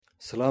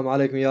Assalamu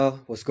alaikum, y'all.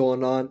 What's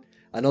going on?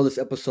 I know this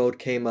episode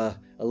came a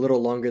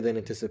little longer than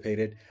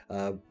anticipated.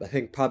 I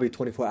think probably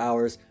 24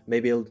 hours,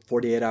 maybe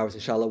 48 hours,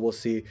 inshallah, we'll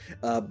see.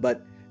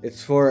 But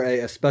it's for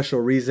a special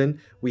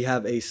reason. We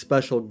have a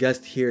special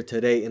guest here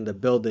today in the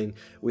building.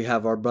 We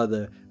have our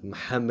brother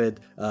Muhammad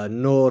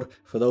Noor.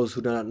 For those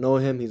who do not know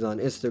him, he's on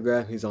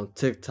Instagram, he's on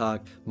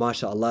TikTok.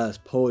 MashaAllah, his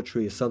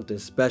poetry is something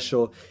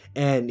special.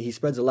 And he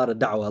spreads a lot of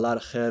da'wah, a lot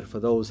of khair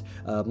for those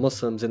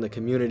Muslims in the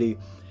community.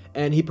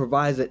 And he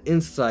provides an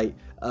insight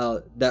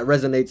that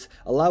resonates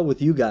a lot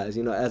with you guys,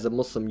 as a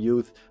Muslim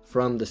youth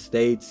from the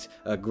States,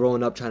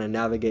 growing up, trying to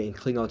navigate and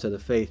cling on to the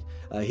faith.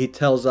 He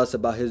tells us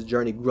about his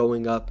journey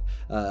growing up,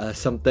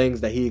 some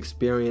things that he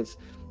experienced.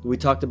 We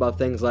talked about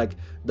things like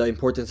the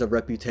importance of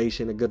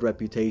reputation, a good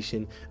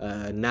reputation,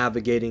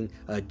 navigating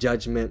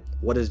judgment.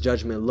 What does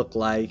judgment look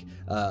like?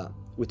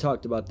 We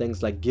talked about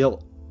things like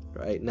guilt,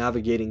 right?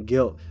 Navigating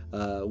guilt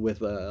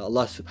with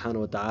Allah subhanahu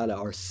wa ta'ala,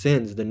 our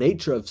sins, the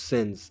nature of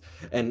sins,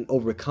 and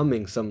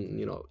overcoming some,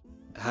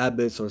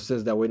 habits or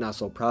sins that we're not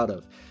so proud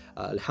of.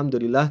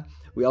 Alhamdulillah.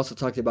 We also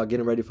talked about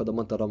getting ready for the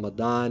month of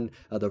Ramadan,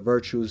 the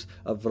virtues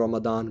of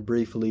Ramadan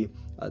briefly.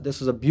 This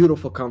was a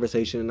beautiful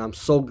conversation, and I'm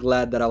so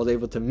glad that I was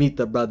able to meet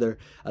the brother.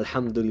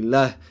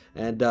 Alhamdulillah.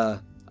 And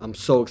I'm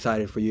so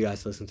excited for you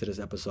guys to listen to this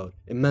episode.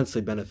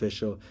 Immensely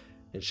beneficial.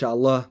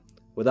 Inshallah,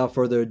 without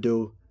further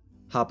ado,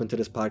 hop into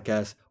this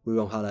podcast. We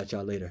won't holler at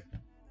y'all later.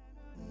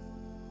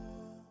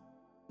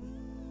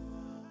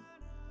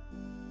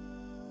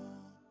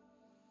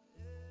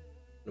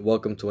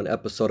 Welcome to an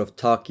episode of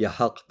Talk Ya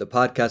Haq, the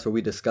podcast where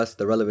we discuss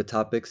the relevant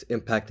topics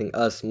impacting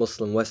us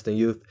Muslim Western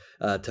youth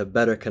to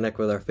better connect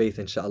with our faith,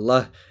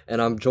 inshallah.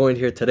 And I'm joined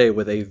here today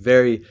with a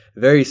very,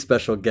 very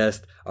special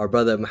guest, our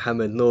brother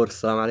Muhammad Noor.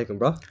 Assalamu alaikum,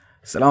 bro.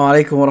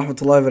 Assalamu alaikum wa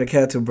rahmatullahi wa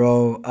barakatuh,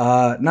 bro.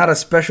 Not a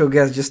special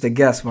guest, just a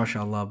guest,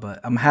 mashallah, but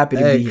I'm happy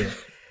to be here.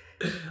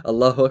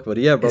 Allahu Akbar.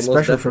 Yeah, bro. It's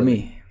special for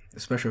me.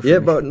 It's special for me. Yeah,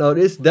 me. bro. No,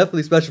 it's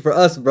definitely special for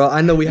us, bro.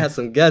 I know we had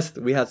some guests.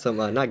 We had some,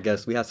 not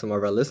guests. We had some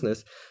of our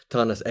listeners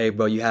telling us, hey,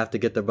 bro, you have to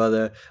get the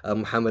brother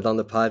Muhammad on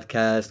the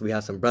podcast. We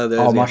have some brothers.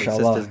 Oh, we have some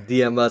mashallah. sisters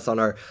DM us on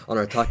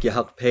our Talk Ya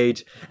Haq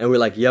page. And we're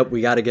like, yep, we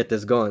got to get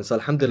this going. So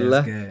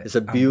alhamdulillah, it's a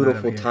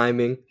beautiful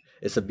timing.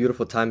 It's a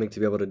beautiful timing to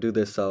be able to do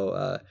this.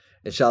 So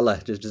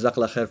inshallah, just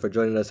jazakallah khair for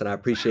joining us. And I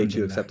appreciate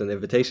you accepting the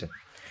invitation.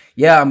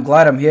 Yeah, I'm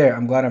glad I'm here.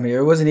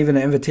 It wasn't even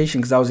an invitation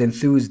because I was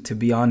enthused to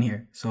be on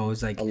here. So it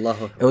was like,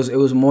 it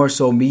was more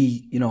so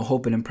me,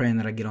 hoping and praying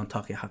that I get on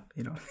Talk Ya Haq,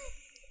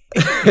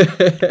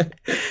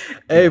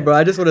 Hey, bro,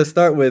 I just want to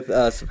start with,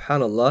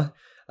 subhanallah.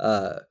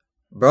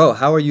 Bro,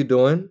 how are you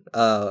doing?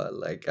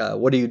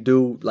 What do you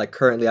do,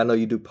 currently? I know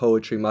you do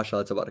poetry,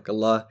 mashallah,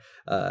 tabarakallah.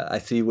 I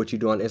see what you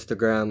do on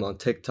Instagram, on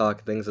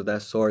TikTok, things of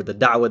that sort. The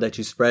da'wah that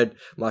you spread,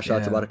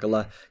 mashallah,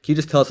 tabarakallah. Can you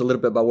just tell us a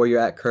little bit about where you're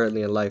at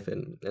currently in life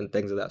and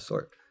things of that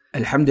sort?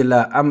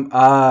 Alhamdulillah. I'm,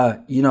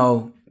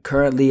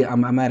 currently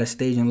I'm at a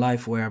stage in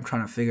life where I'm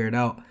trying to figure it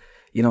out.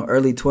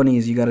 Early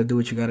 20s, you got to do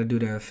what you got to do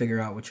to figure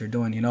out what you're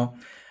doing,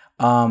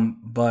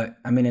 But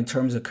I mean, in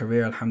terms of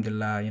career,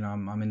 alhamdulillah,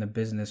 I'm in the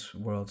business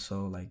world.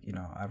 So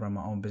I run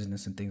my own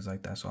business and things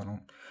like that. So I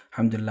don't,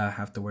 alhamdulillah,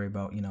 have to worry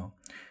about,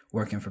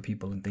 working for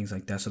people and things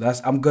like that. So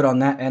I'm good on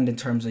that end in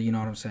terms of,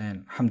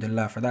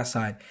 alhamdulillah, for that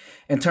side.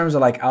 In terms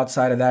of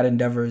outside of that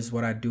endeavors,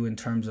 what I do in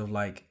terms of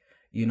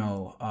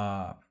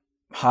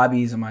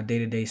hobbies and my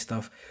day-to-day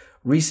stuff.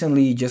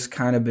 Recently, just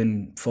kind of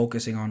been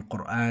focusing on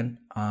Quran,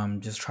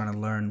 just trying to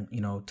learn,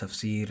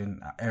 tafsir and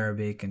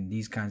Arabic and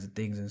these kinds of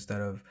things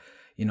instead of,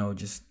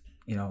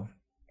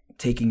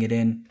 taking it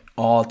in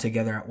all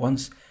together at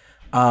once.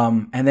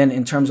 And then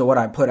in terms of what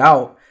I put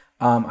out,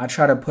 I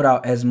try to put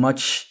out as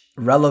much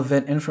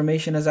relevant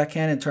information as I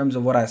can in terms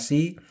of what I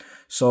see.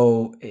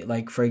 So,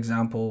 for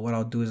example, what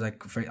I'll do is I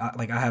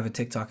have a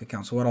TikTok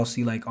account. So what I'll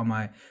see on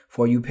my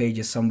For You page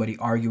is somebody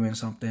arguing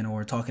something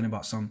or talking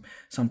about some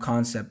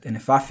concept. And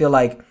if I feel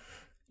I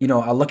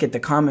look at the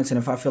comments, and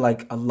if I feel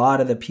like a lot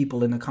of the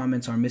people in the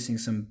comments are missing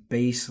some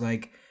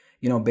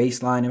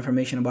baseline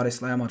information about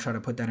Islam, I'll try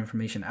to put that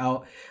information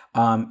out.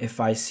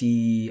 If I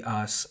see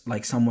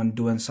someone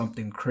doing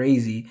something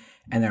crazy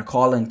and they're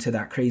calling to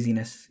that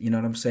craziness, you know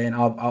what I'm saying?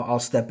 I'll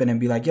step in and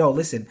be like, yo,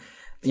 listen,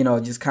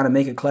 just kind of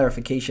make a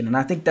clarification. And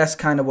I think that's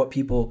kind of what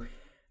people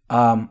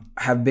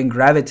have been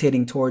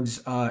gravitating towards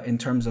in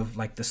terms of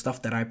the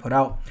stuff that I put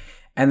out.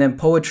 And then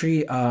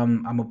poetry,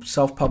 I'm a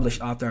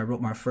self-published author. I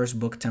wrote my first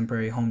book,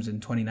 Temporary Homes, in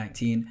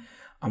 2019.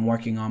 I'm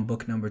working on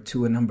book number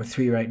 2 and number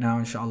 3 right now.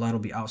 Inshallah, it'll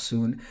be out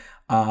soon.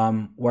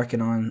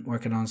 Working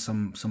on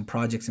some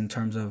projects in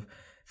terms of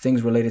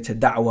things related to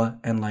da'wah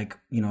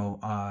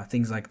and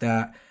things like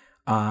that.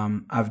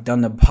 I've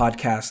done the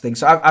podcast thing.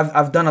 So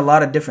I've done a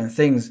lot of different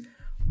things,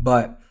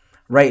 but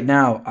right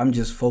now I'm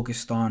just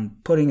focused on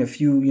putting a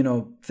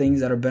few,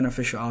 things that are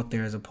beneficial out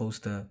there as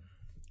opposed to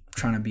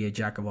trying to be a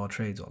jack of all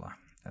trades. Allah.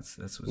 That's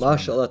what's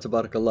MashaAllah,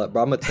 tabarakallah.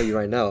 Bro, I'm going to tell you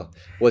right now,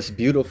 what's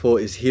beautiful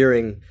is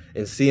hearing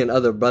and seeing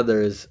other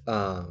brothers,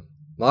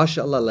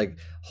 MashaAllah,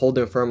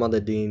 holding firm on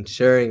the deen,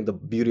 sharing the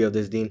beauty of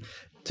this deen.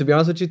 To be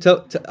honest with you,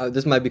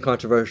 this might be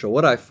controversial.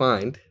 What I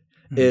find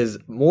is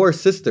more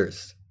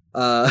sisters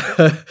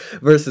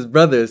versus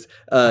brothers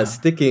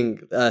sticking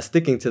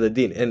to the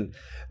deen. And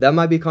that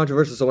might be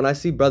controversial. So when I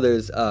see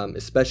brothers,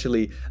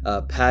 especially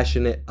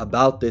passionate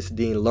about this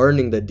deen,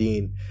 learning the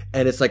deen,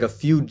 and it's like a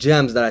few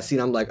gems that I see,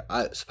 I'm like,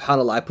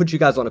 subhanAllah, I put you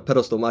guys on a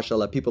pedestal,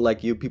 mashallah. People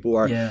like you, people who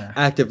are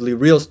actively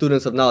real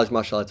students of knowledge,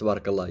 mashallah,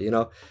 tabarakallah, you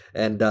know?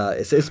 And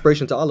it's an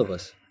inspiration to all of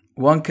us.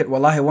 One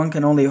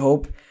can only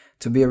hope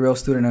to be a real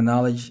student of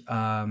knowledge,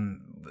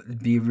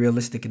 be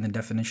realistic in the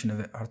definition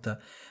of it, Arta.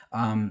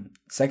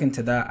 Second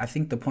to that, I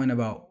think the point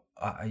about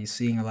you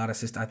seeing a lot of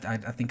sisters,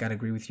 I think I'd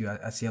agree with you.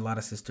 I see a lot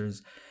of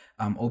sisters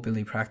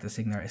openly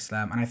practicing their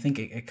Islam, and I think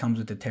it comes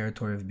with the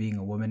territory of being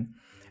a woman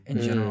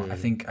in general. I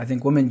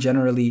think women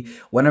generally,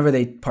 whenever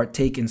they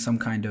partake in some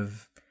kind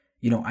of,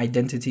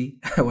 identity,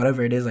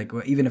 whatever it is, like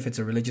even if it's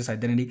a religious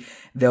identity,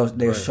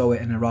 they'll show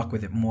it and rock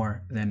with it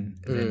more than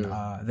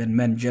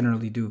men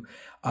generally do.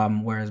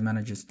 Whereas men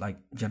are just like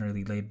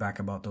generally laid back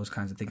about those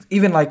kinds of things.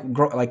 Even like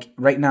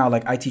right now,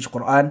 like I teach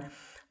Quran.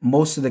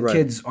 Most of the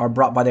kids are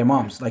brought by their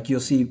moms. Like you'll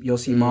see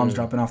moms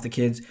dropping off the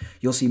kids.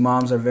 You'll see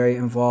moms are very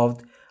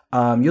involved.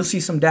 You'll see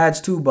some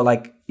dads too, but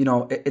like,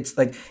 it's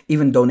like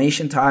even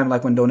donation time.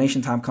 Like when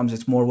donation time comes,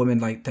 it's more women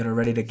like that are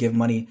ready to give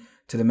money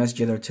to the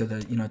masjid or to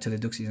the, to the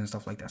duxies and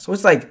stuff like that. So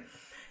it's like,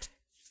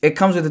 it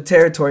comes with the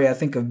territory, I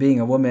think, of being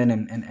a woman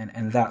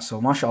and that. So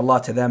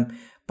mashallah to them.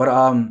 But,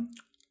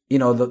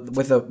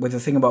 with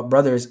the thing about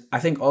brothers, I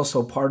think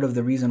also part of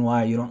the reason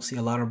why you don't see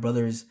a lot of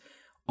brothers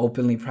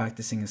openly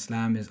practicing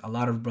Islam is a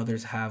lot of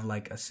brothers have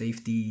like a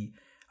safety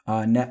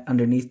net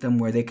underneath them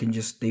where they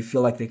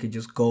feel like they could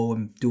just go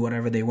and do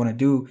whatever they want to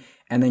do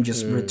and then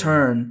just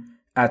return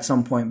at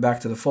some point back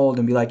to the fold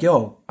and be like,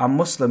 yo, I'm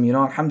Muslim,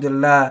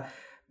 alhamdulillah,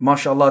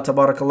 mashallah,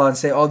 tabarakallah, and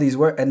say all these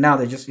words. And now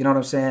they're just, you know what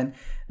I'm saying?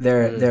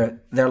 They're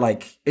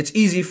like, it's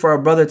easy for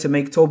a brother to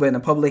make tawbah in the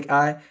public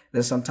eye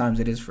than sometimes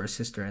it is for a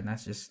sister. And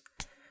that's just,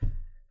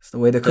 it's the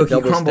way the cookie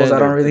crumbles. I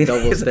don't really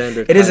think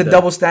it is a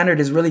double standard.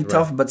 It's really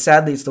tough, but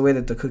sadly, it's the way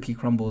that the cookie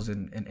crumbles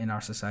in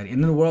our society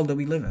and in the world that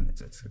we live in.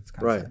 It's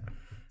kind of sad.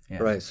 Yeah.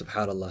 Right,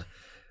 subhanallah.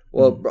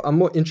 Well, I'm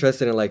more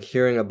interested in like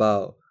hearing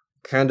about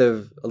kind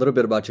of a little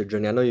bit about your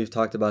journey. I know you've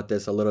talked about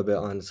this a little bit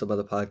on some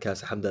other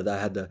podcasts, alhamdulillah, that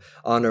I had the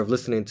honor of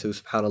listening to,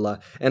 subhanallah.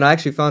 And I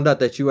actually found out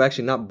that you were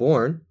actually not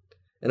born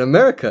in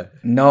America.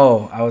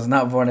 No, I was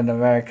not born in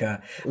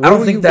America. I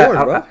don't think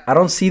that I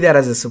don't see that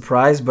as a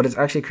surprise, but it's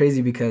actually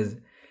crazy because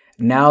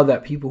now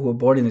that people who were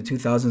born in the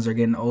 2000s are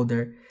getting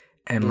older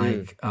and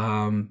like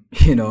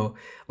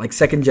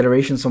second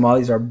generation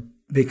Somalis are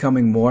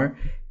becoming more,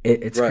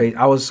 it's crazy.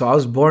 I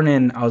was born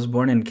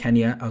in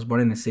Kenya. I was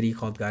born in a city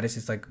called Garissa.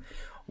 It's like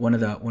one of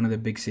the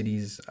big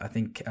cities. I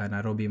think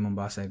Nairobi,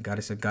 Mombasa,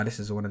 Garissa.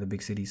 Garissa is one of the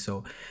big cities.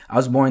 So I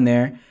was born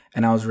there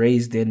and I was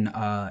raised in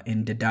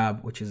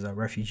Dadaab, which is a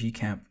refugee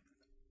camp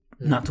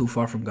not too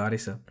far from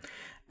Garissa.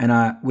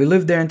 And we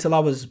lived there until I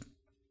was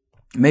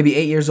maybe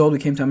 8 years old. We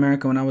came to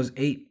America when I was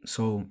 8.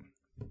 So,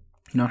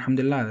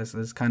 alhamdulillah,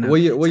 that's kind of what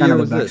year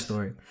the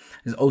backstory.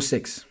 It's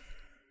 06.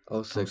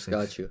 06,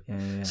 got you.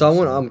 Yeah,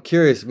 so I'm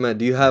curious, man.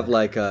 Do you have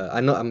like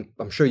I'm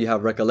sure you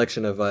have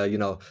recollection of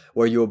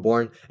where you were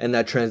born and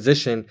that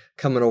transition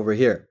coming over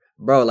here,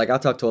 bro? Like I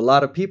talked to a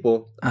lot of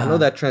people. I know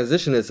that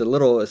transition is a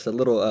little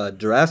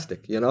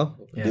drastic. Yeah.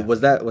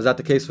 Was that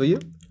the case for you?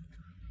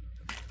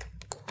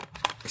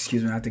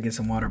 Excuse me, I have to get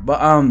some water.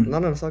 But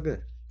no, it's all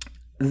good.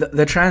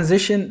 The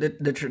transition,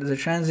 the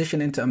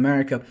transition into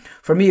America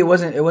for me, it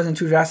wasn't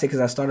too drastic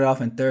because I started off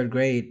in third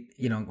grade.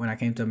 When I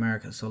came to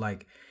America, so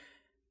like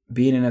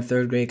being in a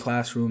third grade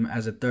classroom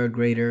as a third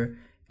grader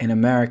in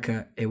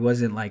America, it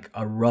wasn't like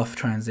a rough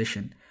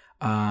transition.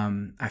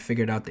 I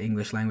figured out the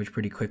English language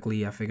pretty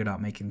quickly. I figured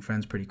out making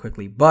friends pretty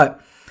quickly. But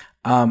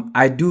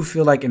I do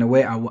feel like in a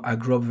way I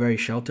grew up very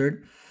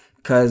sheltered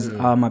because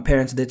my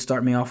parents did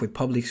start me off with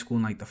public school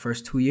in like the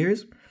first 2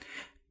 years.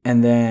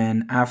 And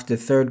then after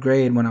third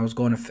grade,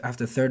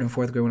 after third and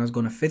fourth grade, when I was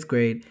going to fifth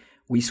grade,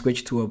 we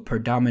switched to a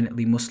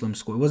predominantly Muslim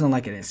school. It wasn't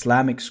like an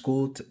Islamic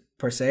school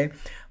per se,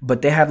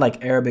 but they had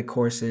like Arabic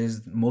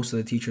courses. Most of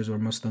the teachers were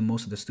Muslim.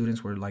 Most of the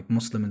students were like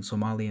Muslim and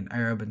Somali and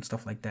Arab and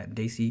stuff like that,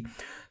 Desi.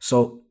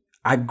 So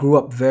I grew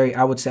up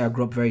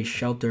very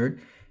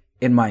sheltered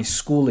in my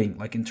schooling,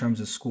 like in terms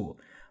of school.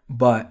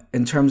 But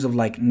in terms of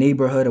like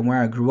neighborhood and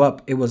where I grew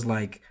up, it was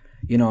like,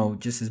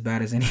 just as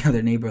bad as any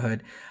other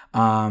neighborhood.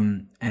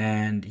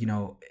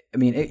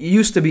 It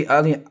used to be,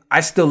 I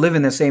still live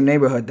in the same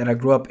neighborhood that I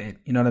grew up in,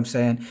 you know what I'm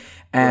saying?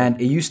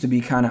 And it used to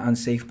be kind of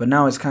unsafe, but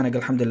now it's kind of,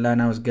 alhamdulillah,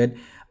 now it's good.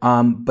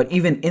 But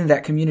even in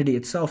that community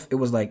itself, it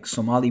was like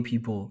Somali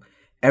people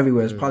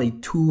everywhere. There's probably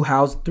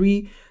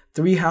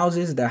three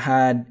houses that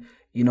had,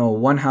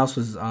 one house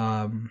was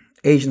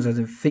Asians, as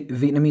in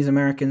Vietnamese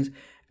Americans,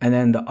 and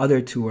then the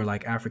other two were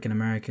like African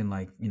American,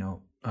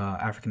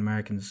 African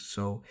Americans.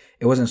 So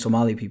it wasn't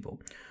Somali people.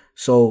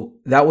 So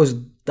that was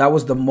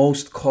the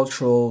most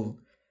cultural,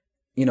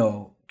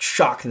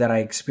 shock that I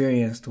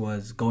experienced,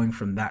 was going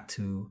from that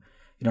to,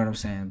 you know what I'm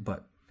saying?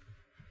 But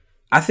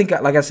I think,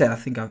 like I said,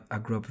 I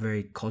grew up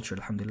very cultured,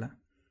 alhamdulillah.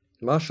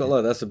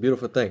 Mashallah, that's a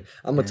beautiful thing.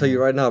 I'm gonna tell Yeah.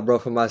 you right now, bro.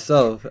 For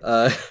myself,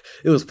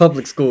 it was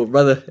public school,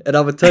 brother, and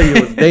I'm gonna tell you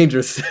it was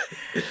dangerous.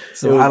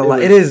 So I don't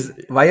like it is.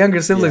 My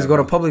younger siblings Yeah, go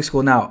to bro. public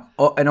school now,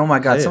 and oh my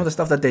god, some Yeah. of the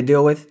stuff that they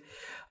deal with,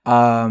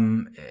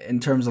 in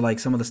terms of like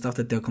some of the stuff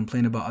that they'll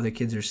complain about other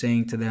kids are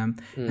saying to them,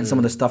 and some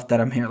of the stuff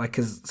that I'm hearing, like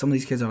because some of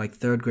these kids are like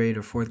third grade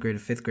or fourth grade or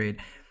fifth grade,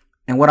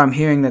 and what I'm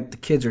hearing that the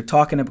kids are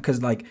talking about,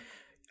 because like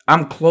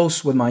I'm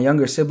close with my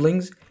younger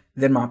siblings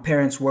than my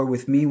parents were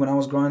with me when I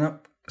was growing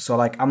up. So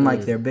like I'm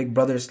like their big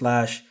brother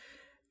slash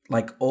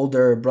like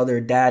older brother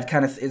dad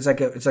kind of. It's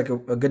like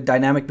a good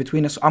dynamic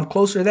between us. So I'm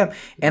closer to them,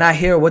 and I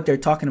hear what they're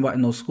talking about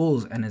in those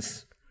schools, and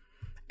it's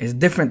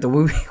different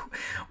than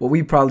what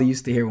we probably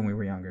used to hear when we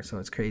were younger. So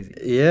it's crazy.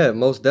 Yeah,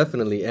 most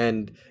definitely.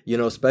 And,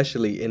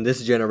 especially in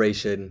this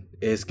generation,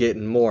 it's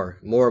getting more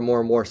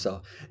and more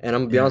so. And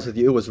I'm gonna be honest with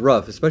you, it was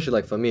rough, especially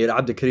like for me and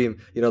Abdul Kareem,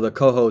 the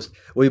co-host.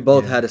 We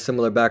both had a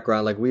similar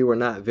background. Like we were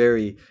not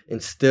very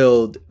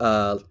instilled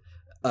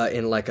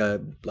in like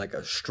a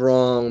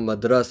strong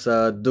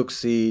madrasa,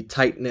 duksi,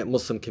 tight knit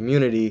Muslim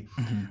community.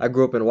 I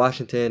grew up in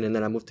Washington, and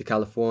then I moved to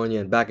California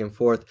and back and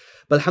forth.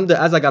 But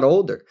alhamdulillah, as I got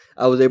older,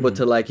 I was able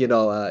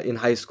to in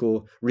high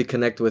school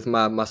reconnect with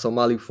my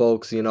Somali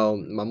folks,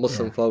 my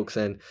Muslim folks,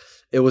 and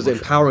it was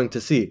empowering to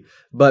see.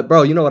 But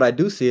bro, what I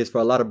do see is for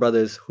a lot of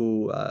brothers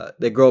who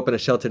they grow up in a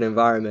sheltered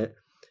environment.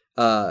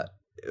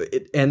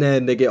 And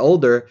then they get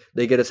older,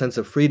 they get a sense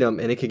of freedom,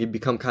 and it can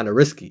become kind of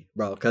risky,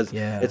 bro. Because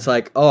it's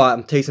like, oh,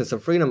 I'm tasting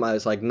some freedom.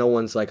 It's like no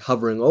one's like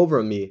hovering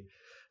over me.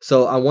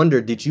 So I wonder,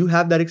 did you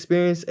have that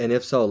experience? And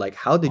if so, like,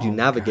 how did you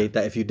navigate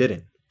that if you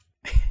didn't?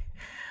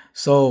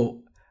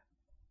 So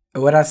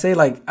when I say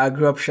like I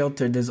grew up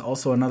sheltered, there's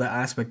also another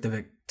aspect of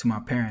it to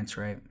my parents,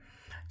 right?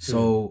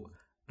 So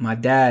my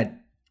dad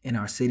in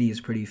our city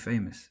is pretty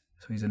famous.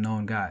 So he's a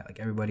known guy. Like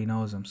everybody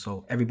knows him.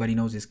 So everybody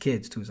knows his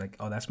kids too. It's like,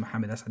 oh, that's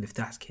Muhammad. That's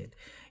Adiftah's kid.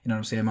 You know what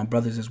I'm saying? My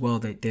brothers as well.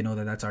 They know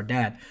that that's our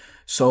dad.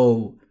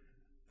 So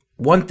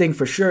one thing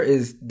for sure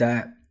is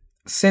that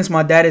since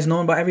my dad is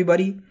known by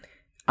everybody,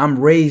 I'm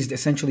raised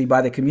essentially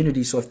by the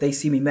community. So if they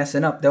see me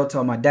messing up, they'll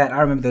tell my dad.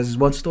 I remember there's this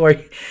one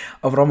story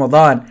of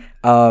Ramadan.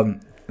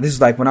 This is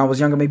like when I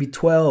was younger, maybe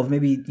 12,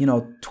 maybe,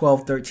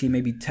 12, 13,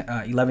 maybe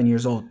 11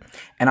 years old.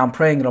 And I'm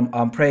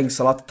praying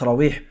Salat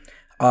Tarawih.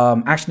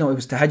 Actually, no, it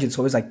was Tahajjud,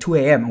 so it was like 2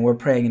 a.m. and we're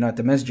praying, at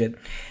the masjid.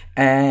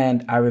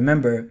 And I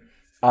remember,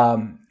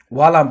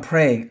 while I'm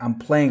praying, I'm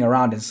playing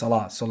around in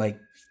Salah. So like,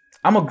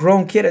 I'm a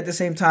grown kid at the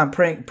same time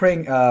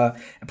playing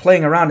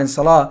around in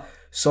Salah.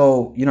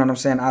 So, you know what I'm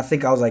saying? I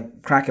think I was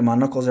like cracking my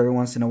knuckles every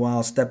once in a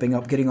while, stepping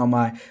up, getting on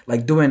my,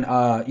 like doing,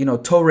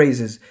 toe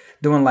raises,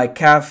 doing like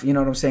calf,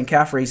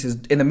 calf races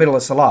in the middle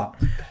of Salah.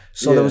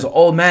 So there was an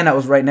old man that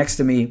was right next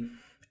to me.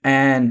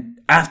 And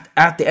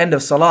at the end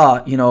of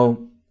Salah,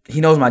 he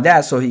knows my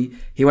dad, so he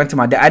went to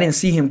my dad. I didn't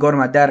see him go to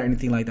my dad or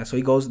anything like that. So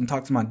he goes and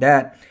talks to my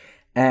dad.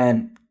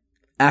 And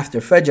after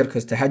Fajr,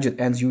 because Tahajjud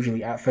ends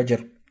usually at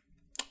Fajr,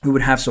 we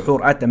would have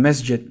suhoor at the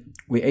masjid.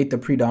 We ate the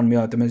pre-dawn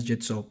meal at the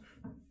masjid. So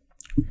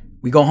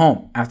we go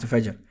home after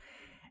Fajr.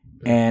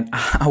 And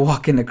I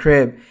walk in the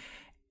crib,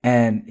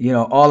 and,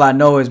 all I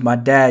know is my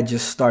dad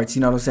just starts,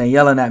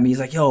 yelling at me. He's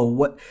like, yo,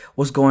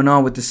 what's going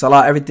on with the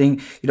Salah?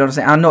 Everything,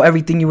 I know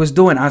everything you was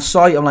doing. I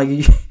saw you. I'm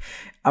like,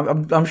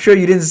 I'm sure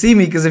you didn't see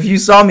me, because if you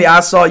saw me,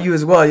 I saw you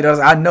as well.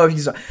 I know if you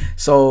saw.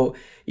 So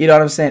you know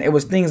what I'm saying. It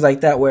was things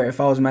like that where if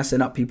I was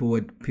messing up, people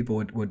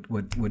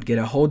would get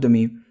a hold of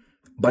me.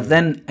 But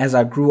then as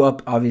I grew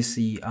up,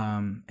 obviously,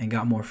 and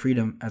got more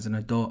freedom as an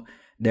adult,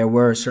 there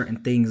were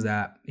certain things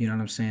that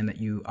that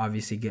you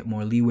obviously get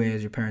more leeway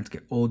as your parents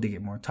get old, they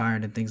get more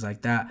tired and things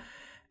like that.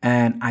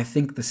 And I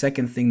think the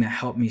second thing that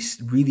helped me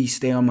really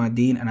stay on my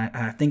deen, and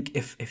I think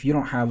if you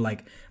don't have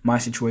like my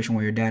situation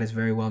where your dad is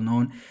very well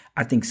known,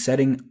 I think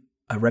setting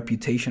a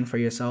reputation for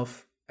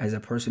yourself as a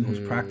person who's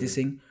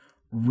practicing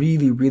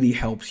really, really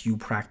helps you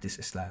practice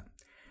Islam.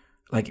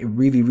 Like it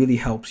really, really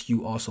helps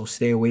you also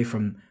stay away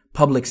from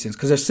public sins,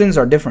 because their sins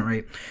are different,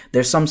 right?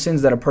 There's some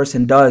sins that a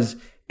person does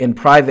in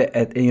private,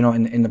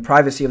 in the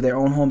privacy of their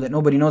own home that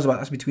nobody knows about.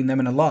 That's between them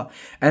and Allah.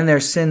 And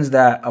there's sins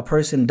that a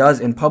person does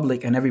in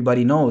public and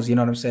everybody knows. You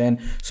know what I'm saying?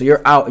 So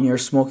you're out and you're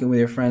smoking with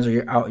your friends, or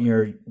you're out and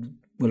you're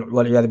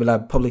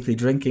publicly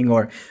drinking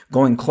or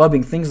going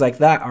clubbing. Things like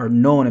that are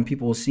known and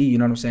people will see. You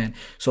know what I'm saying?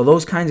 So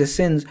those kinds of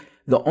sins,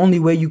 the only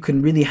way you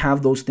can really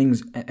have those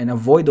things and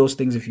avoid those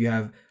things if you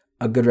have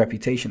a good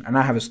reputation. And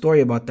I have a story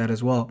about that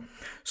as well.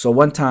 So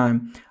one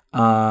time, may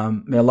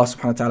Allah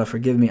subhanahu wa ta'ala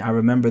forgive me, I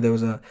remember there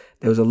was a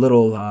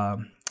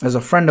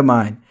friend of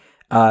mine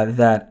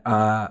that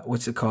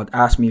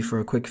asked me for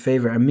a quick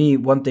favor. And me,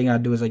 one thing I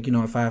do is like,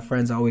 if I have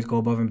friends, I always go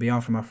above and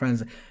beyond for my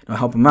friends,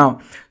 help them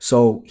out.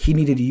 So he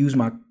needed to use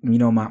my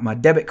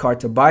debit card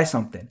to buy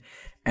something.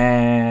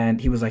 And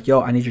he was like,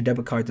 yo, I need your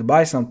debit card to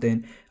buy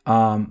something.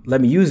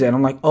 Let me use it. And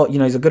I'm like, oh,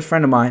 he's a good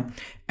friend of mine.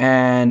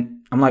 And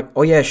I'm like,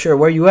 oh yeah, sure.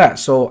 Where you at?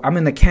 So I'm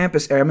in the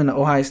campus area. I'm in the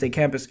Ohio State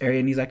campus area.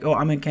 And he's like, oh,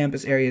 I'm in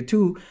campus area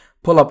too.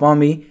 Pull up on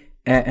me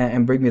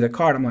and bring me the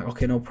card. I'm like,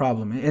 okay, no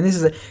problem. And this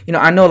is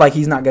I know like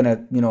he's not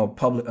gonna,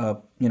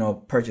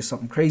 purchase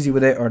something crazy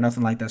with it or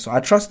nothing like that. So I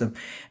trust him.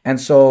 And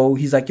so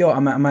he's like, yo,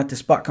 I'm at this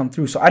spot, come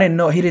through. So I didn't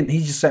know, he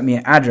just sent me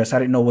an address. I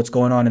didn't know what's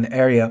going on in the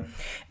area.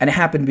 And it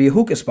happened to be a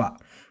hookah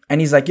spot. And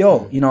he's like,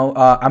 yo,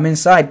 I'm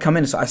inside, come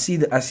in. So I see,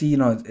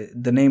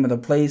 the name of the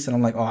place. And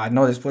I'm like, oh, I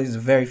know this place is a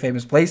very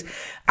famous place.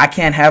 I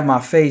can't have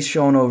my face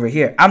shown over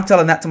here. I'm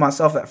telling that to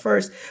myself at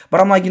first. But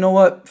I'm like, you know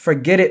what?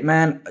 Forget it,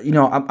 man.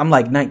 I'm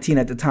like 19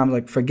 at the time.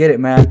 Like, forget it,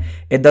 man.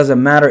 It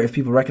doesn't matter if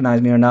people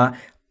recognize me or not.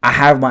 I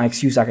have my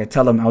excuse. I could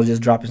tell them I was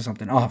just dropping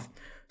something off.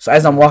 So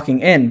as I'm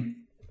walking in,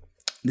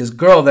 this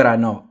girl that I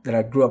know, that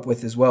I grew up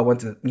with as well,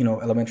 went to,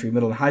 elementary,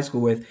 middle, and high school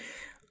with,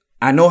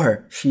 I know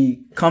her.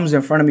 She comes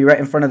in front of me, right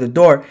in front of the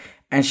door,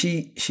 and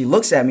she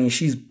looks at me and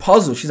she's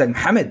puzzled. She's like,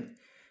 Mohammed,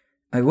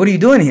 like, what are you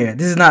doing here?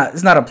 It's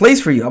not a place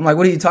for you. I'm like,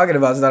 what are you talking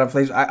about? It's not a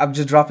place. I'm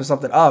just dropping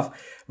something off.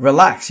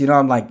 Relax.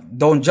 I'm like,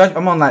 don't judge.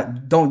 I'm on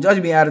like, don't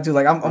judge me attitude.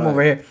 Like, I'm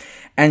over here.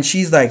 And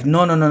she's like,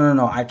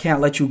 no. I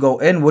can't let you go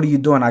in. What are you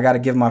doing? I got to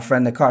give my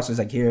friend the card. So it's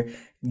like, here,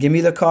 give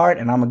me the card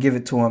and I'm going to give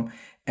it to him.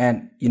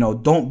 And,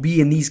 don't be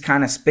in these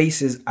kind of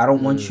spaces. I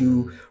don't want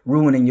you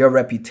ruining your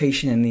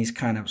reputation in these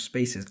kind of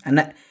spaces.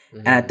 And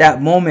at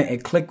that moment,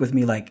 it clicked with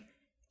me. Like,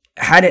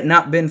 had it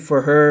not been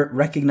for her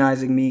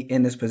recognizing me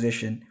in this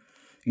position,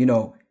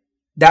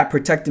 that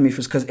protected me.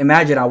 Because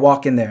imagine I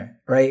walk in there,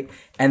 right?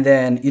 And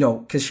then,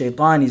 because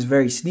Shaitan is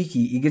very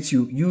sneaky. He gets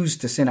you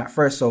used to sin at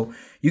first. So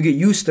you get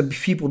used to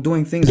people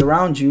doing things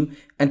around you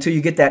until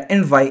you get that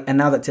invite. And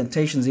now the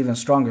temptation is even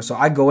stronger. So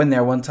I go in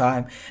there one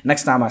time.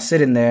 Next time I sit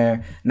in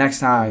there.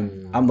 Next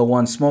time I'm the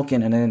one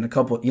smoking. And then a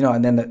couple,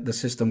 and then the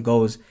system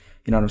goes,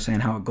 you know what I'm saying,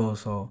 how it goes.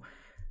 So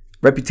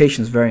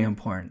reputation is very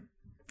important.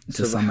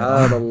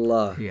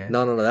 SubhanAllah. Yeah.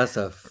 No, that's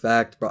a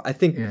fact, bro. I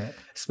think,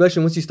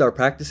 especially once you start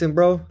practicing,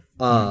 bro,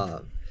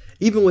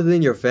 even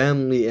within your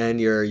family and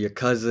your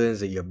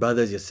cousins and your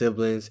brothers, your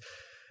siblings,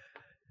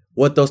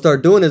 what they'll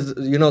start doing is,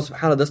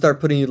 SubhanAllah, they'll start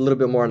putting you a little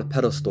bit more on a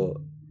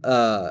pedestal.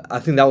 I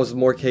think that was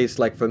more case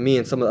like for me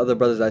and some of the other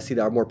brothers I see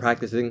that are more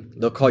practicing.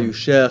 They'll call you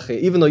sheikh,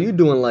 even though you're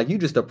doing like you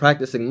just a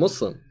practicing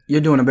Muslim.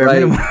 You're doing a bare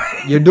minimum.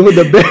 You're doing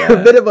the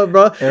bare minimum,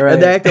 bro. Right.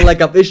 And they're acting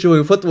like I'm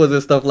issuing fatwas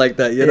and stuff like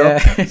that,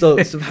 So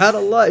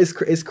SubhanAllah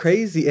is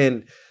crazy.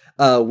 And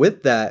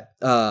with that,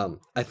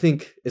 I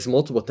think it's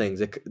multiple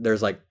things.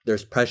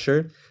 There's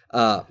pressure,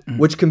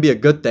 which can be a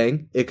good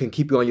thing. It can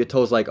keep you on your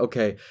toes. Like,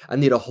 okay, I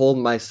need to hold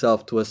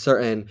myself to a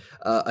certain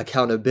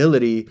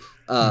accountability.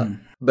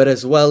 But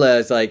as well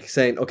as like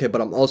saying, okay, but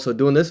I'm also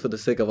doing this for the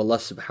sake of Allah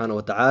subhanahu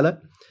wa ta'ala.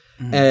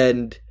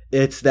 And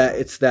it's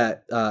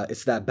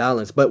that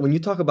balance. But when you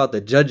talk about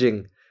the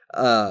judging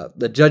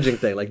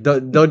thing, like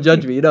don't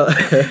judge me,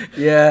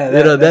 Yeah,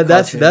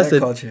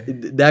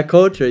 that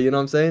culture, you know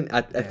what I'm saying?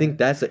 I think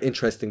that's an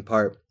interesting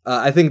part.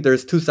 I think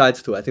there's two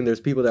sides to it. I think there's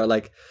people that are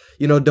like,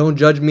 don't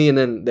judge me, and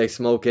then they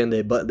smoke in,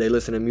 they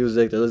listen to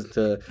music, they listen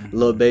to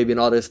Lil Baby and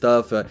all this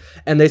stuff,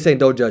 and they say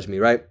don't judge me,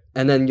 right?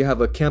 And then you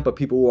have a camp of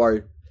people who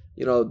are,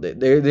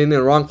 they're in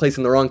the wrong place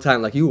in the wrong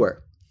time, like you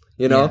were,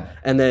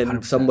 and then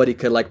 100%. Somebody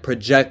could like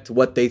project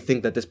what they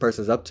think that this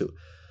person's up to.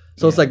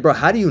 So it's like, bro,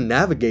 how do you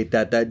navigate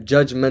that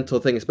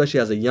judgmental thing, especially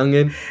as a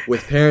youngin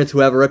with parents who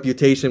have a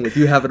reputation, with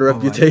you having a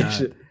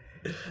reputation?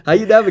 How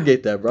you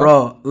navigate that,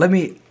 bro?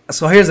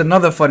 So here's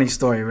another funny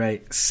story,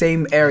 right?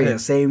 Same area,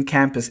 same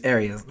campus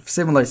area,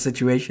 similar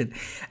situation,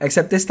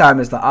 except this time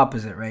it's the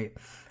opposite, right?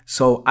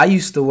 So I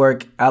used to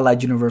work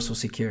Allied Universal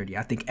Security.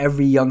 I think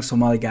every young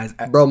Somali guy's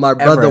bro, my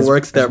brother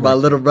works there. My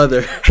little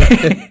brother.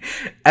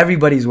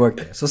 Everybody's worked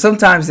there. So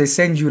sometimes they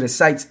send you to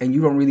sites and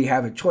you don't really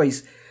have a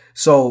choice.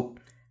 So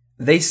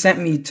they sent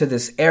me to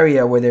this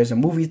area where there's a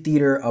movie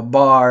theater, a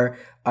bar,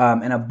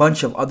 and a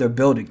bunch of other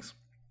buildings.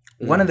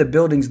 One of the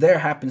buildings there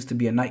happens to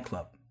be a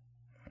nightclub.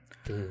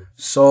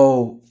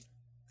 So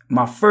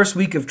my first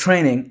week of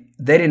training,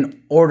 they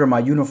didn't order my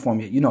uniform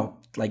yet.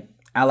 Like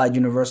Allied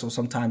Universal,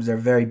 sometimes they're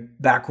very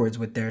backwards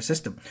with their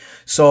system.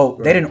 So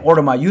they didn't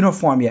order my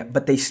uniform yet,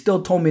 but they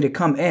still told me to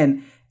come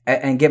in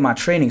and get my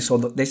training. So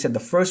they said the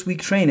first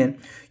week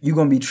training, you're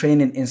going to be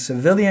training in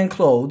civilian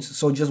clothes.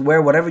 So just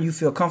wear whatever you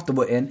feel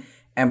comfortable in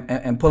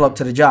and pull up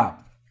to the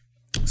job.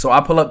 So I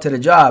pull up to the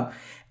job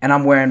and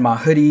I'm wearing my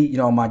hoodie,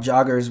 my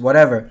joggers,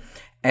 whatever.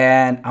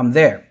 And I'm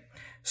there.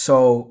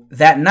 So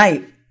that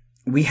night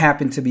we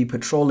happened to be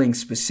patrolling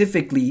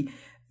specifically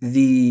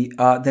the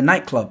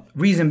nightclub.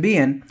 Reason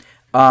being,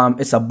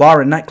 it's a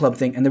bar and nightclub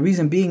thing. And the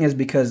reason being is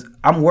because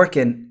I'm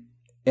working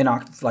in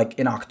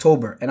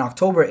October. And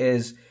October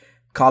is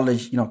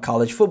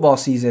college football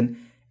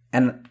season.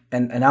 And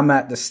I'm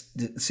at the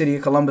city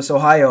of Columbus,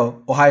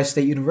 Ohio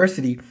State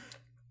University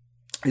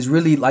is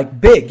really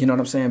like big, you know what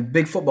I'm saying?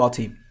 Big football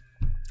team.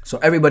 So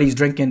everybody's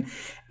drinking,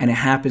 and it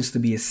happens to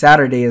be a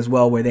Saturday as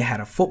well where they had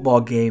a football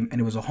game and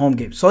it was a home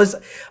game. So it's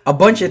a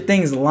bunch of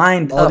things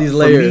lined up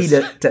for me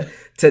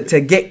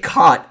to get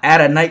caught at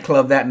a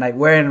nightclub that night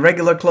wearing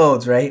regular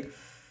clothes, right?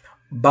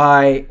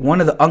 By one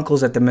of the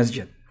uncles at the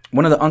masjid.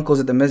 One of the uncles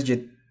at the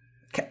masjid,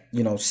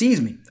 sees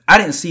me. I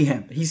didn't see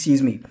him. He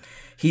sees me.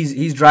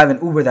 He's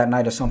driving Uber that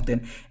night or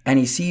something, and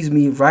he sees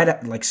me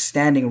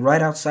standing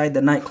right outside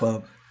the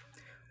nightclub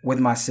with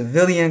my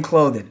civilian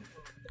clothing.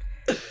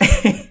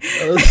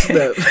 Oh,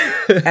 snap.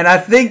 And I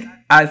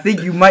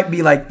think you might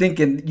be like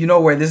thinking, you know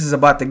where this is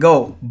about to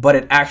go, but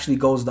it actually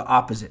goes the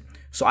opposite.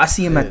 So I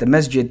see him at the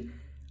masjid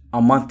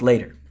a month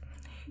later,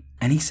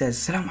 and he says,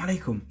 "Salaam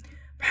alaikum,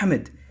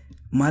 Muhammad.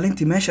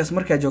 Malinti meshas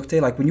marka jokte."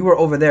 Like when you were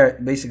over there,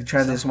 basically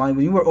translating Somali.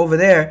 When you were over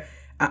there,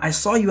 I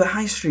saw you at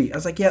High Street. I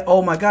was like, yeah.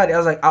 Oh my God. I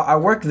was like, I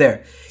work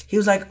there. He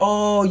was like,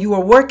 oh, you were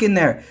working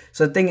there.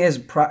 So the thing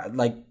is,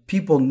 like,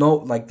 people know,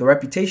 like, the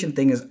reputation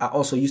thing is, I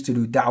also used to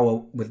do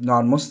da'wah with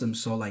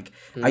non-Muslims. So, like,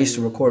 I used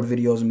to record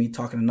videos of me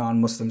talking to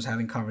non-Muslims,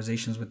 having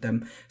conversations with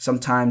them.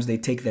 Sometimes they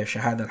take their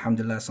shahada,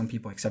 alhamdulillah. Some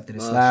people accepted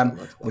Islam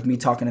with me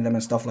talking to them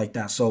and stuff like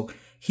that. So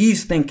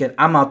he's thinking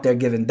I'm out there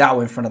giving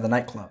da'wah in front of the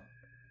nightclub.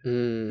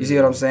 You see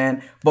what I'm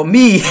saying? But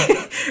me,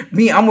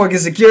 I'm working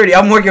security.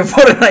 I'm working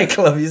for the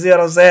nightclub. You see what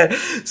I'm saying?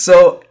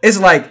 So it's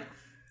like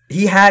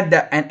he had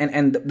that,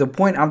 and the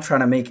point I'm trying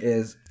to make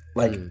is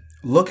like,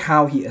 look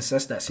how he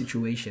assessed that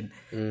situation,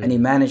 and he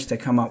managed to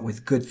come up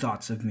with good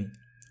thoughts of me,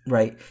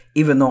 right?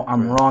 Even though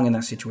I'm wrong in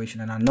that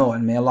situation, and I know,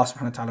 and may Allah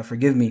subhanahu wa ta'ala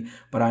forgive me,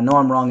 but I know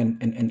I'm wrong,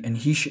 and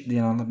he should,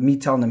 you know, me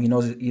telling him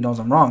he knows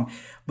I'm wrong.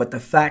 But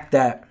the fact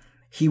that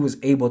he was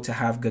able to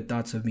have good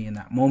thoughts of me in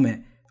that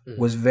moment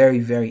was very,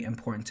 very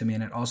important to me.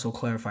 And it also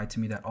clarified to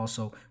me that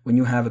also when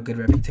you have a good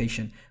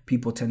reputation,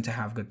 people tend to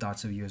have good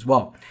thoughts of you as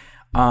well.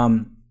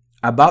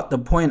 About the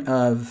point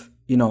of,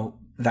 you know,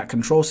 that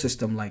control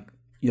system, like,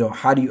 you know,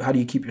 how do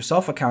you keep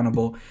yourself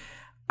accountable?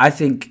 I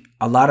think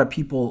a lot of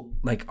people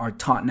like are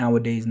taught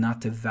nowadays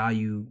not to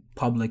value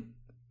public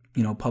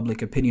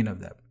opinion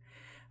of them.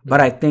 But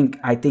I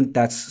think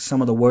that's some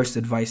of the worst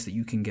advice that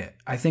you can get.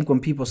 I think when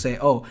people say,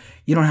 oh,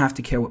 you don't have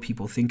to care what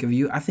people think of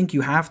you, I think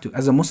you have to.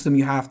 As a Muslim,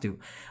 you have to.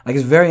 Like,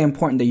 it's very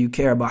important that you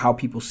care about how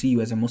people see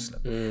you as a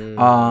Muslim.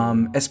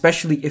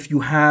 Especially if you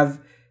have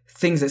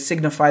things that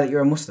signify that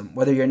you're a Muslim.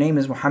 Whether your name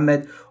is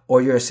Muhammad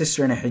or you're a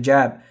sister in a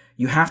hijab,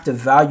 you have to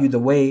value the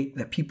way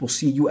that people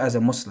see you as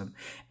a Muslim.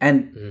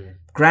 And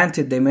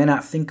granted, they may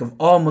not think of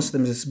all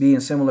Muslims as being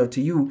similar to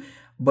you,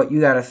 but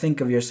you got to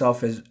think of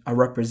yourself as a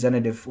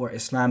representative for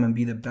Islam and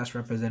be the best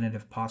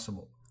representative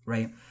possible,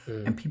 right?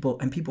 And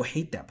people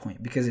hate that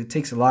point because it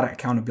takes a lot of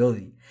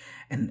accountability.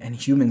 And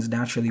humans,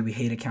 naturally, we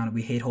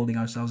hate holding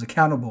ourselves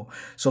accountable.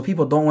 So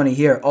people don't want to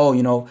hear, oh,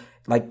 you know,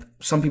 like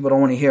some people don't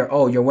want to hear,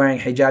 oh, you're wearing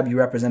hijab, you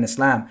represent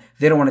Islam.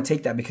 They don't want to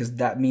take that because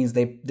that means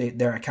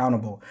they're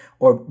accountable.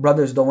 Or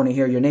brothers don't want to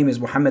hear your name is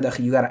Muhammad,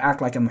 akhi, you got to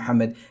act like a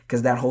Muhammad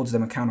because that holds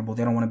them accountable.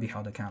 They don't want to be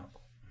held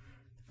accountable.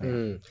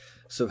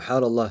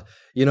 Subhanallah.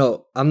 You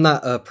know, I'm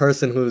not a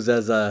person who's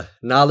as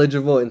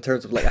knowledgeable in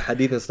terms of like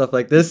hadith and stuff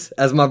like this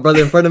as my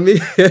brother in front of me.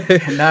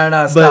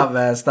 No, stop,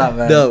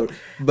 man. No,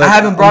 but I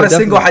haven't brought a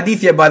single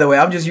hadith yet, by the way.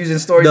 I'm just using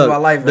stories of my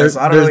life, man, so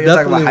I don't know what you're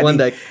talking about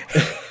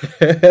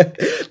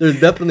hadith. There's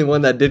definitely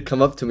one that did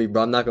come up to me,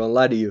 bro. I'm not going to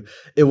lie to you.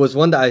 It was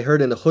one that I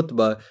heard in the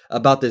khutbah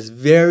about this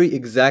very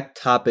exact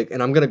topic,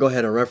 and I'm going to go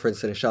ahead and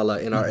reference it, inshallah,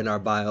 in our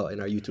bio,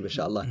 in our YouTube,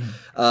 inshallah.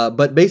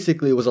 But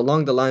basically, it was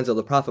along the lines of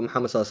the Prophet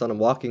Muhammad sallallahu alaihi wasallam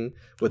walking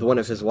with one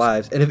of his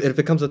wives. And if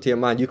it comes up to your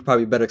mind, you could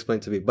probably better explain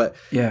to me. But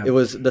it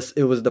was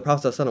the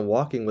Prophet sallallahu alaihi wasallam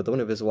walking with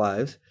one of his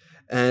wives,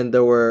 and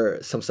there were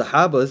some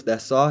Sahabas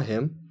that saw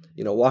him,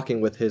 you know,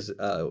 walking with his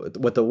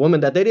with a woman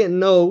that they didn't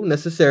know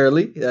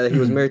necessarily that he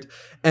was married to,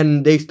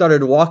 and they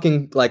started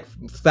walking like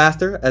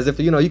faster, as if,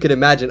 you know, you could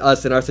imagine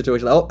us in our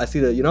situation. Like, oh, I see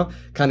that, you know,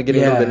 kind of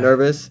getting a little bit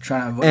nervous.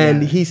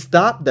 He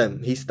stopped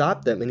them.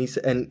 And he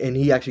said, and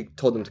he actually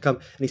told them to come.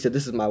 And he said,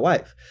 "This is my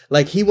wife."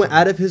 Like, he went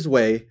out of his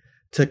way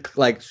to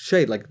like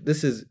shade, like,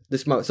 this is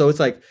my. So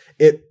it's like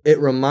it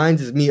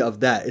reminds me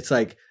of that. It's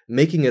like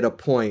making it a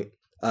point.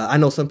 I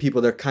know some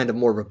people, they're kind of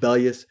more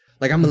rebellious.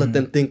 Like, I'm gonna let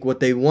them think what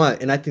they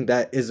want, and I think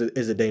that is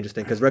a dangerous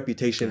thing because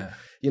reputation,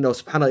 you know,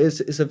 subhanAllah,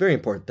 is a very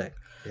important thing.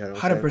 You know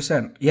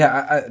 100%.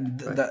 Yeah,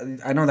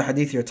 I know the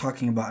hadith you're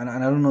talking about, and I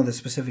don't know the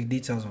specific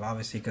details of,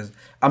 obviously, because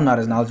I'm not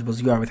as knowledgeable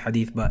as you are with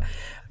hadith. But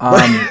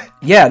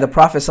yeah, the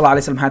Prophet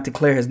ﷺ had to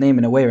clear his name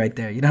in a way right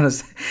there. You know what I'm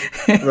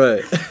saying?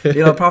 Right.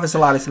 You know, the Prophet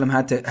ﷺ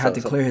had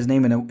to clear his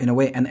name in a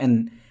way,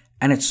 and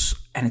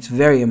it's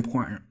very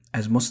important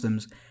as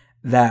Muslims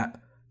that,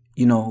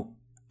 you know,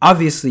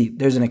 obviously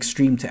there's an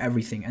extreme to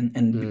everything,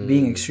 and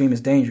being extreme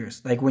is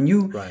dangerous. Like when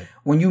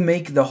you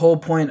make the whole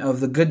point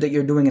of the good that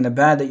you're doing and the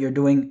bad that you're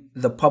doing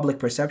the public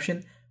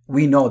perception,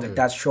 we know that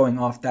that's showing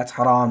off, that's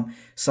haram.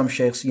 Some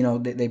sheikhs, you know,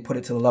 they put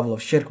it to the level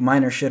of shirk,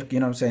 minor shirk,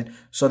 you know what I'm saying?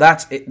 So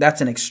that's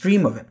an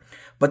extreme of it.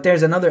 But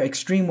there's another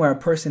extreme where a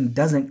person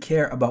doesn't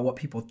care about what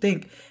people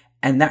think,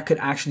 and that could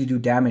actually do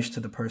damage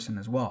to the person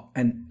as well.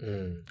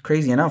 And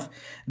crazy enough,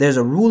 there's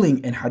a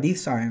ruling in hadith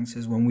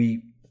sciences when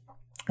we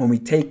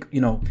take,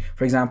 you know,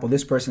 for example,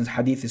 this person's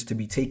hadith is to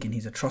be taken.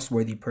 He's a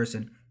trustworthy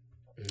person.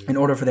 In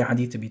order for their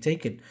hadith to be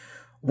taken,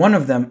 one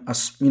of them,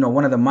 you know,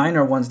 one of the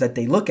minor ones that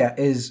they look at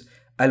is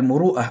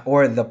al-muru'ah,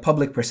 or the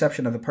public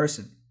perception of the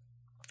person.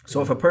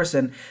 So if a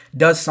person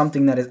does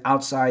something that is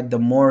outside the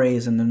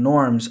mores and the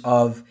norms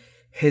of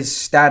his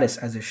status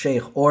as a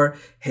sheikh or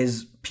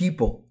his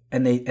people,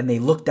 they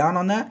look down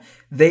on that,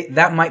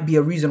 that might be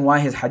a reason why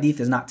his hadith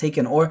is not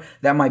taken, or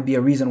that might be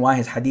a reason why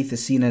his hadith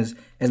is seen as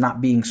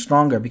not being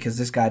stronger, because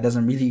this guy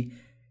doesn't really,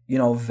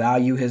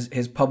 value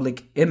his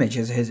public image,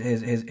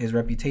 his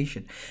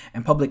reputation.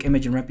 And public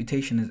image and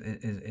reputation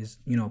is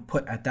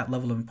put at that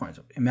level of importance.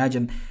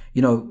 Imagine,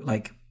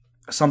 like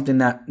something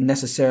that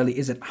necessarily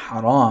isn't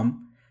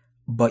haram,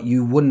 but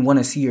you wouldn't want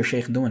to see your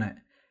sheikh doing it.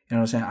 You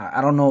know what I'm saying?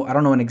 I don't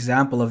know an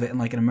example of it in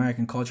like an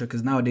American culture,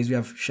 because nowadays we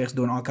have sheikhs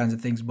doing all kinds of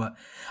things. But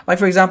like,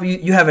 for example,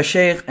 you have a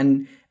sheikh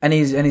and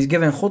he's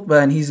giving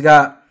khutbah, and he's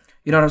got,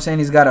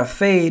 he's got a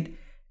fade,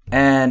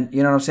 and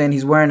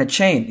he's wearing a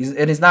chain.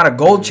 And it's not a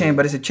gold chain,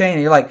 but it's a chain.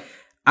 And you're like,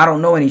 I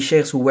don't know any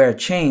sheikhs who wear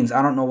chains.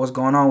 I don't know what's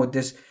going on with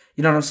this.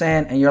 You know what I'm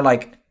saying? And you're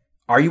like,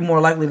 are you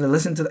more likely to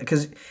listen to that?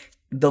 Because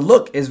the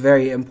look is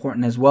very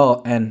important as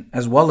well, and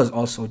as well as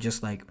also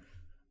just like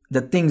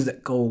the things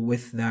that go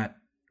with that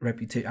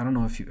reputation. I don't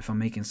know if I'm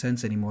making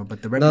sense anymore,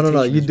 but the reputation.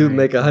 No, you do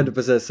make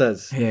 100%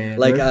 sense. Yeah,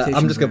 like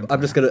I'm just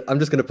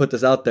gonna put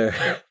this out there,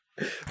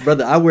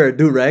 brother. I wear a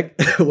do-rag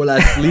when I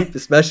sleep,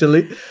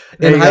 especially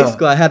in high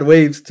school. I had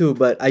waves too,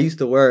 but I used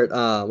to wear it.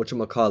 I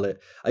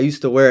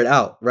used to wear it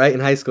out, right? In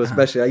high school,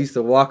 especially, I used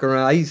to walk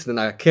around. I used to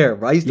not care,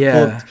 bro.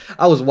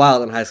 I was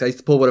wild in high school. I used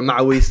to pull with a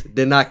ma'wis,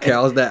 did not care.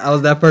 I was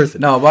that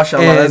person. No,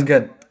 mashallah, that's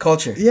good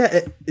culture.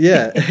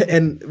 Yeah.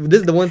 And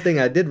this is the one thing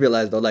I did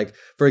realize though. Like,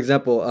 for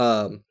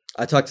example,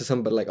 I talked to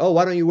somebody like, oh,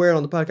 why don't you wear it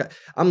on the podcast?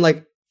 I'm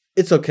like,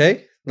 it's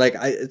okay. Like,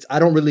 I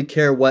don't really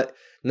care what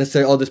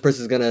necessarily, oh, this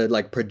person's going to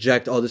like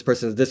project, oh, this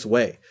person's this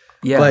way.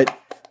 Yeah. But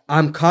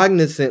I'm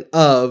cognizant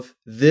of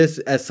this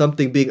as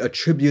something being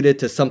attributed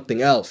to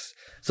something else.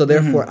 So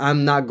therefore,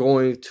 I'm not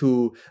going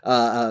to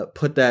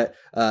put that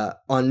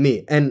on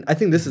me. And I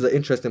think this is an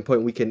interesting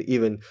point. We can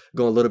even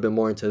go a little bit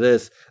more into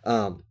this.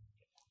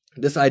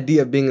 This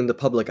idea of being in the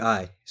public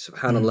eye,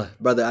 subhanAllah.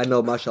 Brother, I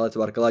know, mashallah,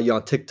 tabarakallah, you're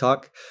on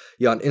TikTok,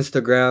 you're on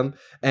Instagram,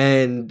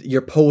 and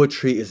your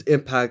poetry is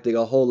impacting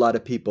a whole lot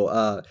of people.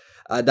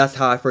 That's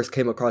how I first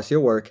came across your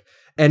work.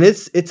 And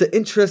it's an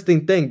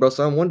interesting thing, bro.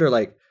 So I wonder,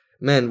 like,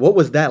 man, what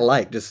was that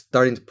like, just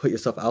starting to put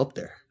yourself out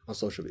there on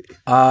social media?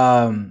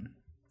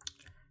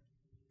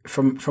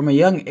 From a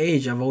young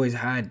age, I've always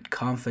had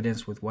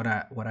confidence with what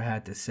I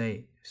had to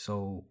say.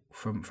 So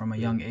from a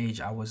young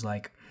age, I was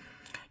like,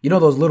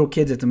 those little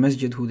kids at the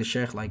masjid who the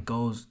sheikh like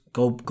goes,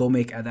 go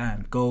make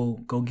adhan, go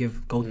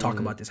talk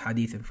about this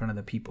hadith in front of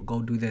the people,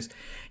 go do this,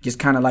 just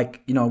kind of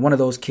like, one of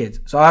those kids.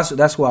 So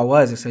that's who I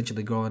was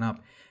essentially growing up,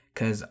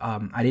 because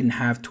I didn't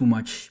have too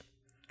much,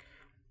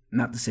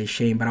 not to say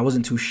shame, but I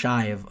wasn't too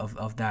shy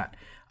of that.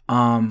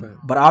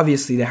 But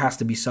obviously there has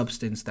to be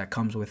substance that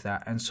comes with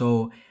that. And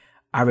so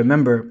I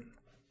remember,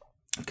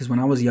 because when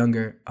I was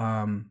younger,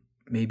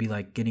 maybe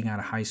like getting out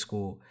of high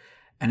school,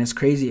 and it's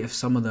crazy if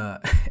some of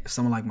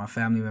like my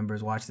family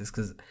members watch this,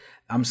 because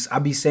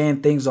I'll be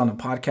saying things on a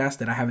podcast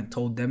that I haven't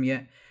told them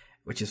yet,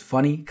 which is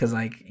funny, because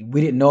like,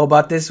 we didn't know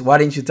about this. Why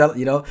didn't you tell?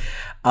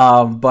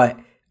 But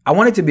I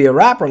wanted to be a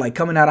rapper, like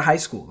coming out of high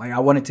school. Like I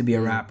wanted to be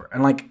a rapper,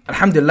 and like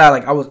alhamdulillah,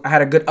 like I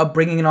had a good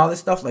upbringing and all this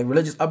stuff, like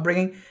religious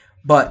upbringing.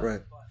 But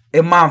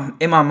in my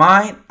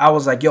mind, I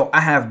was like, yo,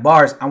 I have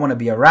bars. I want to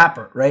be a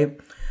rapper, right?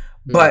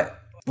 But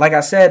like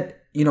I said,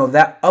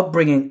 that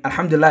upbringing,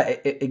 alhamdulillah,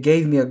 it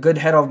gave me a good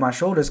head off my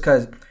shoulders,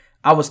 because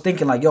I was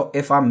thinking like, yo,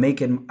 if I'm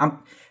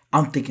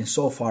thinking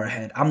so far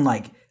ahead. I'm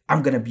like,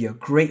 I'm going to be a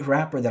great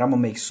rapper, that I'm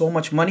going to make so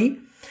much money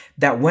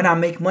that when I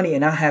make money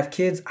and I have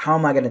kids, how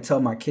am I going to tell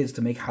my kids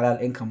to make halal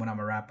income when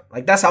I'm a rapper?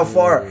 Like, that's how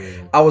far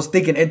I was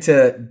thinking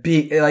into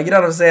be, like, you know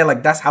what I'm saying?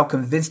 Like, that's how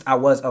convinced I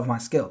was of my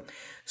skill.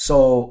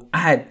 So I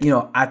had,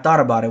 I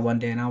thought about it one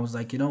day, and I was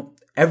like,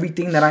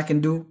 everything that I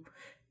can do,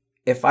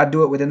 if I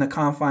do it within the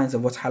confines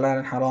of what's halal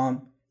and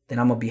haram, then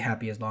I'm going to be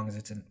happy as long as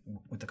it's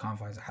with the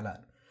confines of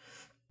halal.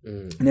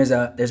 And there's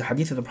a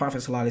hadith of the Prophet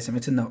ﷺ,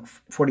 it's in the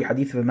 40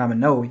 hadith of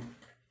Imam al-Nawawi,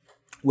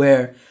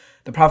 where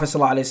the Prophet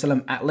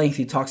ﷺ at length,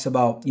 he talks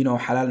about,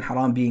 halal and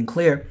haram being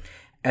clear.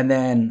 And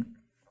then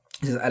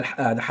he says,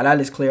 the halal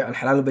is clear,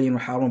 al-halal bayin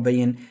wal-haram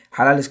bayin.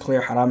 Halal is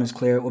clear, haram is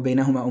clear.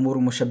 وَبَيْنَهُمَا أُمُورٌ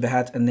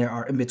مُشَبَّهَاتٌ. And there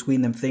are in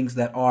between them things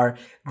that are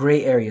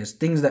gray areas,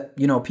 things that,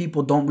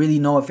 people don't really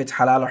know if it's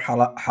halal or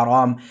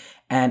haram.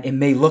 And it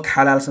may look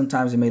halal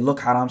sometimes, it may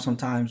look haram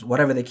sometimes,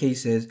 whatever the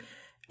case is.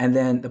 And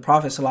then the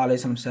Prophet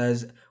ﷺ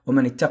says,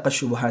 وَمَنِ اتَّقَى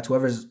الشُّبُهَاتِ.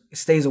 Whoever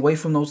stays away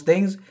from those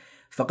things,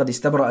 فَقَدْ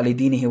اسْتَبْرَأَ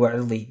لِدِينِهِ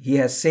وَعِرْضِهِ. He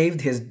has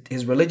saved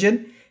his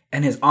religion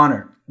and his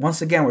honor.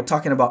 Once again, we're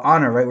talking about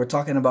honor, right? We're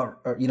talking about,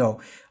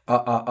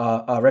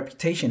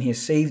 reputation. He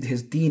has saved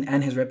his deen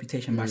and his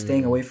reputation by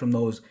staying away from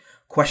those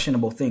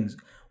questionable things.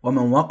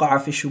 وَمَنْ وَقَعَ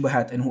فِي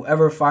الشُّبُهَاتِ. And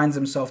whoever finds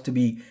himself to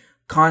be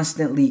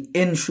constantly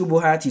in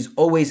shubuhat, he's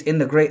always in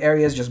the gray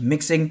areas, just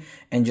mixing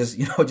and just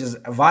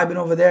vibing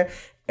over there.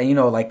 And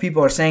like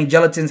people are saying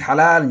gelatin's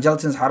halal and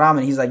gelatin's haram,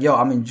 and he's like, yo,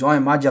 I'm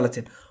enjoying my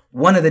gelatin.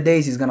 One of the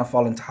days he's gonna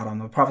fall into haram.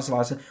 The Prophet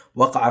ﷺ,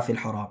 waqa'a fil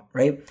haram,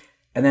 right?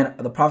 And then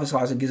the Prophet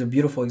ﷺ gives a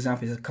beautiful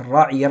example. He says,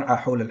 كَالرَّاعِ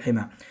يَرْعَى حَوْلَ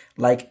الْحِمَى.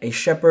 Like a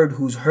shepherd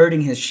who's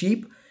herding his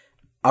sheep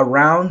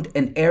around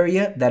an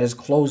area that is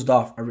closed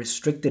off, a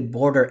restricted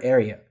border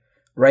area,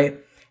 right?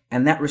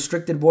 and that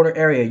restricted border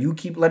area, you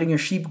keep letting your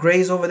sheep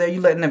graze over there,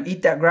 you letting them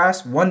eat that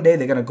grass, one day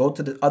they're going to go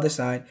to the other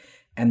side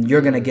and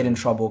you're going to get in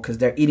trouble because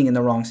they're eating in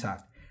the wrong side,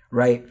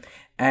 right?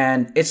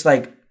 And it's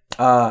like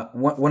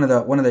one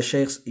of the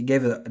sheikhs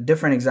gave a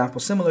different example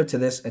similar to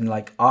this, and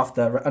like off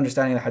the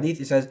understanding of the hadith,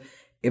 he says,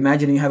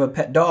 imagine you have a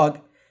pet dog,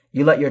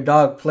 you let your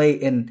dog play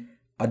in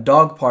a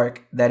dog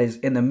park that is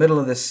in the middle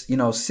of this,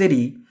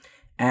 city,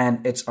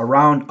 and it's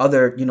around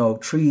other,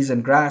 trees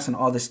and grass and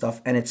all this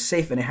stuff, and it's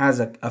safe and it has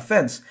a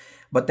fence.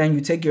 But then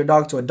you take your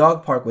dog to a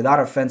dog park without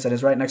a fence and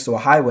it's right next to a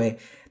highway.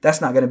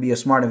 That's not going to be a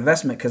smart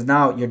investment, because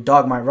now your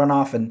dog might run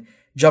off and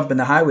jump in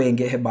the highway and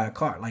get hit by a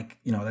car. Like,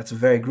 that's a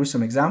very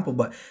gruesome example.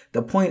 But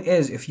the point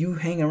is, if you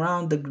hang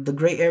around the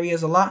gray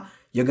areas a lot,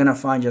 you're going to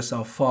find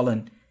yourself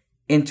falling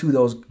into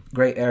those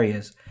gray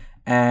areas.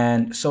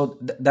 And so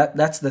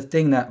that's the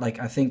thing that, like,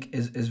 I think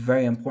is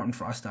very important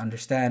for us to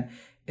understand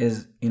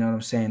is,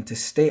 to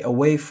stay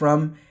away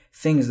from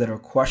things that are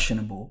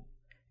questionable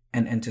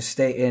and to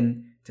stay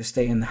in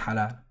the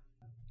halal.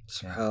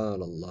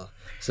 SubhanAllah.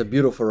 It's a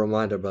beautiful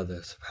reminder,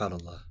 brother.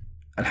 SubhanAllah.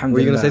 Alhamdulillah. Were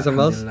you going to say something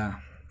else?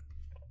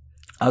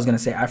 I was going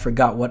to say, I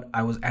forgot what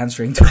I was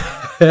answering to. No,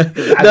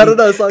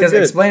 it's all good. Because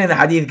explaining the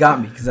hadith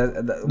got me.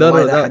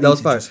 That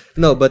was fine.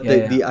 No, but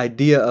the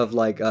idea of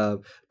like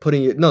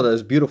putting it, that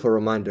was a beautiful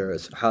reminder.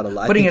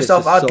 SubhanAllah. Putting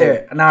yourself out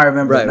there. Now I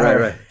remember.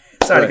 Right.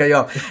 Sorry to cut you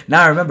off.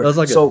 Now I remember.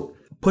 So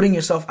putting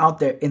yourself out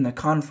there in the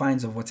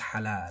confines of what's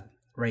halal,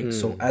 right?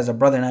 So as a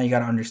brother, now you got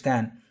to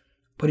understand,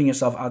 putting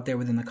yourself out there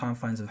within the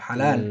confines of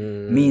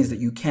halal means that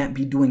you can't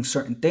be doing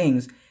certain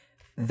things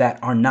that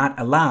are not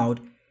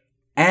allowed,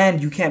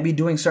 and you can't be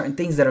doing certain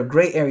things that are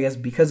gray areas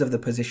because of the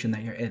position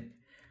that you're in.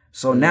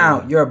 So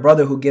now you're a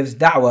brother who gives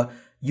da'wah.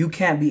 You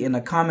can't be in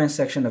the comment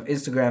section of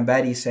Instagram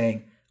baddies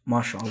saying,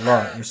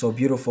 MashaAllah, you're so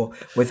beautiful,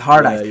 with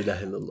hard eyes.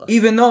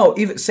 Even though,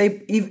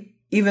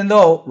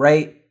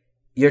 right,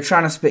 you're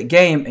trying to spit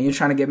game and you're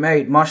trying to get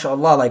married,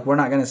 MashaAllah, like, we're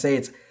not going to say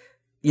it's,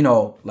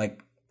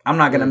 like, I'm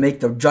not going to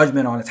make the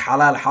judgment on it's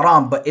halal,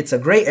 haram, but it's a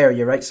gray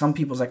area, right? Some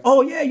people's like,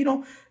 oh yeah,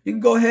 you can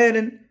go ahead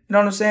and, you know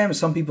what I'm saying?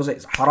 Some people say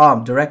it's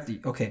haram directly.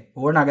 Okay,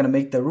 but we're not going to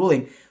make the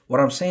ruling. What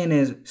I'm saying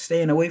is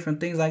staying away from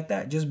things like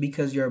that just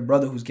because you're a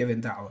brother who's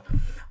giving da'wah.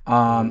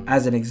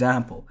 As an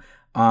example.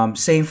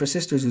 Same for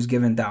sisters who's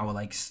giving da'wah,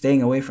 like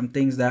staying away from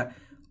things that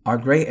are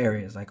gray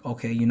areas. Like,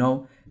 okay,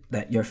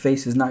 that your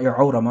face is not your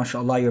awrah.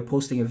 MashaAllah, you're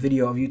posting a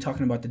video of you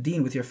talking about the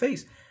deen with your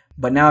face.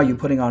 But now you're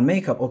putting on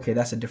makeup. Okay,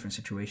 that's a different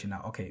situation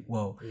now. Okay,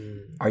 well,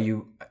 are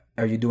you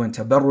doing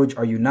tabarruj?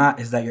 Are you not?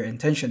 Is that your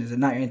intention? Is it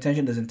not your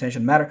intention? Does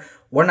intention matter?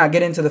 We're not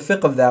getting into the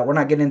fiqh of that. We're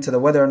not getting into the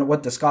whether or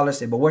what the scholars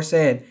say. But we're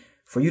saying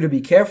for you to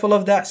be careful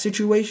of that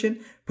situation,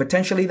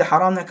 potentially the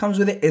haram that comes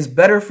with it is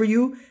better for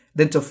you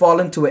than to fall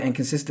into it and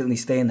consistently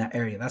stay in that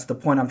area. That's the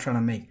point I'm trying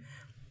to make.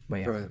 But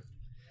yeah. Right.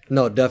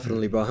 No,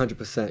 definitely, bro, 100%.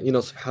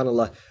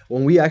 SubhanAllah,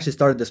 when we actually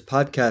started this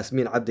podcast,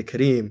 me and Abdul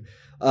Kareem,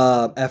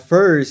 at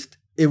first,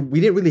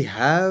 we didn't really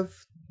have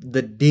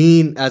the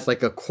deen as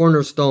like a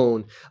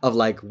cornerstone of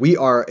like, we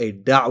are a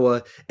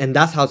da'wah, and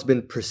that's how it's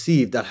been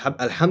perceived.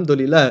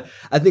 Alhamdulillah,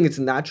 I think it's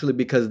naturally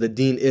because the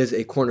deen is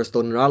a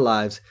cornerstone in our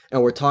lives,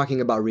 and we're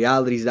talking about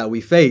realities that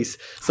we face.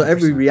 So 100%.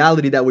 Every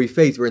reality that we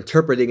face, we're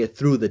interpreting it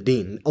through the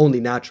deen, only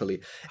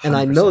naturally. And 100%.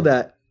 I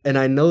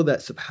know that,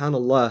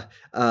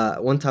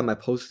 subhanAllah, one time I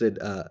posted,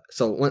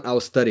 so when I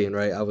was studying,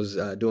 right, I was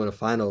doing a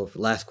final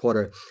last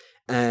quarter,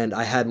 and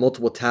I had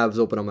multiple tabs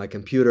open on my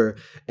computer,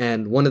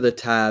 and one of the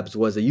tabs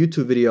was a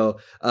YouTube video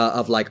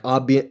of like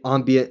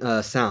ambient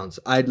sounds.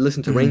 I'd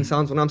listen to rain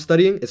sounds when I'm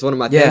studying. It's one of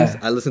my things.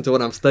 I listen to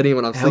when I'm studying,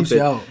 when I'm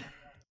sleeping.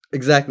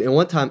 Exactly. And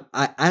one time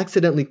I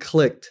accidentally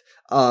clicked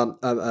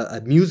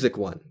a music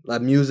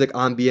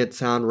ambient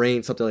sound,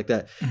 rain, something like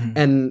that.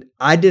 And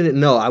I didn't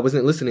know, I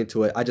wasn't listening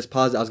to it. I just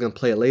paused it. I was going to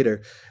play it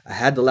later. I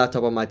had the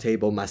laptop on my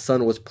table. My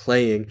son was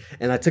playing,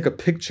 and I took a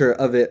picture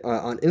of it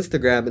on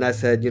Instagram, and I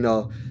said,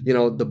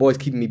 the boy's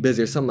keeping me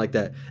busy or something like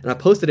that. And I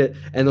posted it,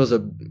 and there was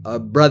a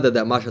brother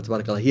that,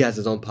 mashallah, he has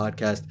his own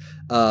podcast.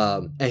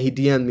 And he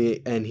DM'd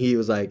me, and he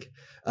was like,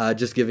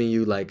 just giving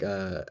you like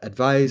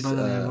advice,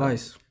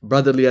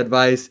 brotherly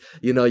advice.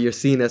 You're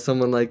seen as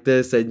someone like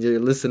this, and you're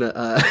listening.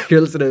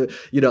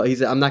 He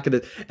said, I'm not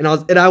gonna. And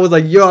I was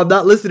like, yo, I'm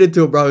not listening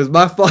to it, bro. It's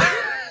my fault.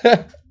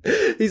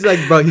 He's like,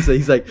 bro.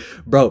 He's like,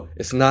 bro.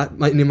 It's not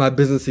any of my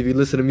business if you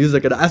listen to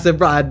music. And I said,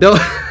 bro, I don't.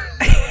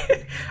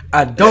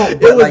 I don't.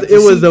 But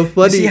it was a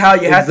funny. You see how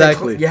you had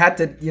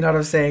to, you know what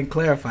I'm saying?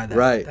 Clarify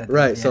that.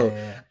 Right. So.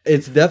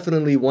 It's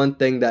definitely one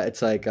thing that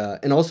it's like,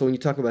 and also when you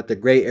talk about the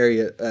gray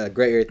area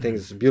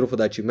things, it's beautiful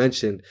that you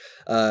mentioned.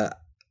 So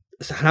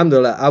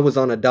alhamdulillah, I was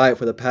on a diet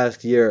for the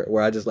past year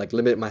where I just like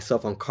limited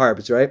myself on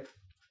carbs, right?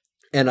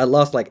 And I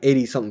lost like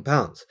 80 something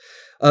pounds,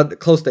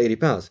 close to 80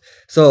 pounds.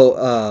 So,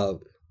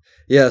 so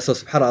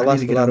subhanAllah, I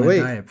lost a lot of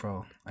weight. Diet,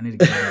 bro. I need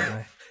to get on a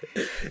diet.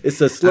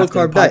 It's a slow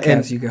carb diet.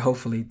 And you can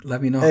hopefully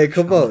let me know. Hey,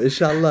 come on,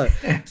 inshallah.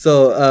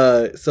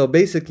 So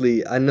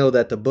basically, I know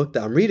that the book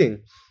that I'm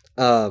reading,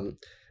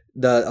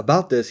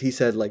 about this, he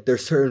said like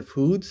there's certain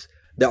foods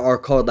that are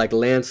called like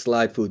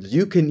landslide foods.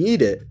 You can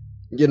eat it,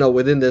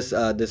 within this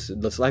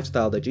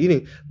lifestyle that you're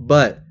eating.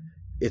 But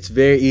it's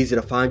very easy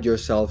to find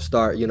yourself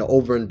start,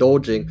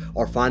 overindulging,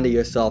 or finding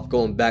yourself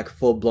going back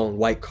full blown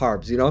white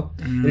carbs,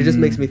 And it just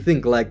makes me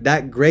think like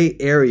that gray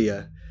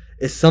area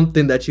is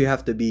something that you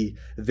have to be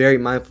very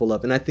mindful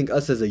of. And I think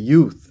us as a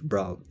youth,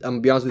 bro, I'm gonna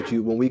be honest with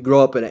you, when we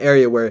grow up in an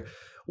area where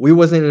we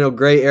wasn't in a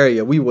gray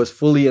area, we was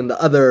fully in the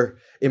other,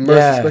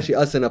 immersed, especially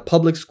us in a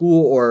public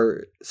school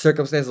or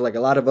circumstances like a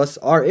lot of us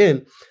are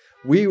in.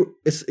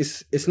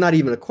 It's not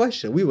even a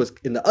question. We was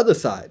in the other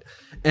side,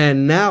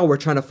 and now we're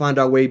trying to find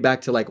our way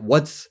back to like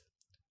what's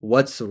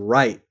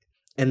right,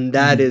 and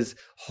that is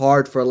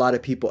hard for a lot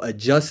of people,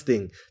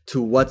 adjusting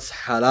to what's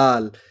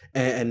halal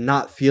and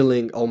not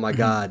feeling, oh my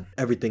God,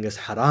 everything is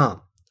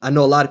haram. I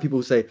know a lot of people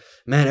who say,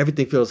 man,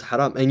 everything feels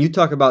haram. And you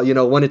talk about,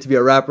 wanting to be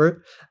a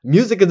rapper.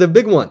 Music is a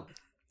big one.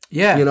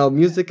 Yeah.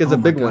 Music is a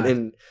big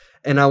one.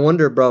 And I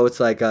wonder, bro, it's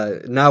like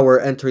now we're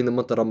entering the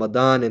month of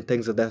Ramadan and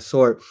things of that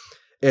sort.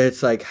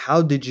 It's like,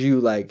 how did you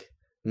like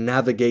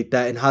navigate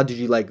that, and how did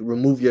you like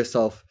remove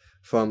yourself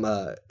from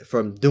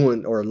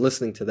doing or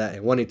listening to that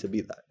and wanting to be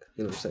that?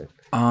 You know what I'm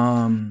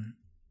saying?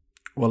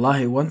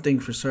 Wallahi, one thing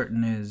for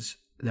certain is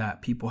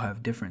that people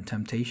have different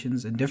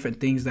temptations and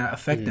different things that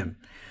affect them,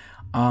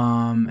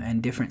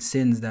 and different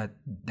sins that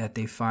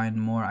they find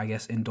more, I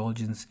guess,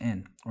 indulgence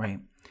in, right?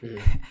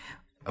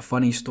 A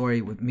funny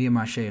story with me and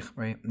my sheikh,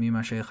 right? Me and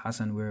my sheikh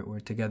Hassan, we're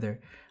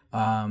together,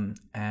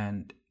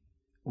 and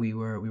we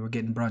were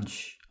getting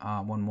brunch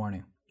one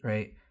morning,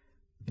 right?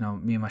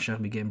 Me and my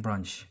sheikh be getting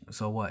brunch.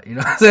 So what? You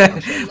know what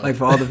I'm saying? Like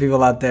for all the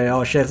people out there,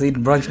 oh, sheikh's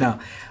eating brunch now.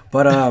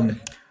 But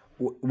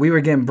we were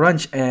getting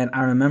brunch, and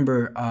I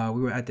remember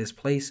we were at this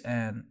place,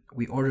 and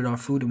we ordered our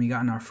food, and we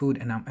got in our food,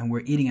 and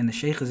we're eating, and the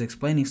sheikh is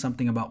explaining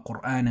something about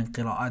Quran and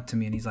qira'at to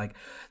me, and he's like,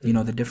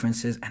 the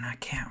differences, and I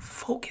can't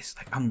focus.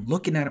 Like I'm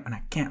looking at him, and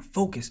I can't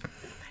focus,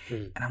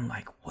 and I'm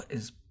like, what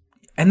is?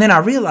 And then I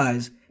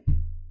realize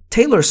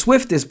Taylor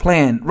Swift is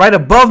playing right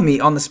above me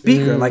on the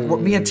speaker, like what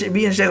me and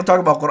Sheikh talk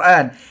about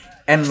Quran,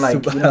 and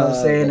like you know what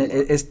I'm saying,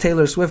 it's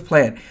Taylor Swift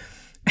playing.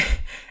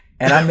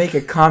 And I make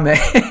a comment,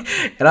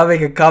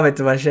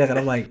 to my sheikh, and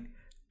I'm like,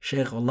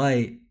 Sheikh,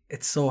 wallahi,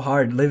 it's so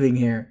hard living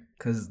here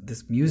because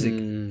this music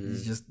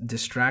is just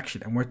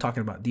distraction, and we're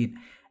talking about Deen.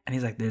 And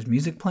he's like, there's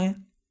music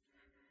playing?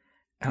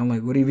 And I'm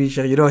like, what do you mean,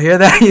 Sheikh? You don't hear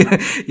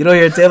that? You don't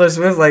hear Taylor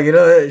Swift, like,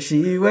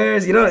 she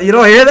wears, you don't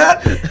hear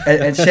that?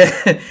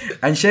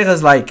 And Sheikh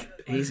is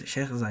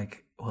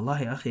like,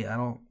 wallahi,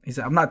 akhi, he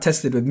said, I'm not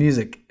tested with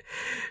music.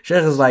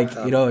 Sheikh is like,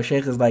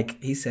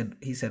 he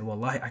said,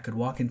 wallahi, I could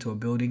walk into a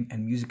building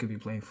and music could be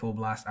playing full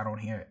blast. I don't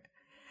hear it.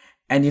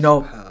 And,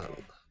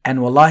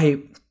 and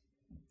wallahi,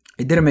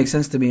 it didn't make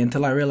sense to me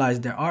until I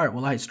realized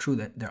it's true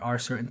that there are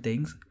certain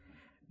things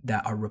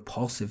that are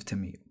repulsive to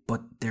me,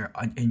 but they're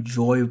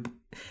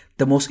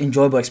the most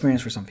enjoyable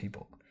experience for some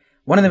people.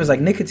 One of them is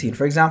like nicotine.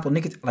 For example,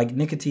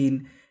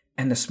 nicotine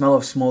and the smell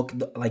of smoke,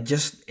 like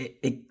just,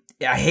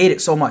 I hate it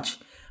so much.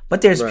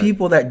 But there's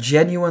people that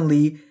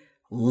genuinely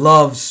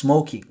love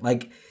smoking,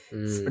 like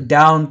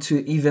down to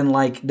even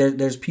like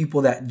there's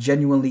people that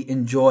genuinely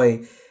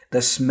enjoy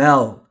the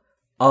smell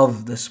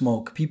of the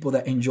smoke, people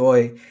that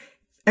enjoy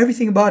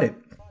everything about it.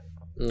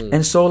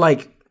 And so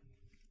like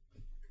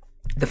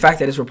the fact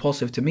that it's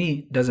repulsive to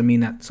me doesn't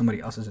mean that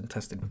somebody else isn't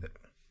tested with it.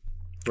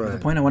 The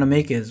point I want to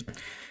make is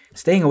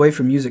staying away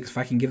from music. If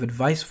I can give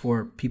advice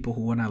for people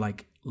who want to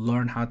like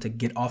learn how to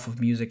get off of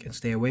music and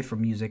stay away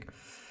from music,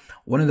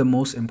 one of the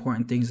most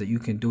important things that you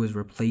can do is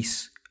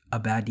replace a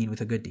bad deed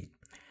with a good deed.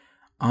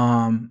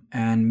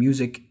 And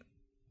music,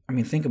 I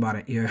mean, think about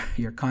it.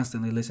 You're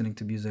constantly listening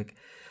to music.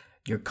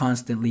 You're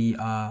constantly,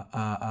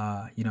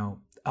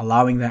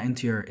 allowing that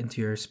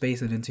into your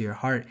space and into your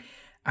heart.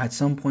 At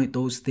some point,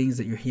 those things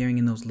that you're hearing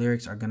in those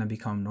lyrics are going to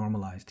become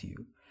normalized to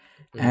you.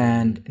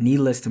 And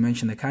needless to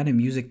mention, the kind of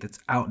music that's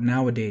out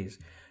nowadays,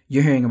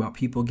 you're hearing about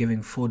people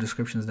giving full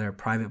descriptions of their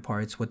private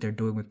parts, what they're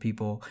doing with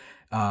people,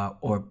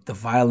 or the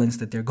violence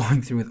that they're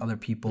going through with other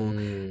people,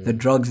 the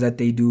drugs that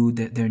they do,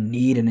 their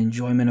need and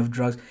enjoyment of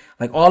drugs,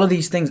 like all of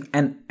these things.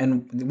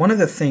 And one of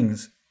the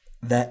things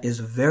that is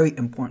very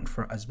important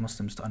for us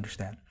Muslims to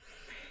understand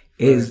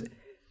is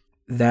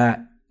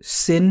that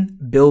sin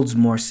builds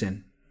more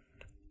sin,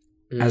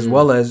 as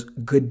well as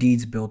good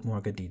deeds build more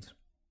good deeds.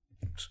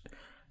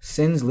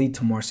 Sins lead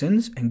to more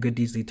sins, and good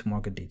deeds lead to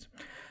more good deeds.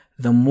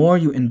 The more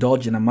you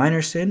indulge in a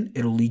minor sin,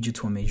 it'll lead you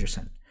to a major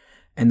sin.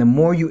 And the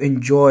more you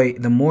enjoy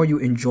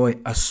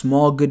a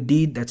small good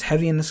deed that's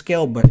heavy in the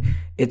scale, but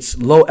it's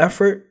low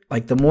effort,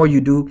 like the more you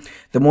do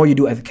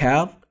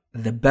adhkar,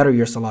 the better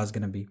your salah is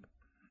going to be.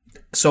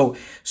 So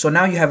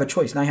now you have a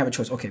choice.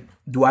 Okay,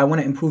 do I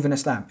want to improve in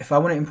Islam? If I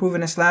want to improve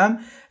in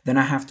Islam, then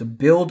I have to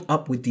build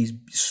up with these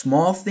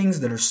small things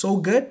that are so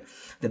good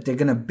that they're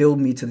going to build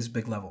me to this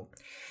big level.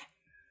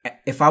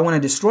 If I want to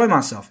destroy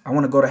myself, I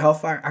want to go to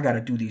hellfire, I got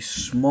to do these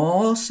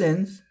small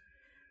sins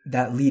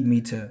that lead me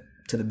to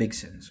the big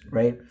sins,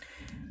 right?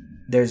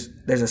 There's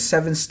a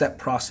 7-step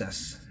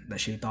process that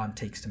shaitan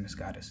takes to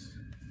misguide us.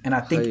 And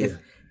I think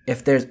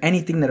if there's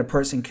anything that a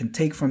person can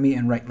take from me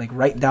and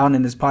write down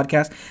in this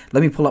podcast,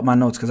 let me pull up my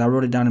notes because I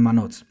wrote it down in my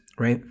notes,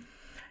 right?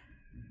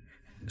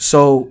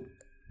 So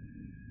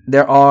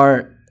there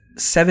are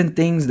 7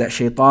 things that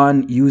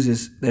Shaitan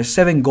uses. There's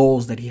 7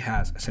 goals that he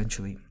has,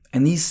 essentially.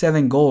 And these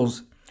 7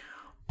 goals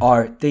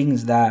are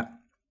things that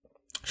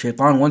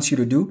Shaitan wants you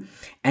to do,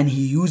 and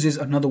he uses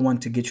another one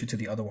to get you to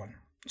the other one.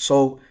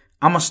 So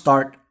I'm going to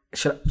start.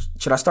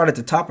 Should I start at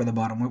the top or the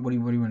bottom? What do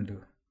you want to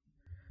do?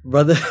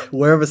 Brother,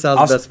 wherever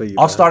sounds best for you.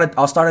 I'll start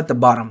at the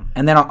bottom,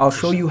 and then I'll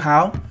show you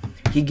how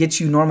he gets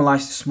you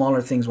normalized to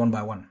smaller things one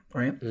by one,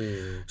 right?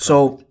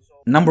 So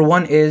number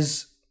 1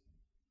 is,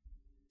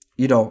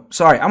 I'm going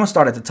to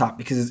start at the top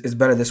because it's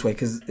better this way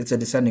because it's a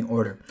descending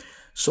order.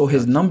 So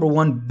his number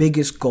 1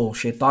 biggest goal,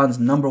 Shaitan's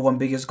number 1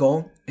 biggest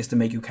goal is to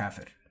make you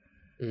kafir.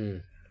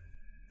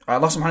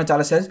 Allah subhanahu wa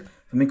ta'ala says,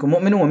 فَمِنْكُمْ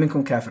مُؤْمِنٌ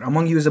وَمِنْكُمْ كَافِرٌ.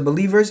 Among you is the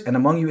believers and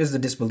among you is the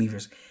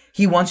disbelievers.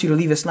 He wants you to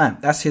leave Islam.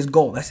 That's his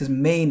goal. That's his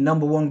main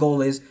number 1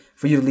 goal, is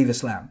for you to leave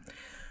Islam.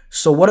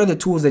 So what are the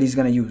tools that he's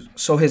going to use?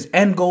 So his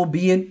end goal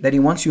being that he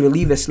wants you to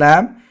leave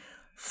Islam,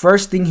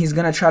 first thing he's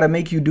going to try to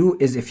make you do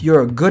is, if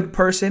you're a good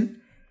person,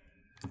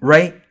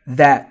 right,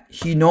 that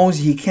he knows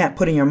he can't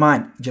put in your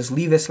mind, just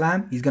leave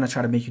Islam, he's going to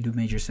try to make you do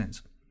major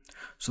sins.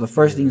 So the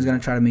first thing he's going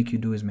to try to make you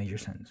do is major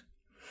sins.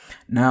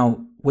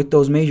 Now, with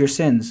those major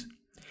sins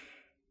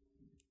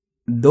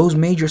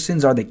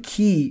are the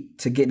key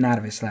to getting out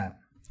of Islam.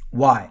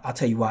 Why? I'll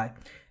tell you why.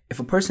 If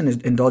a person is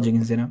indulging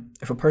in zina,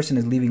 if a person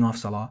is leaving off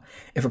salah,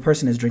 if a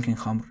person is drinking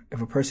khamr,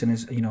 if a person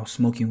is,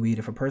 smoking weed,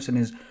 if a person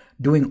is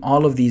doing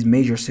all of these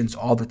major sins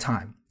all the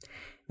time,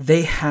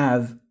 they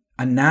have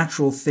a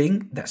natural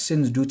thing that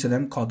sins do to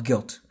them called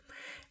guilt.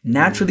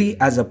 Naturally,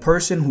 as a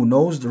person who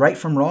knows the right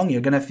from wrong,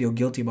 you're going to feel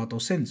guilty about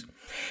those sins.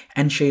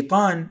 And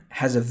Shaitan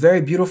has a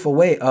very beautiful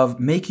way of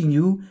making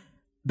you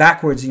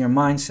backwards in your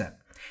mindset.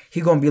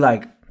 He's going to be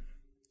like,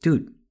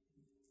 dude,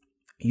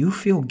 you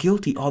feel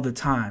guilty all the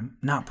time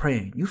not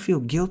praying. You feel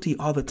guilty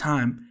all the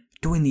time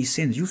doing these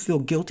sins. You feel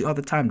guilty all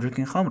the time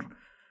drinking khamr.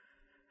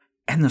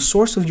 And the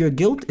source of your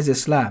guilt is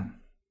Islam.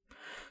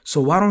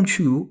 So why don't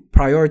you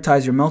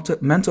prioritize your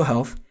mental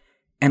health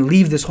and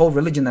leave this whole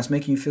religion that's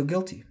making you feel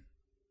guilty?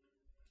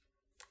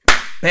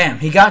 Bam,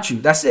 he got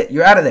you. That's it.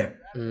 You're out of there.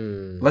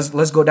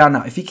 Let's go down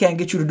now. If he can't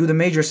get you to do the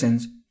major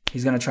sins,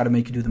 he's going to try to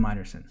make you do the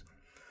minor sins.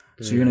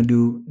 So you're going to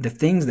do the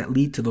things that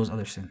lead to those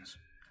other sins.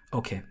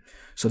 Okay.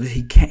 So that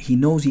he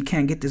knows he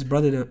can't get this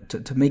brother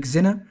to make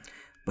zina,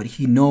 but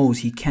he knows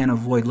he can't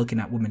avoid looking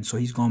at women. So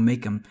he's going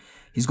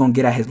to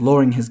get at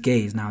lowering his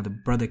gaze. Now the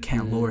brother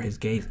can't lower his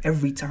gaze.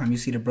 Every time you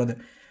see the brother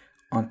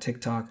on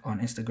TikTok, on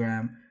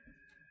Instagram,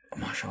 oh,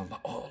 mashallah,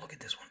 oh, look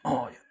at this one.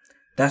 Oh,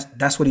 yeah.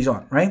 That's what he's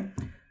on, right?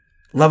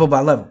 Level by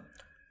level.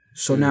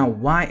 So now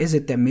why is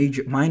it that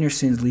minor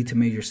sins lead to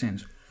major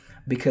sins?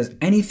 Because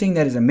anything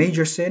that is a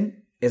major sin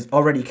is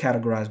already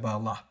categorized by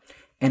Allah.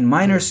 And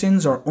minor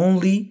sins are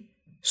only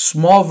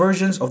small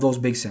versions of those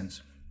big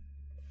sins.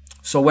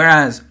 So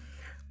whereas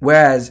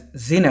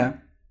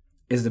zina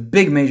is the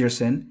big major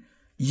sin,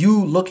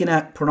 you looking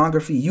at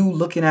pornography, you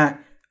looking at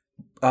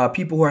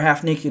people who are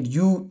half naked,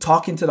 you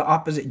talking to the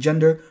opposite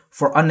gender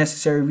for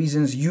unnecessary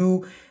reasons,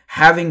 you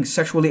having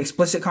sexually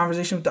explicit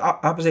conversation with the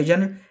opposite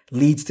gender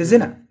leads to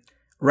zina,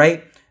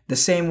 right? The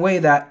same way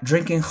that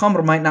drinking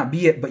khamr might not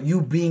be it, but you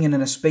being in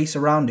a space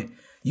around it,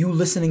 you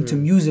listening to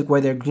music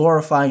where they're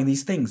glorifying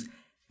these things,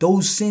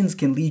 those sins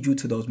can lead you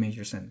to those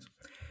major sins.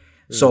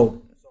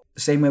 So, the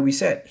same way we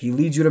said, he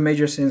leads you to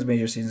major sins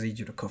lead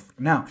you to kufr.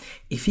 Now,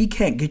 if he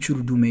can't get you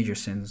to do major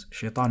sins,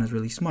 Shaitan is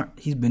really smart.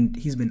 He's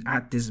been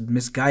at this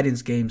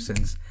misguidance game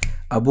since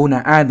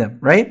Abuna Adam,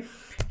 right?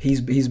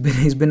 He's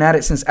been at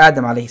it since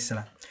Adam alayhi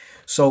salam.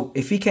 So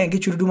if he can't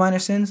get you to do minor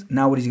sins,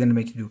 now what is he going to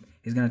make you do?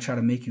 He's going to try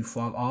to make you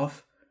fall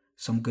off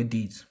some good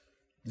deeds.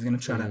 He's going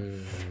to try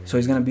to. So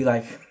he's going to be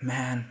like,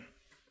 man,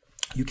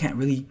 you can't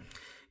really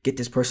get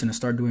this person to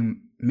start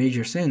doing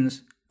major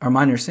sins or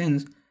minor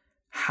sins.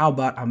 How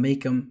about I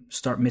make him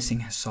start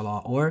missing his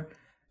salah, or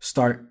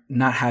start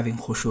not having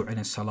khushu' in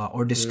his salah,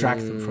 or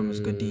distract him from his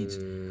good deeds,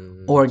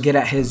 or get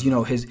at his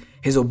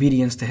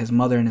obedience to his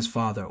mother and his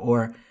father,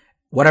 or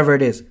whatever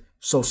it is.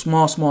 So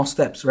small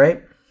steps,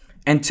 right?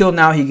 Until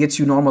now he gets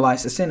you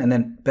normalized to sin, and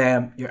then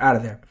bam, you're out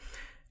of there.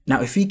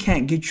 Now, if he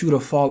can't get you to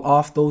fall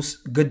off those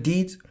good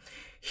deeds,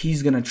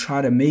 he's going to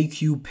try to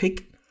make you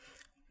pick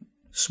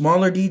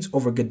smaller deeds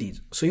over good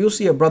deeds. So you'll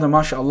see a brother,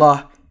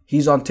 mashallah,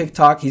 he's on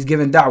TikTok, he's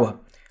giving da'wah,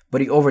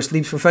 but he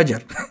oversleeps for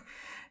Fajr.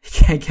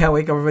 He can't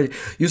wake up for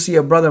Fajr. You see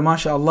a brother,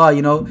 mashallah,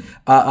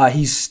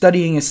 he's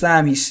studying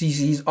Islam,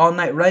 he's all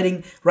night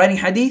writing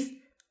hadith,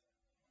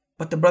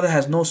 but the brother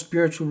has no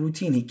spiritual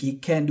routine. He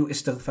can't do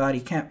istighfar.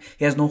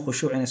 He has no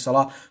khushu' in his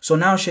salah. So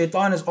now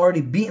Shaitan has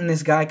already beaten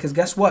this guy, because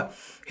guess what?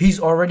 He's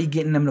already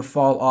getting them to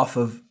fall off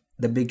of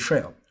the big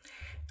trail.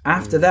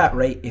 After that,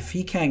 right, if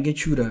he can't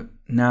get you to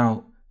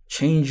now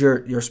change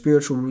your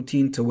spiritual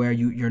routine to where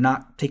you're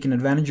not taking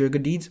advantage of your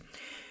good deeds,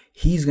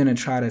 he's gonna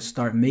try to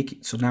start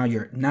making. So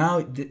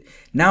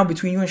now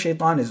between you and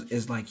Shaitan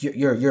is like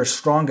you're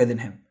stronger than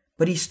him,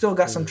 but he's still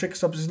got some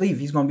tricks up his sleeve.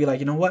 He's gonna be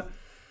like, you know what?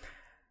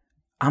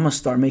 I'm going to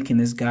start making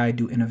this guy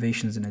do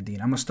innovations in the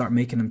deen. I'm going to start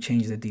making him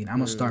change the deen. I'm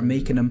going to start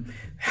making him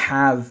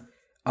have,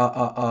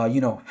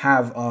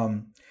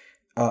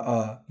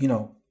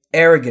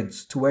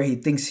 arrogance to where he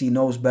thinks he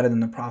knows better than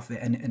the Prophet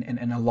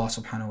and Allah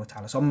subhanahu wa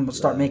ta'ala. So I'm going to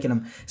start making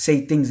him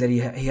say things that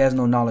he has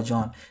no knowledge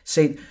on.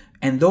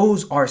 And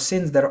those are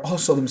sins that are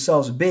also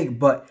themselves big,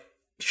 but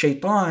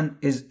Shaitan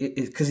is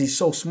because he's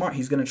so smart,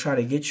 he's going to try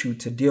to get you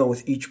to deal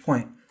with each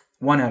point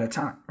one at a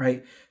time,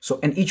 right?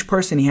 So, and each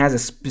person, he has a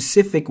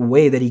specific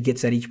way that he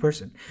gets at each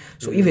person.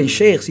 So even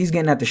sheikhs, he's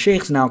getting at the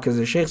sheikhs now because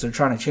the sheikhs are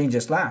trying to change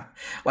Islam.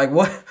 Like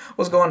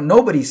what's going on?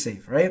 Nobody's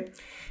safe, right?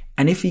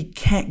 And if he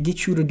can't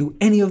get you to do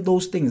any of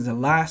those things, the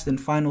last and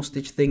final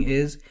stitch thing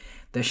is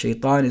that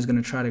Shaitan is going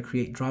to try to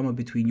create drama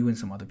between you and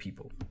some other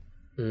people.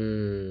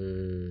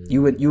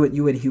 You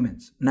and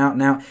humans.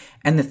 Now,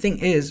 and the thing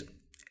is,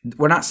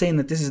 we're not saying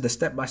that this is the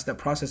step-by-step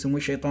process in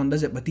which Shaitan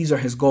does it, but these are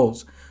his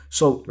goals.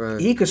 So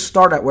he could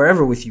start at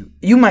wherever with you.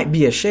 You might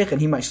be a sheikh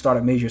and he might start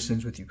at major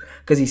sins with you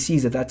because he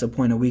sees that that's a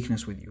point of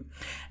weakness with you.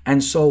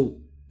 And so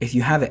if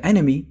you have an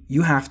enemy,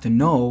 you have to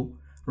know,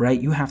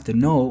 right? You have to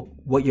know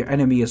what your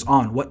enemy is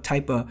on, what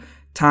type of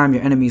time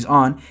your enemy is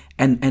on,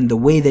 and the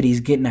way that he's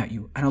getting at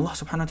you. And Allah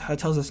subhanahu wa ta'ala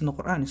tells us in the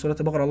Quran, in Surah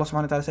Al-Baqarah, Allah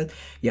subhanahu wa ta'ala said,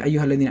 Ya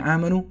ayyuha alladhina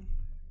amanu,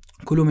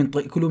 كلوا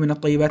من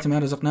الطيبات ما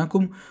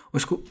رزقناكم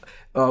الله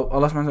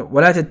سبحانه وتعالى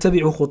ولا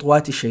تتبعوا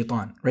خطوات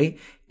الشيطان, right?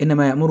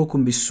 إنما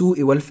يأمركم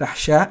بالسوء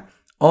والفحشاء.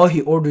 All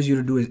he orders you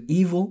to do is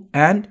evil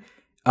and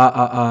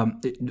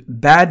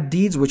bad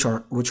deeds, which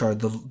are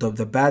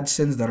the bad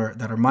sins that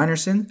are minor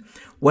sins,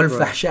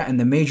 والفحشاء, and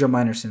the major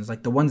minor sins,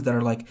 like the ones that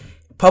are like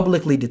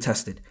publicly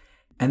detested.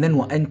 And then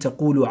وأن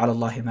تقولوا على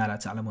الله ما لا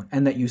تعلمون,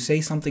 and that you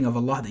say something of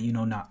Allah that you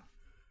know not.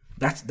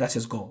 That's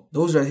his goal.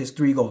 Those are his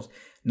three goals.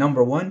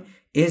 Number one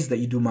is that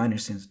you do minor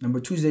sins. Number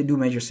two is that you do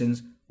major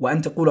sins.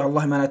 وَأَن تَقُولُ عَلَى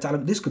اللَّهِ مَا لَا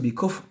تَعْلَمُ. This could be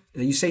kufr.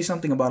 That you say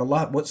something about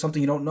Allah,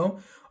 something you don't know.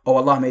 Oh,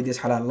 Allah made this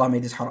halal, Allah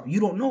made this haram. You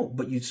don't know,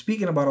 but you're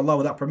speaking about Allah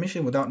without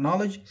permission, without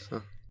knowledge.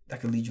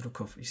 That could lead you to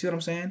kufr. You see what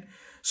I'm saying?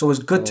 So it's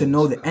good to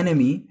know the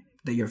enemy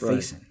that you're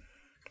facing.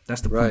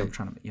 That's the point I'm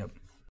trying to make. Yep.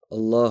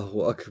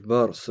 Allahu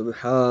Akbar.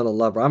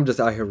 Subhanallah, bro. I'm just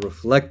out here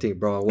reflecting,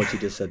 bro, on what you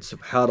just said.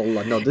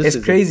 Subhanallah. No, this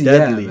is crazy,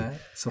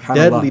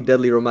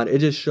 deadly reminder. It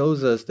just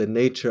shows us the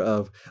nature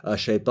of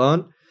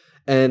Shaitan.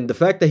 And the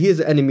fact that he is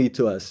an enemy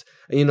to us.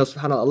 And,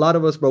 subhanAllah, a lot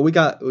of us, bro, we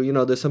got,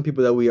 there's some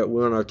people that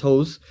we're on our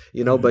toes,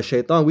 but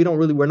Shaitan,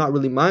 we're not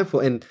really mindful.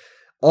 And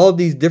all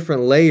these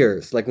different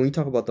layers, like when you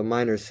talk about the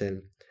minor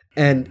sin,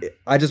 and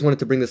I just wanted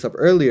to bring this up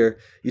earlier,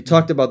 you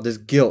talked about this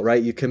guilt,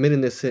 right? You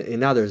committing this sin, and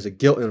now there's a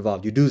guilt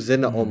involved. You do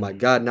zina, oh my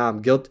God, now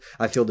I'm guilt.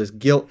 I feel this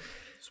guilt.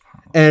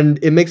 And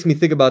it makes me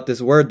think about this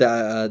word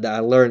that I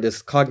learned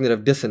is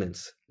cognitive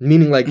dissonance,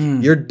 meaning like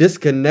you're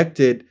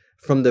disconnected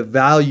from the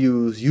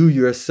values you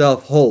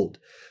yourself hold.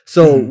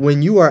 So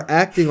when you are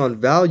acting on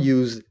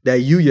values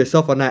that you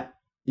yourself are not,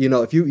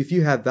 if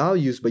you have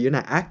values but you're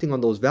not acting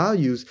on those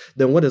values,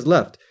 then what is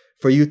left?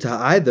 For you to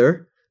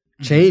either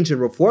change and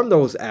reform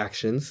those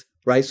actions,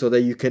 right, so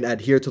that you can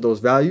adhere to those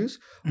values,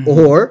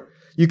 or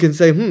you can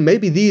say,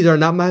 maybe these are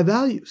not my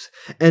values.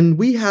 And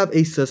we have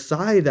a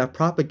society that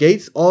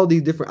propagates all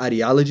these different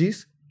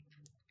ideologies.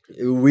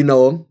 We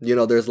know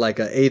them, there's like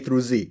a through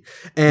Z,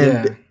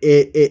 and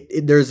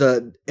it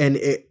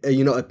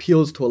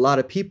appeals to a lot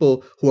of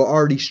people who are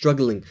already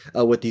struggling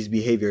with these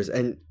behaviors.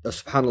 And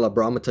subhanAllah,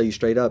 bro, I'm gonna tell you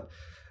straight up,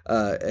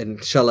 and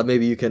inshallah,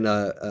 maybe you can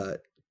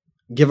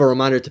give a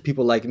reminder to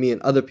people like me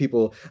and other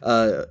people,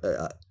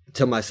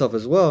 to myself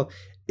as well,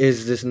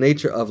 is this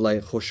nature of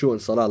like khushu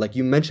and salah. Like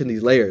you mentioned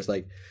these layers,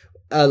 like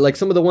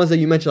some of the ones that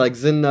you mentioned, like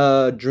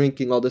zina,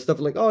 drinking, all this stuff,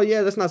 like, oh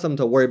yeah, that's not something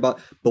to worry about.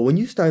 But when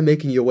you start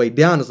making your way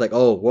down, it's like,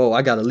 oh, whoa,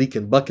 I got a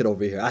leaking bucket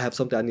over here. I have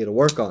something I need to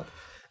work on.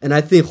 And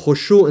I think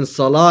khushu and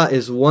salah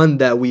is one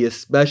that we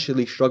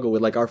especially struggle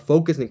with. Like our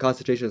focus and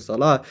concentration in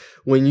salah,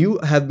 when you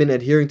have been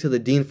adhering to the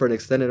deen for an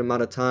extended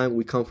amount of time,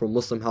 we come from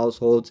Muslim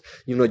households,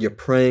 you're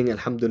praying,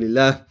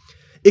 alhamdulillah,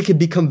 it can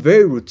become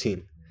very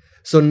routine.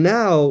 So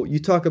now you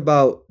talk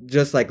about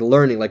just like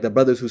learning, like the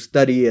brothers who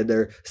study and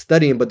they're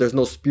studying, but there's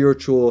no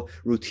spiritual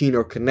routine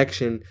or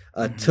connection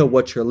to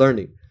what you're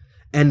learning.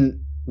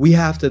 And we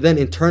have to then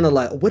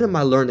internalize, what am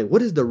I learning?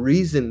 What is the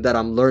reason that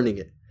I'm learning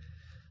it?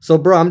 So,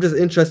 bro, I'm just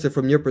interested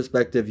from your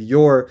perspective,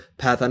 your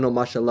path. I know,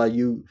 mashallah,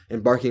 you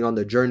embarking on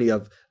the journey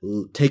of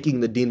taking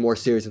the deen more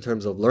serious in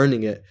terms of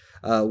learning it.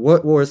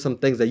 What were some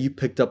things that you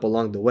picked up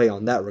along the way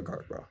on that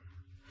regard, bro?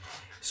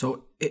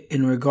 So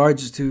in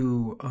regards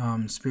to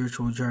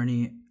spiritual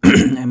journey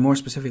and more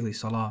specifically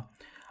salah,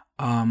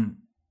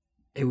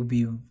 it would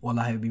be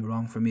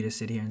wrong for me to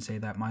sit here and say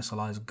that my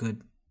salah is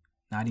good,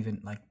 not even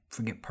like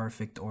forget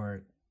perfect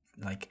or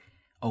like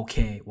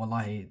okay,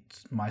 wallahi,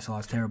 my salah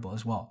is terrible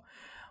as well.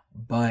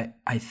 But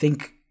I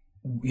think,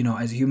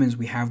 as humans,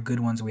 we have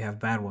good ones, we have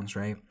bad ones,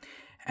 right?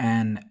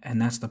 And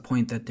that's the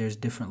point, that there's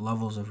different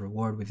levels of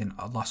reward within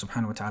Allah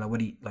subhanahu wa ta'ala.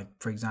 What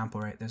for example,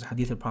 right, there's a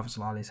hadith of Prophet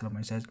sallallahu alaihi wasallam where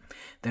he says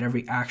that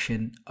every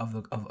action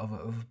of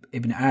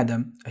Ibn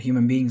Adam, a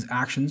human being's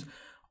actions,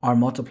 are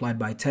multiplied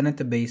by 10 at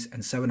the base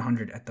and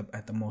 700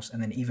 at the most,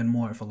 and then even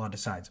more if Allah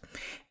decides.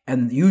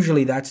 And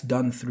usually that's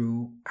done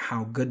through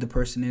how good the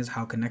person is,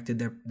 how connected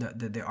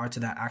they are to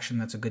that action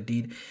that's a good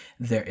deed,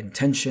 their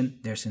intention,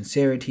 their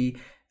sincerity,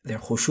 their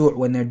khushu'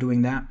 when they're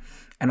doing that.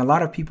 And a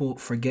lot of people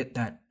forget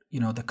that,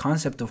 the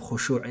concept of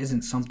khushu'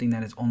 isn't something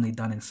that is only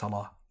done in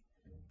salah.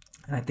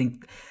 And I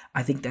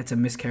think that's a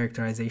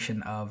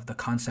mischaracterization of the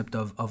concept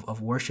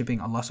of worshipping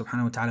Allah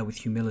subhanahu wa ta'ala with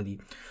humility.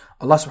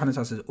 Allah subhanahu wa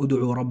ta'ala says,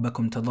 "Udu'u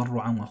rabbakum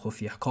tadarru'an wa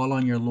khufiyah." Call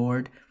on your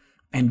Lord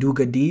and do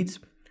good deeds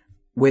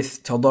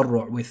with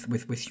tadarru',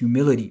 with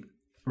humility,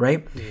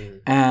 right?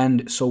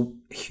 And so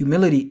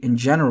humility in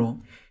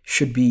general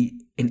should be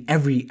in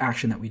every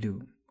action that we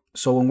do.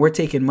 So when we're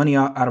taking money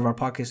out of our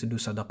pockets to do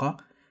sadaqah,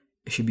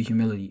 it should be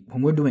humility.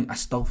 When we're doing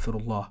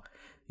astaghfirullah,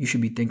 you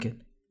should be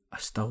thinking,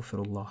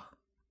 astaghfirullah,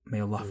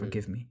 may Allah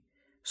forgive me.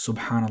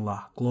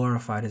 Subhanallah,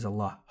 glorified is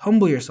Allah.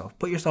 Humble yourself,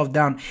 put yourself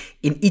down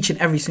in each and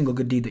every single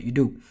good deed that you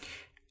do.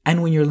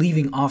 And when you're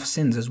leaving off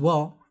sins as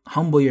well,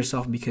 humble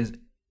yourself, because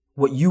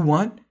what you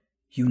want,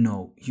 you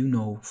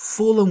know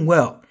full and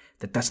well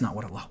that that's not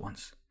what Allah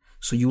wants.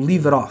 So you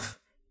leave it off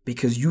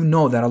because you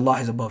know that Allah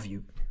is above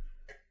you.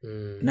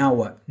 Now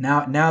what?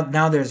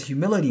 Now there's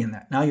humility in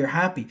that. Now you're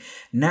happy.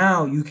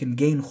 Now you can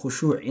gain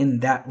khushu' in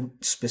that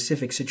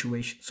specific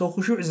situation. So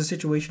khushu' is a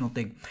situational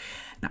thing.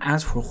 Now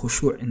as for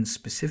khushu' and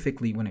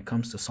specifically when it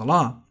comes to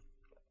salah,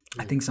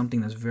 I think something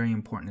that's very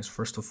important is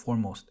first and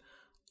foremost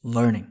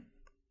learning.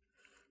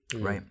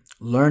 Right?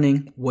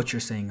 Learning what you're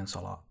saying in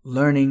salah.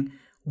 Learning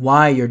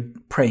why you're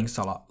praying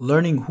salah.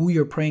 Learning who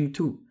you're praying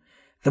to.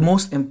 The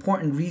most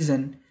important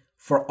reason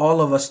for all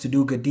of us to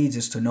do good deeds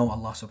is to know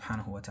Allah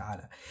subhanahu wa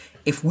ta'ala.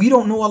 If we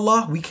don't know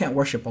Allah, we can't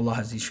worship Allah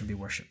as He should be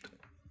worshipped.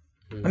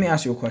 Let me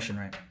ask you a question,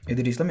 right?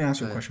 Idris, let me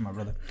ask you a question, my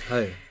brother.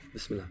 Hi,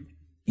 Bismillah.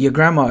 Your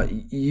grandma,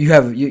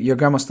 your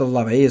grandma's still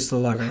alive. Ayah is still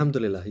alive, right?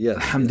 Alhamdulillah, yes.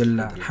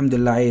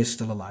 Alhamdulillah, Ayah is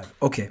still alive.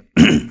 Okay.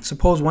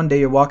 Suppose one day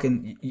you're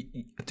walking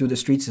through the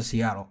streets of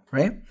Seattle,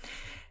 right?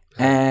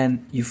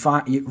 And you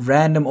find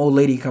random old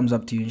lady comes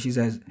up to you and she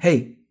says,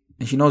 "Hey,"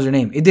 and she knows your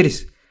name,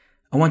 "Idris,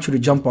 I want you to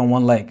jump on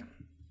one leg."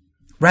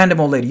 Random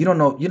old lady. You don't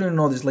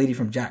know this lady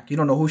from Jack. You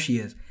don't know who she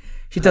is.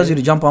 She tells you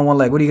to jump on one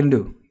leg. What are you gonna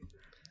do?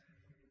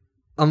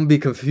 I'm gonna be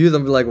confused.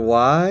 I'm gonna be like,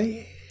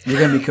 why? You're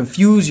gonna be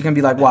confused. You're gonna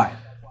be like, why?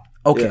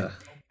 Okay. Yeah.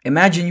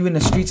 Imagine you in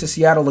the streets of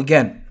Seattle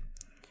again.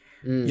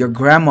 Your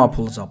grandma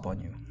pulls up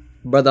on you.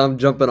 Brother, I'm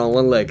jumping on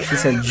one leg. She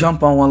said,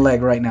 "Jump on one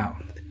leg right now."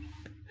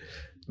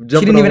 She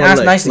didn't even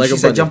ask nicely. Like she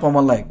said, "Jump on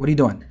one leg." What are you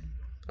doing?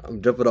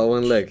 I'm jumping on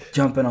one leg.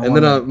 Jumping on one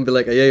leg. And then I'm be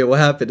like, "Yeah, what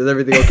happened? Is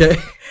everything okay?"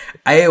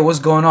 "Hey, what's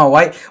going on?"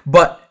 Right?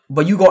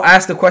 But you go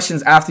ask the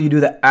questions after you do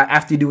that.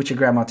 After you do what your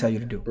grandma tell you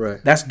to do. Right.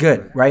 That's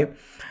good, right?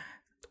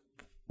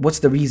 What's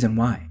the reason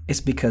why?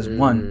 It's because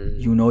one,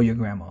 you know your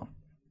grandma.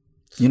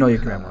 You know your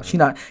grandma. She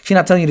not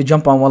telling you to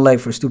jump on one leg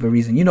for a stupid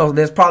reason. You know,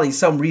 there's probably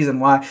some reason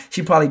why.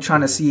 She probably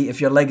trying to see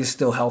if your leg is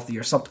still healthy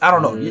or something. I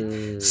don't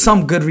know.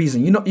 Some good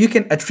reason. You know, you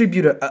can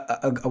attribute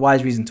a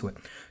wise reason to it.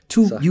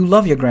 Two, you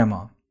love your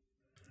grandma.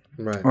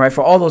 Right. All right.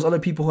 For all those other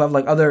people who have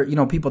like other,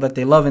 people that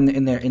they love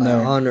in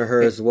their honor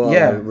her as well.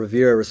 Yeah.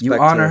 Revere, respect her.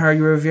 You honor her,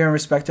 you revere and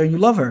respect her, and you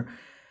love her.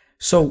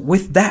 So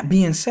with that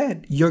being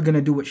said, you're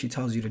gonna do what she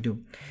tells you to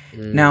do.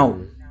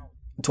 Now,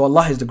 to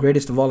Allah is the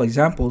greatest of all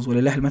examples,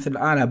 وَلِلَّهِ الْمَثَلُ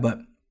الْأَعْلَى, but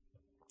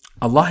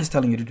Allah is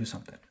telling you to do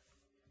something.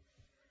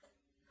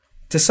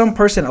 To some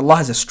person, Allah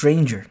is a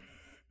stranger.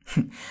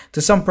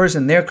 To some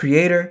person, their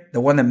creator, the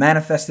one that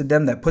manifested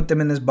them, that put them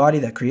in this body,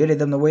 that created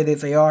them the way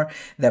that they are,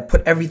 that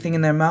put everything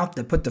in their mouth,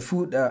 that put the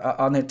food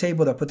on their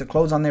table, that put the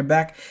clothes on their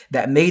back,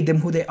 that made them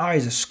who they are,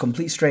 is a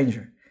complete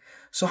stranger.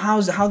 So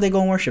how they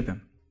going to worship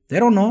Him? They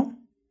don't know.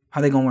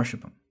 How they going to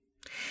worship Him?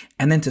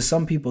 And then to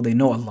some people, they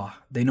know Allah.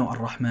 They know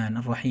Ar-Rahman,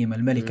 Ar-Rahim,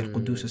 Al-Malik,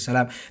 Al-Quddus,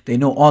 Al-Salam. They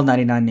know all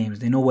 99 names.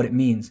 They know what it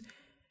means.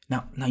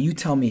 Now you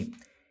tell me,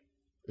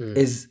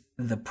 is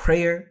the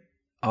prayer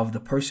of the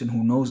person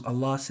who knows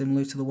Allah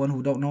similar to the one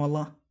who don't know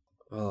Allah?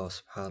 Oh,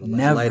 subhanAllah.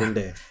 Never. Night and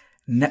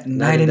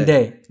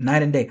day.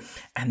 Night and day.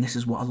 And this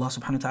is what Allah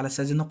subhanahu wa ta'ala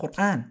says in the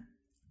Quran.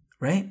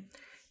 Right?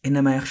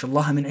 إِنَّمَا يَخْشَى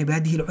اللَّهَ مِنْ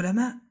عِبَادِهِ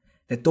الْعُلَمَاءِ.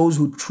 That those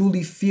who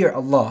truly fear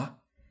Allah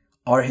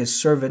are His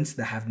servants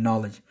that have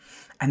knowledge.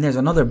 And there's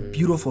another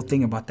beautiful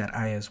thing about that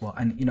ayah as well.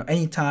 And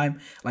anytime,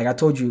 like I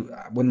told you,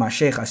 with my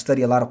shaykh, I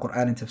study a lot of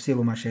Quran and tafsir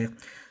with my shaykh.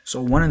 So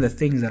one of the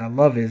things that I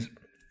love is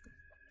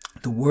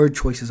the word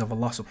choices of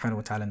Allah subhanahu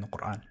wa ta'ala in the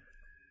Quran.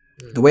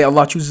 The way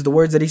Allah chooses the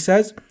words that He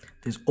says,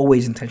 there's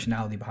always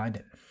intentionality behind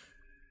it.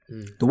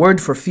 The word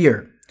for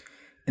fear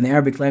in the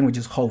Arabic language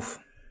is khawf.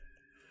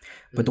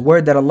 But the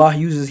word that Allah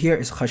uses here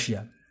is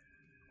khashya.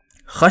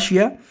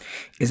 Khashya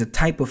is a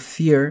type of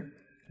fear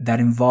that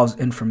involves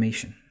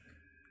information.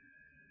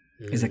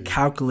 Is a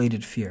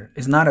calculated fear.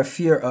 It's not a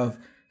fear of,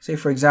 say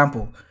for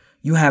example,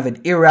 you have an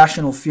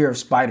irrational fear of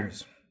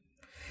spiders.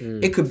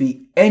 It could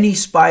be any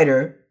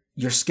spider,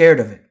 you're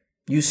scared of it.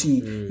 You see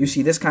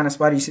this kind of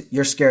spider,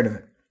 you're scared of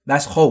it.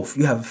 That's khawf.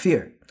 You have a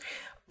fear.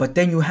 But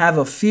then you have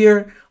a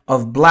fear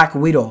of black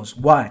widows.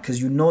 Why?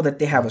 Because you know that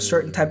they have a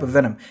certain type of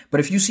venom. But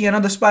if you see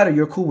another spider,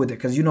 you're cool with it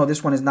because you know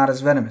this one is not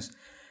as venomous.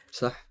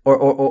 صح.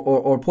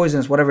 Or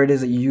poisonous, whatever it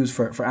is that you use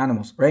for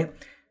animals, right?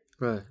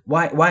 Right.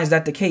 Why is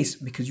that the case?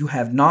 Because you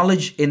have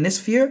knowledge in this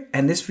fear,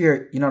 and this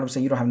fear, you know what I'm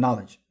saying, you don't have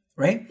knowledge,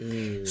 right?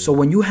 So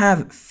when you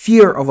have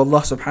fear of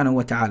Allah subhanahu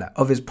wa ta'ala,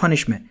 of his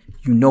punishment,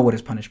 you know what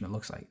his punishment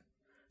looks like.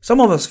 Some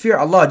of us fear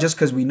Allah just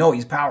because we know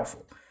he's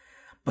powerful.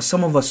 But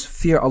some of us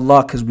fear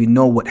Allah because we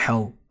know what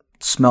hell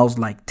smells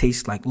like,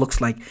 tastes like,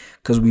 looks like,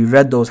 because we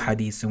read those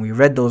hadiths and we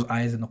read those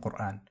ayahs in the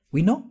Quran.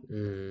 We know.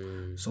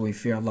 So we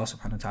fear Allah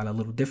subhanahu wa ta'ala a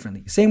little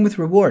differently. Same with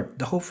reward,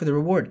 the hope for the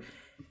reward.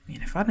 I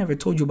mean, if I never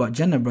told you about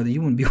Jannah, brother,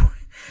 you wouldn't be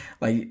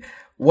like,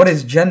 what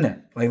is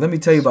Jannah? Like, let me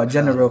tell you about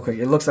Jannah real quick.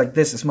 It looks like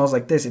this, it smells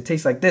like this, it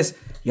tastes like this.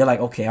 You're like,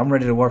 okay, I'm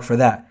ready to work for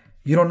that.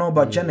 You don't know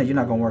about Jannah, you're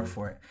not going to work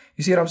for it.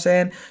 You see what I'm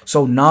saying?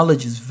 So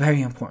knowledge is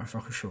very important for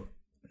khushu'.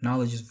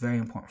 Knowledge is very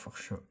important for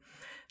khushu'.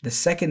 The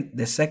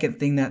second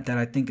thing that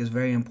I think is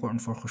very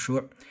important for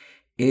khushu'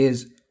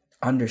 is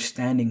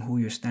understanding who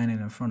you're standing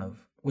in front of,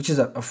 which is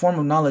a form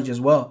of knowledge as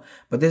well.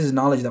 But this is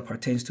knowledge that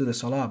pertains to the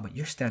salah. But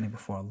you're standing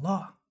before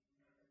Allah.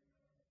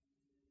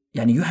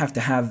 Yani you have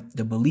to have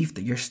the belief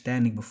that you're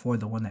standing before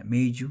the one that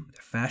made you,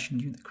 that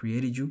fashioned you, that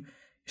created you.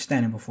 You're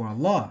standing before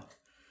Allah.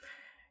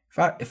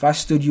 If I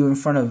stood you in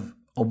front of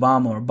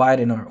Obama or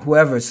Biden or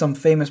whoever, some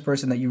famous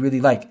person that you really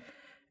like,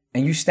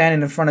 and you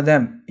standing in front of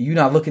them, you're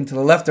not looking to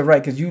the left or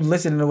right because you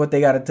listening to what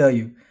they got to tell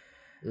you.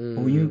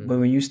 But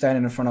when you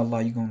standing in front of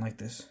Allah, you going like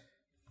this.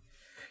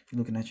 You're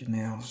looking at your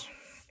nails.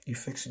 You're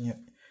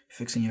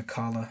fixing your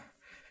collar.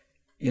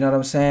 You know what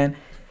I'm saying?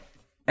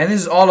 And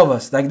this is all of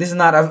us. Like, this is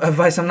not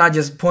advice. I'm not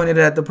just pointing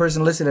it at the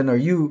person listening or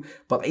you,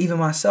 but even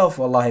myself,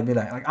 wallahi, be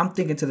like I'm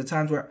thinking to the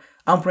times where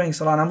I'm praying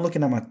salah and I'm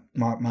looking at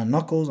my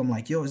knuckles. I'm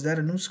like, yo, is that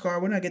a new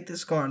scar? When did I get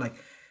this scar? Like,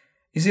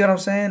 you see what I'm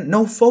saying?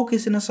 No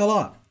focus in the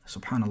salah.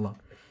 Subhanallah.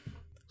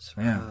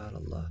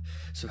 Subhanallah.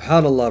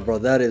 Subhanallah, bro.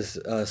 That is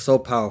so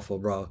powerful,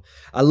 bro.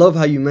 I love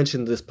how you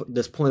mentioned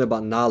this point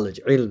about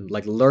knowledge, ilm,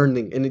 like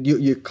learning, and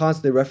you're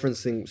constantly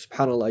referencing,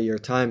 subhanallah, your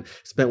time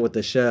spent with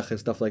the sheikh and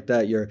stuff like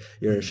that. Your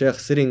sheikh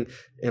sitting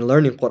and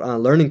learning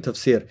Quran, learning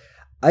tafsir.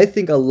 I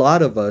think a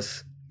lot of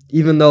us,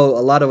 even though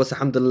a lot of us,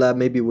 alhamdulillah,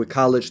 maybe we're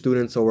college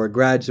students or we're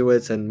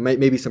graduates and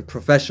maybe some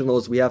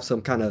professionals, we have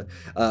some kind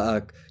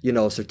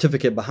of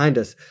certificate behind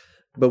us.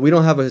 But we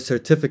don't have a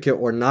certificate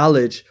or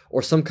knowledge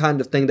or some kind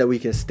of thing that we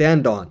can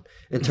stand on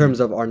in terms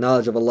of our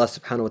knowledge of Allah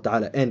subhanahu wa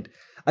ta'ala. And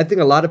I think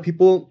a lot of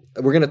people,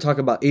 we're going to talk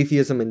about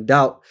atheism and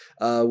doubt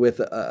with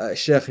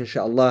Sheikh,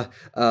 inshallah,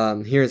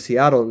 here in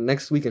Seattle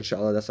next week,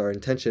 inshallah. That's our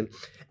intention.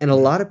 And a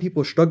lot of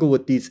people struggle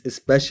with these,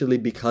 especially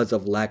because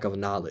of lack of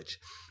knowledge.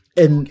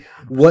 And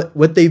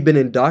what they've been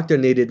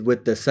indoctrinated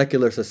with the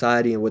secular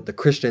society and with the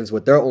Christians,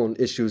 with their own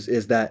issues,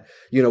 is that,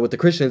 with the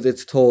Christians,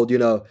 it's told,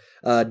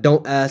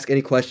 don't ask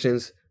any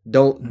questions.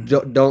 Don't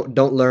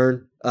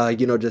learn,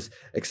 just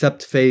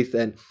accept faith.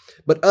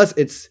 But us,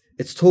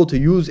 it's told to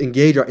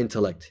engage our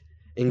intellect,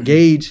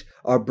 engage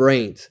our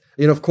brains.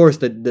 Of course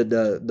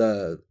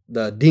the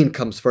deen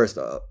comes first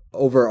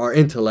over our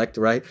intellect,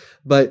 right?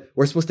 But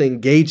we're supposed to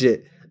engage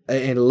it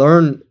and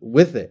learn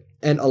with it.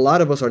 And a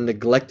lot of us are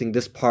neglecting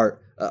this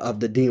part of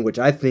the deen, which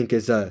I think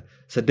is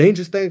it's a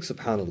dangerous thing,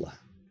 subhanallah.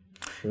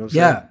 You know what I'm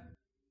saying?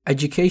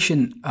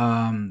 Education,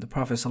 the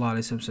Prophet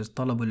ﷺ says,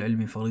 "Talabul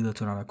ilmi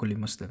faridatun ala kulli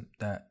Muslim."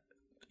 That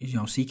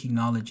seeking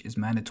knowledge is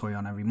mandatory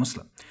on every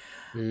Muslim.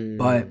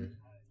 But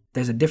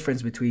there's a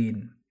difference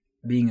between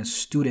being a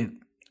student,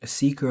 a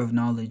seeker of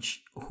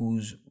knowledge,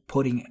 who's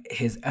putting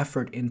his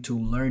effort into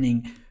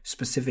learning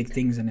specific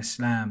things in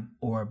Islam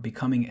or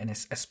becoming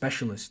a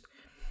specialist,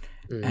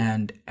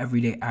 and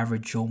everyday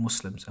average Joe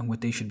Muslims and what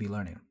they should be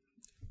learning.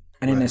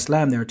 And in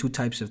Islam, there are two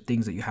types of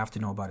things that you have to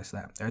know about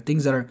Islam. There are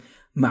things that are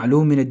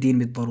ma'loom min ad-din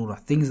bid-darura,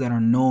 things that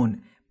are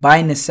known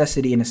by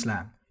necessity in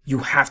Islam. You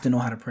have to know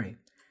how to pray.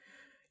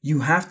 You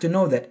have to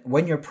know that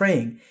when you're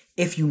praying,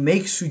 if you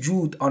make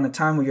sujood on a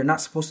time where you're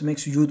not supposed to make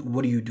sujood,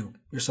 what do?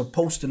 You're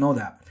supposed to know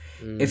that.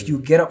 If you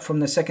get up from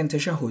the second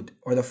tashahhud,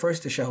 or the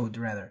first tashahhud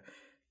rather,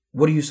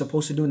 what are you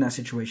supposed to do in that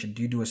situation?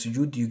 Do you do a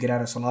sujood? Do you get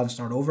out of salah and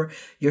start over?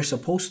 You're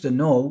supposed to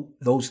know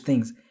those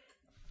things.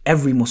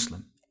 Every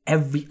Muslim.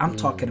 I'm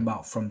talking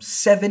about from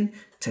 7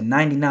 to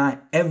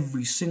 99,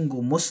 every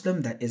single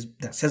Muslim that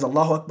says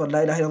Allahu Akbar,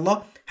 La ilaha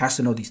illallah, has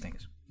to know these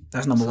things.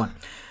 That's number one.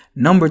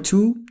 Number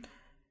two,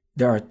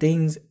 there are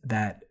things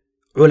that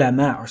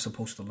ulama are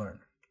supposed to learn.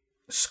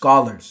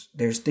 Scholars,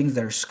 there's things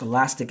that are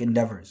scholastic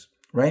endeavors,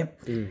 right?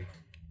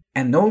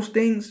 And those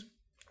things,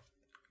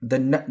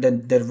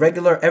 the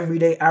regular,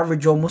 everyday,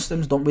 average Joe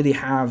Muslims don't really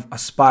have a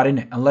spot in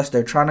it unless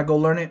they're trying to go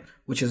learn it,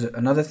 which is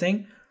another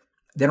thing.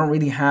 They don't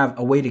really have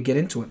a way to get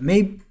into it.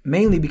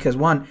 Mainly because,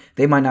 one,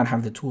 they might not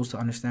have the tools to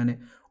understand it,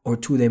 or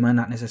two, they might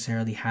not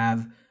necessarily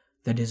have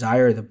the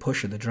desire, the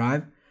push, or the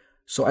drive.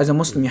 So as a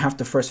Muslim, you have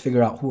to first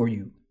figure out, who are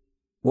you?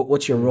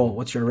 What's your role?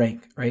 What's your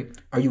rank, right?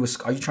 Are you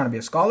trying to be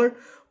a scholar,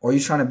 or are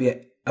you trying to be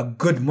a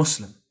good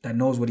Muslim that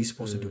knows what he's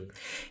supposed to do?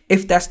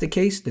 If that's the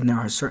case, then there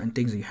are certain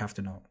things that you have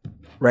to know,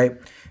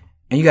 right?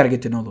 And you got to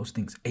get to know those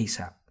things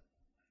ASAP.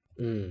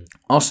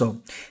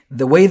 Also,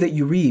 the way that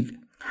you read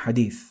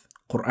hadith,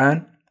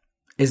 Quran,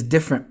 is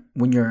different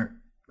when you're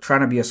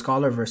trying to be a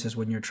scholar versus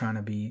when you're trying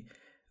to be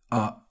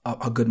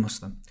a good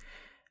Muslim.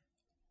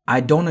 I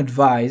don't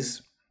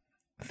advise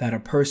that a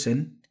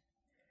person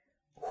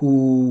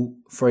who,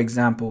 for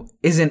example,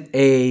 isn't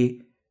a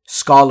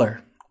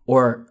scholar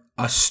or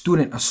a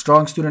student, a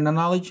strong student of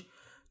knowledge,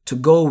 to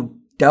go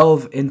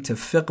delve into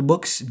fiqh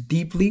books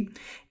deeply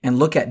and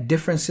look at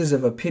differences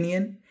of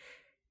opinion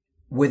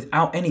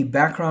without any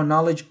background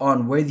knowledge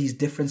on where these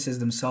differences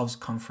themselves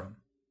come from.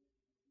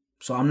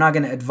 So I'm not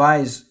going to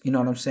advise, you know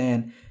what I'm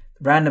saying,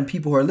 random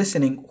people who are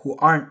listening who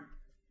aren't,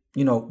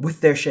 you know,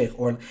 with their shaykh,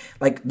 or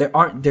like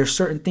there's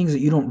certain things that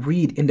you don't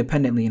read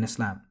independently in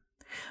Islam.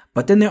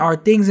 But then there are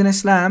things in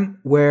Islam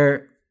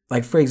where,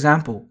 like, for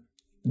example,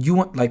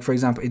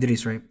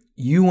 Idris, right?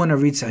 You want to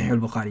read Sahih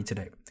al-Bukhari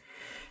today.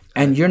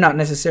 And you're not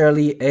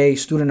necessarily a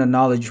student of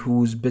knowledge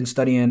who's been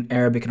studying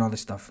Arabic and all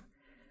this stuff.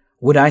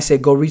 Would I say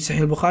go read Sahih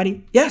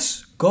al-Bukhari?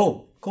 Yes,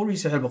 go read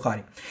Sahih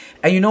al-Bukhari.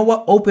 And you know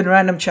what? Open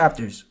random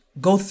chapters.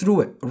 Go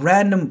through it.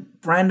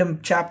 Random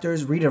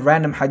chapters, read a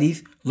random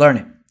hadith, learn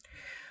it.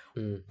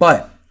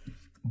 But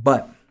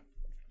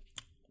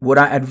would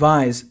I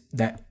advise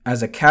that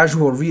as a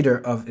casual reader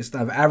of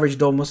Islam, average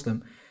Joe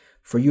Muslim,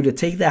 for you to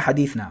take that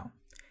hadith now,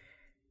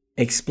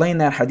 explain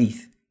that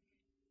hadith,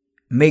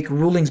 make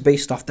rulings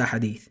based off that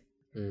hadith,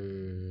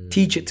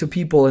 teach it to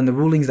people and the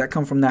rulings that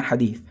come from that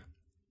hadith,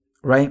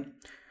 right?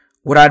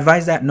 Would I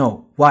advise that?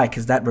 No. Why?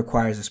 Because that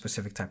requires a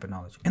specific type of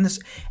knowledge.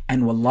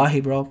 And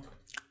wallahi, bro,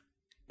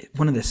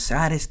 one of the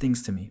saddest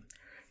things to me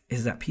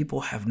is that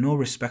people have no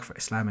respect for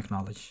Islamic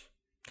knowledge.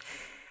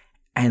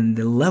 And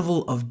the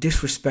level of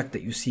disrespect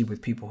that you see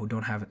with people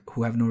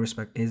who have no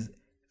respect is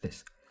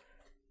this.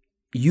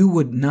 You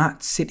would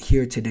not sit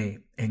here today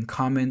and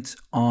comment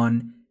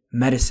on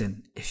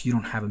medicine if you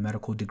don't have a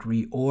medical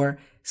degree or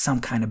some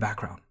kind of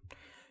background.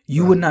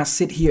 You would not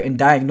sit here and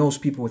diagnose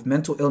people with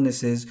mental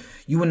illnesses.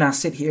 You would not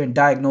sit here and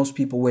diagnose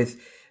people with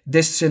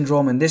this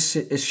syndrome and this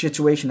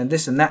situation and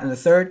this and that and the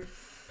third.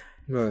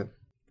 Right.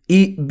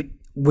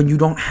 When you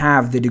don't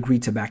have the degree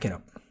to back it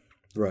up.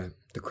 Right.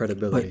 The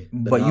credibility.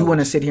 But you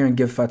want to sit here and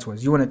give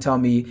fatwas. You want to tell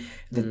me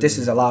that this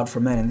is allowed for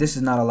men and this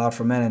is not allowed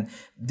for men, and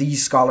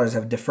these scholars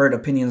have deferred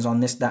opinions on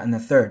this, that, and the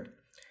third.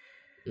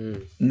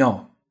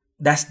 No.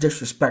 That's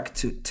disrespect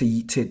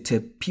to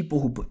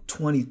people who put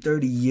 20,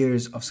 30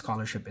 years of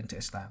scholarship into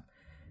Islam.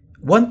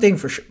 One thing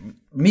for sure,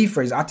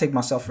 I'll take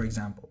myself for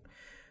example.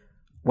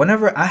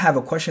 Whenever I have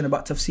a question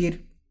about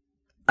tafsir,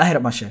 I hit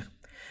up my sheikh.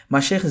 My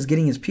sheikh is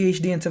getting his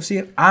PhD in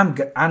tafsir.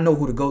 I know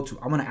who to go to.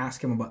 I'm going to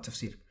ask him about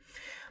tafsir.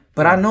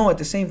 But I know at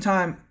the same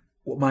time,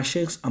 with my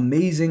sheikh's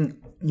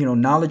amazing,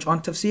 knowledge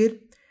on tafsir,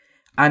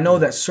 I know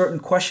that certain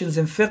questions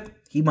in fiqh,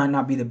 he might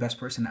not be the best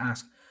person to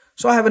ask.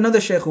 So I have another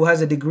sheikh who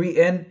has a degree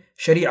in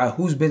Sharia,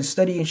 who's been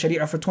studying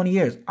Sharia for 20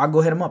 years. I'll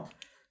go hit him up.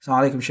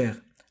 Assalamu alaikum, sheikh.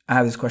 I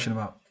have this question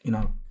about,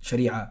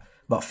 Sharia,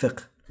 about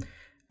fiqh.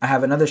 I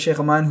have another sheikh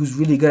of mine who's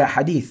really good at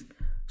hadith.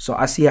 So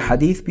I see a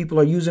hadith, people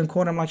are using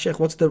quote. I'm like, sheikh,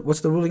 what's the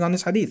ruling on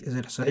this hadith? Is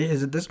it sahih?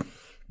 Is it this?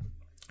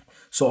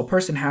 So a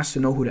person has to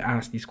know who to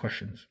ask these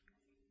questions.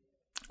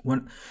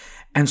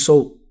 And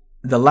so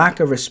the lack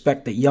of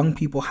respect that young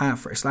people have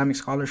for Islamic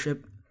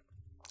scholarship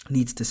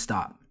needs to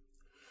stop.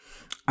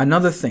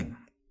 Another thing,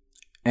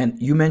 and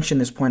you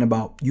mentioned this point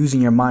about using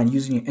your mind,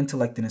 using your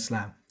intellect in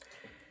Islam.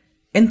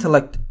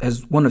 Intellect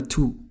has one of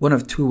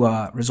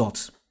two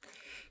results.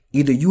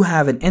 Either you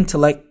have an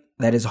intellect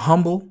that is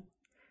humble,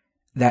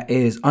 that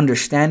is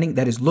understanding,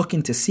 that is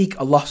looking to seek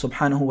Allah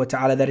subhanahu wa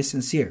ta'ala, that is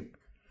sincere.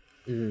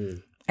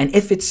 And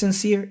if it's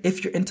sincere,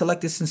 if your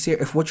intellect is sincere,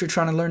 if what you're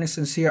trying to learn is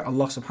sincere,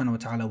 Allah subhanahu wa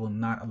ta'ala will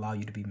not allow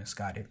you to be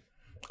misguided.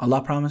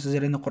 Allah promises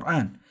it in the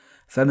Quran.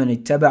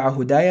 فَمَنِ اتَّبَعَ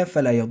هُدَايَ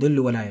فَلَا يَضِلُّ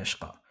وَلَا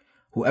يَشْقَى.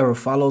 Whoever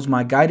follows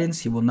my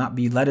guidance, he will not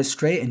be led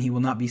astray and he will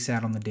not be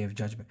sad on the day of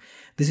judgment.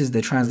 This is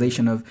the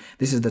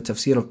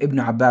tafsir of Ibn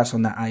Abbas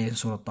on that ayah in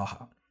Surah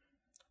Taha.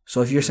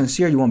 So if you're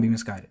sincere, you won't be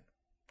misguided.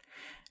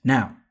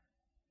 Now,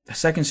 the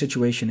second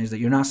situation is that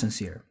you're not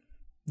sincere.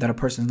 That a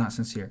person's not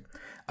sincere.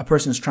 A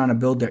person's trying to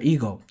build their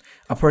ego.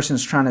 A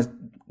person's trying to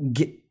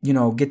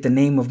get the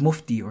name of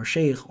mufti or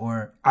sheikh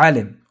or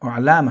alim or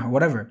alama or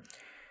whatever.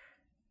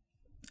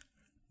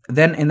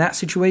 Then in that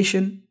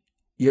situation,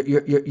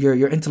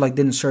 your intellect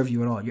didn't serve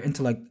you at all. Your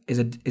intellect is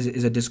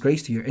a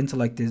disgrace to you. Your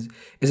intellect is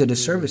a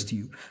disservice to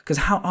you. Because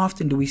how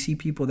often do we see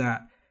people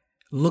that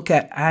look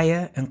at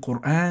ayah and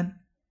Quran,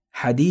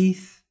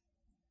 hadith,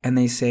 and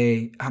they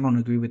say, I don't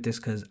agree with this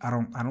because I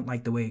don't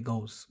like the way it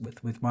goes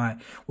with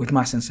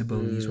my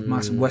sensibilities, with my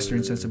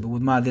Western sensibilities,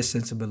 with my this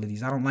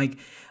sensibilities. I don't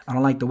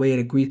like the way it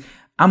agrees.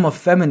 I'm a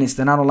feminist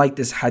and I don't like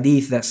this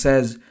hadith that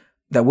says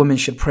that women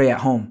should pray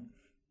at home.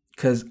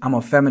 Because I'm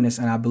a feminist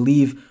and I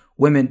believe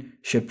women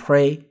should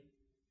pray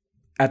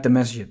at the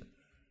masjid.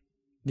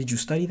 Did you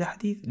study the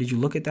hadith? Did you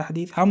look at the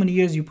hadith? How many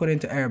years you put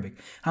into Arabic?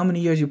 How many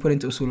years you put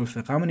into usul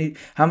al-fiqh?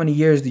 How many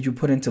years did you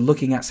put into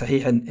looking at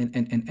sahih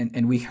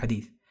and weak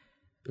hadith?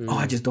 Oh,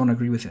 I just don't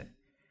agree with it.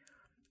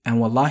 And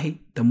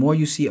wallahi, the more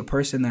you see a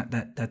person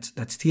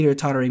that's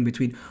teeter-tottering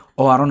between,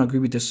 oh, I don't agree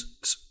with this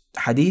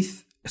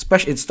hadith,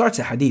 especially it starts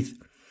at hadith.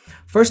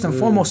 First and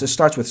foremost, it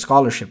starts with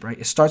scholarship, right?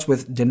 It starts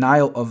with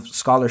denial of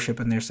scholarship,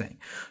 and they're saying.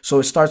 So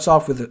it starts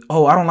off with,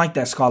 oh, I don't like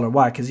that scholar.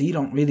 Why? Because he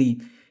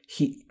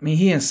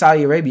in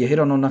Saudi Arabia, he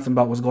don't know nothing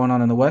about what's going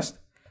on in the West.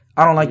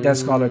 I don't like that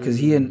scholar because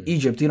he in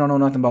Egypt, he don't know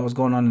nothing about what's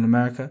going on in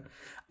America.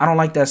 I don't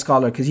like that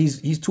scholar because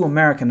he's too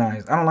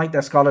Americanized. I don't like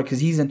that scholar because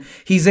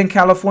he's in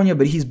California,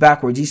 but he's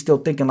backwards. He's still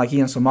thinking like he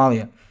in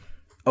Somalia.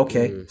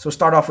 Okay, so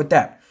start off with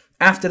that.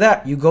 After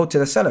that, you go to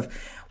the Salaf.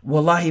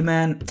 Wallahi,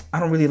 man, I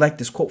don't really like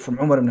this quote from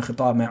Umar ibn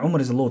Khattab, man.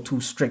 Umar is a little too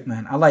strict,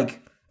 man. I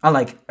like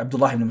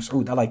Abdullah ibn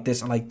Mas'ud. I like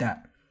this, I like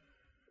that.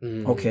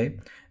 Okay.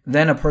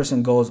 Then a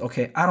person goes,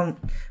 okay, I don't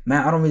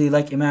really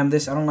like Imam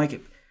this. I don't like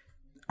it.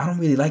 I don't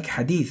really like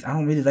hadith. I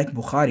don't really like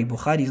Bukhari.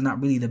 Bukhari is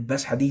not really the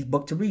best hadith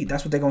book to read.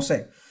 That's what they're going to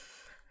say.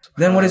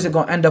 Then what is it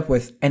going to end up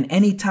with? And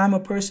any time a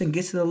person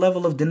gets to the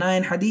level of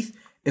denying hadith,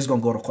 it's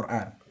going to go to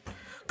Quran.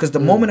 Because the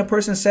moment a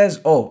person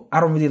says, oh, I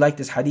don't really like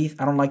this hadith,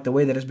 I don't like the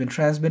way that it's been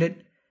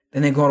transmitted,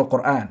 then they go to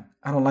Quran.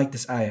 I don't like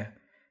this ayah.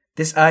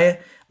 This ayah,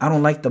 I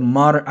don't like the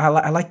modern,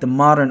 I like the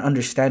modern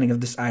understanding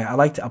of this ayah. I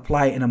like to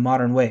apply it in a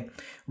modern way.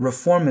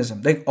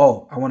 Reformism.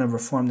 I want to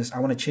reform this. I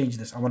want to change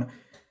this.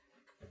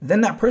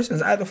 Then that person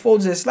is either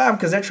folds Islam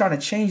because they're trying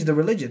to change the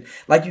religion.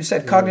 Like you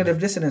said, cognitive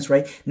dissonance,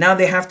 right? Now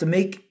they have to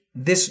make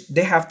this,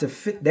 they have to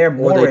fit their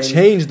mores. Or they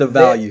change the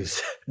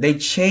values. They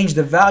change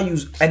the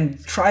values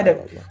and try to,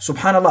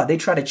 subhanAllah, they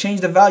try to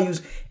change the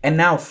values and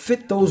now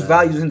fit those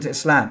values into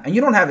Islam. And you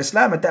don't have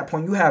Islam at that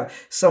point. You have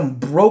some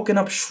broken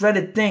up,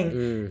 shredded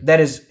thing that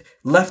is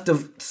left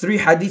of 3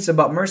 hadiths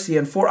about mercy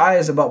and 4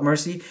 ayahs about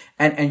mercy.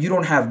 And you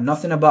don't have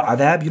nothing about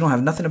adab. You don't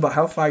have nothing about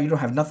hellfire. You don't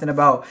have nothing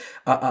about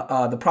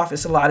the Prophet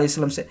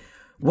ﷺ said.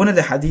 One of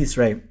the hadiths,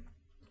 right?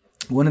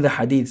 One of the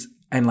hadiths,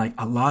 and like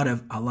a lot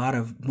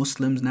of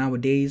Muslims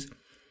nowadays,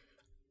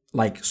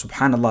 like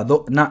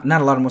subhanallah, not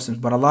a lot of Muslims,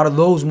 but a lot of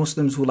those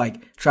Muslims who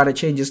like try to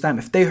change Islam,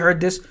 if they heard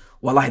this,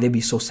 wallahi, they'd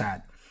be so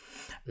sad.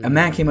 A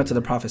man came up to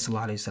the Prophet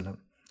ﷺ,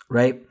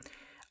 right?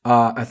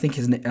 I think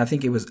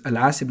it was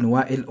Al-As ibn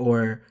Wa'il,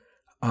 or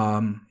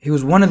he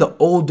was one of the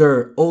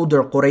older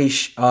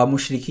Quraysh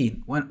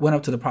mushrikeen. Went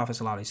up to the Prophet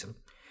ﷺ,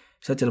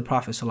 said to the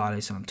Prophet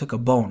ﷺ, took a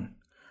bone,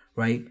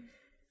 right?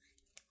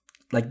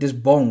 Like this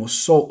bone was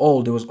so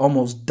old, it was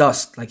almost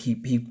dust. Like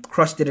he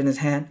crushed it in his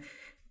hand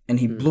and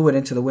he blew it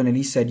into the wind, and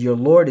he said, your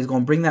Lord is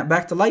going to bring that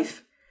back to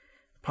life?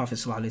 Prophet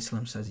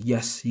ﷺ says,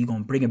 yes, he's going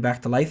to bring it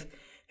back to life.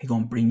 He's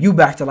going to bring you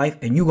back to life,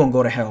 and you're going to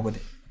go to hell with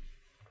it.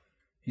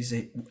 He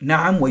said,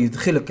 Na'am wa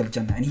yudkhiluk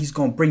al-jannah. And he's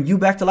going to bring you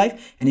back to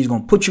life, and he's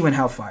going to put you in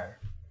hellfire.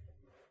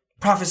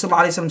 Prophet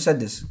ﷺ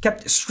said this,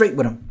 kept it straight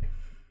with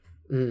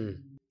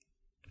him.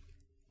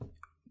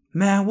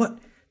 Man, what?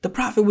 The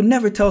Prophet would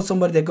never tell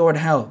somebody they're going to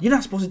hell. You're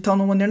not supposed to tell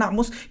no one they're not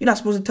Muslim. You're not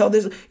supposed to tell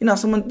this. You're not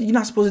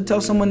supposed to tell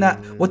someone that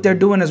what they're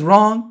doing is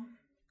wrong.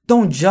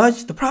 Don't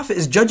judge. The Prophet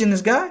is judging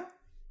this guy.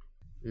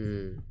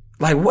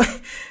 Like what?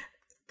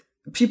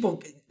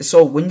 People.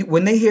 So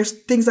when they hear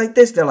things like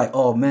this, they're like,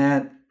 oh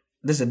man,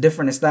 this is a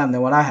different Islam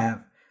than what I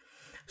have.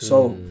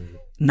 So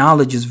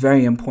knowledge is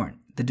very important.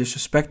 The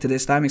disrespect to the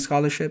Islamic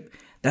scholarship.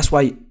 That's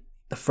why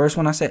the first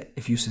one I said,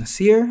 if you're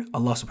sincere,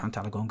 Allah subhanahu wa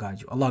ta'ala gonna guide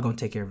you. Allah gonna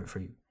take care of it for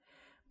you.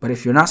 But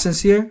if you're not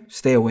sincere,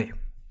 stay away.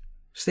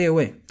 Stay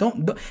away.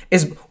 Don't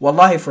it's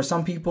wallahi for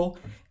some people,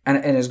 and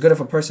it's good if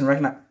a person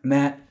recognize,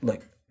 man,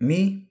 look,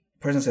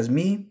 person says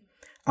me,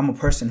 I'm a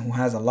person who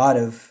has a lot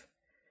of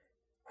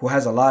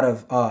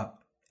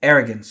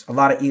arrogance, a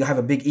lot of ego, have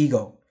a big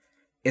ego.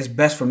 It's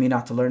best for me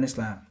not to learn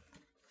Islam.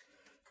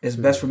 It's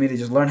best for me to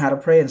just learn how to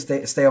pray and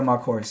stay on my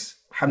course.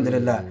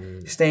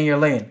 Alhamdulillah. Stay in your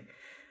lane.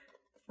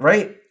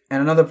 Right?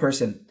 And another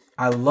person,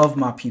 I love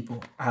my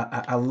people.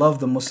 I love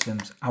the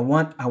Muslims. I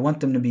want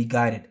them to be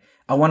guided.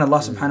 I want Allah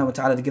subhanahu wa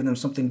ta'ala to give them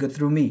something good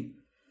through me.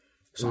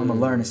 So I'm going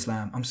to learn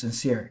Islam. I'm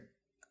sincere.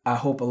 I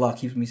hope Allah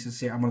keeps me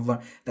sincere. I'm going to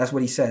learn. That's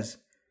what he says.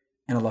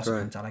 And Allah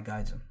subhanahu wa ta'ala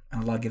guides him.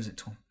 And Allah gives it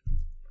to him.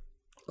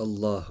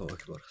 Allahu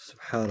Akbar.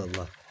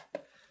 Subhanallah.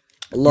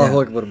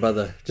 Allahu Akbar,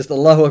 brother. Just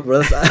Allahu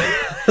Akbar.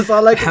 That's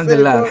all I can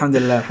say.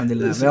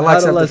 Alhamdulillah. May Allah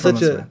accept it from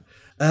us, man.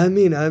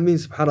 Ameen,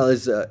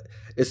 subhanAllah.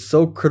 It's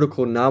so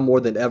critical now more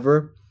than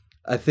ever.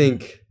 I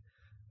think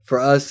for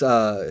us,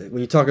 when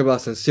you talk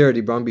about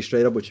sincerity, bro, I'm be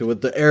straight up with you.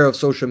 With the era of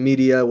social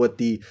media, with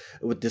the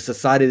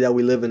society that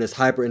we live in is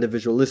hyper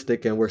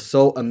individualistic, and we're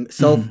so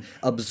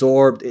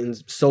self-absorbed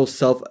and so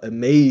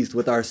self-amazed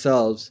with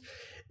ourselves.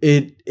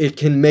 It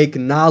can make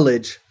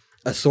knowledge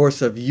a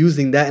source of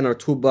using that in our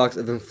toolbox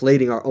of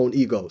inflating our own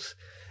egos.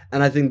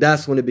 And I think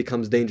that's when it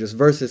becomes dangerous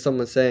versus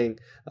someone saying,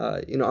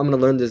 I'm going to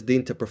learn this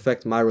deen to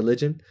perfect my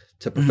religion,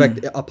 to perfect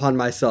it upon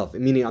myself,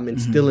 meaning I'm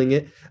instilling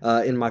it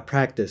in my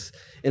practice.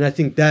 And I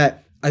think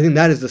that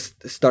is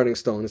the starting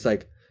stone. It's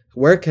like,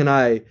 where can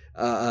I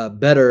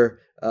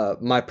better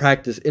my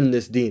practice in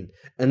this deen?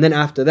 And then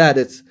after that,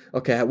 it's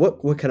okay.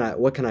 What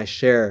can I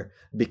share?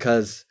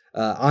 Because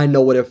I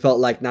know what it felt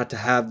like not to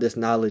have this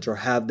knowledge or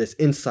have this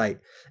insight,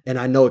 and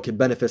I know it could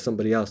benefit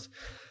somebody else.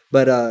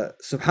 But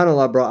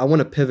subhanAllah, bro, I want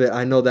to pivot.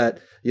 I know that,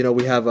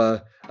 we have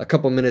a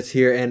couple minutes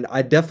here, and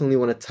I definitely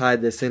want to tie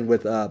this in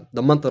with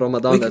the month of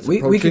Ramadan that's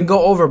approaching. We can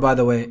go over, by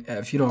the way,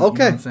 if you don't.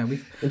 Okay. You know what I'm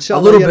saying?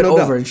 Inshallah, a little bit no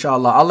over, doubt.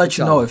 inshallah. I'll let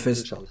you know if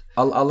it's. Inshallah.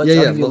 I'll let you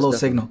give you a little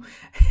definitely.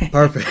 signal.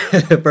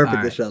 Perfect.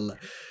 right. Inshallah.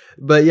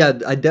 But yeah,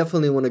 I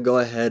definitely want to go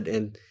ahead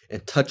and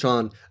touch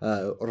on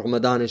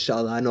Ramadan,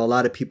 inshallah. I know a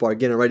lot of people are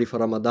getting ready for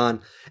Ramadan,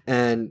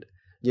 and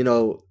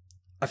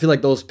I feel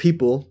like those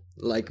people,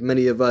 like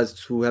many of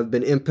us who have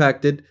been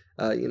impacted,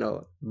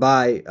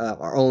 by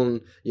our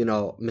own,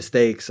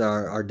 mistakes,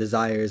 our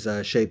desires,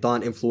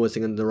 shaitan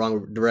influencing in the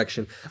wrong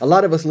direction. A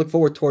lot of us look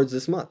forward towards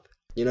this month,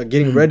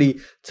 getting ready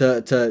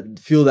to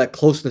feel that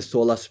closeness to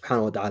Allah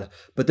subhanahu wa ta'ala.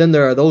 But then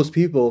there are those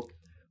people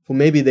who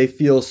maybe they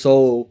feel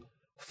so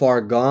far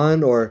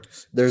gone, or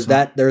there's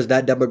that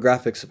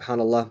demographic,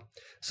 subhanallah.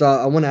 So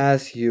I want to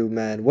ask you,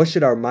 man, what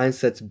should our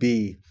mindsets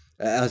be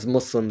as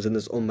Muslims in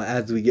this ummah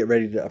as we get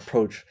ready to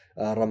approach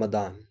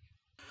Ramadan?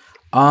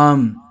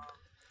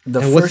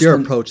 What's your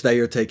approach that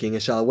you're taking,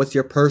 inshallah? What's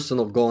your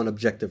personal goal and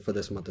objective for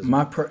this month?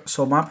 My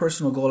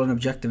personal goal and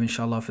objective,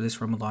 inshallah, for this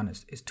Ramadan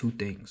is two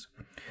things.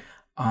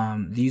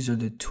 These are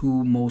the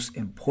two most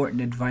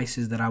important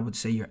advices that I would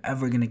say you're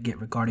ever gonna get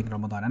regarding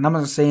Ramadan. And I'm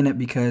not saying it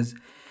because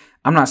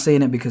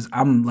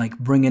I'm like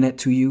bringing it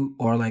to you,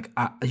 or like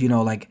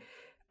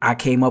I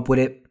came up with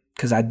it,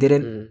 because I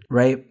didn't.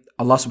 Right?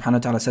 Allah subhanahu wa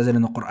ta'ala says it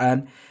in the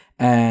Quran,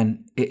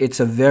 and it's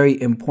a very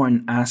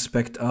important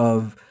aspect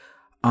of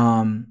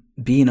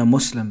being a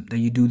Muslim that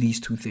you do these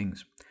two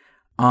things.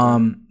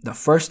 The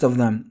first of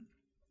them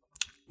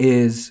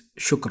is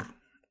shukr.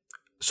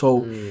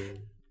 So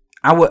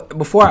I would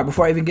before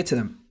I even get to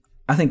them,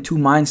 I think two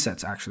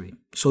mindsets actually.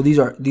 So these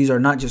are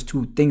not just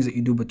two things that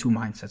you do, but two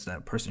mindsets that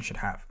a person should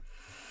have.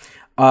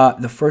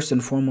 The first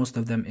and foremost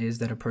of them is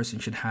that a person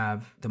should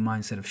have the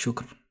mindset of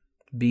shukr,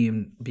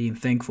 being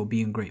thankful,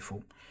 being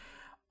grateful.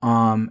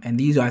 And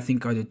these I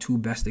think are the two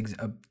best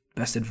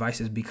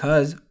advices,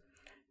 because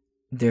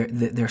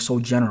they're so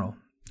general,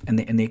 and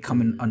they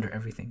come in under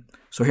everything.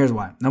 So here's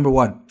why. Number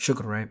one,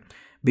 shukr, right?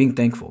 Being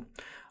thankful.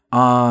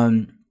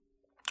 Allah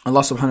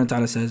subhanahu wa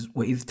ta'ala says,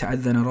 وَإِذْ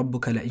تَأَذَّنَ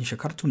رَبُّكَ لَإِن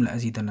شَكَرْتُمْ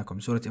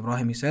لَأَزِيدَنَّكُمْ. Surah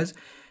Ibrahim, he says,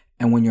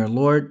 and when your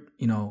Lord,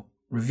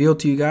 revealed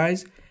to you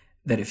guys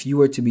that if you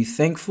were to be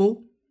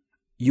thankful,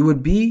 more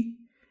would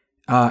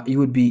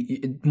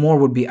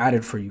be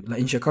added for you.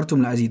 لَإِن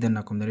شَكَرْتُمْ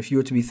لَأَزِيدَنَّكُمْ. That if you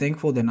were to be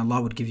thankful, then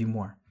Allah would give you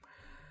more.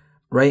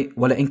 Right?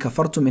 وَلَإِن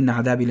كَفَرْتُمْ إِنَّ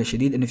عَذَابِي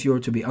لَشَدِيدٌ. And if you were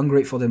to be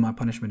ungrateful, then my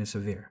punishment is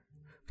severe.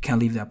 We can't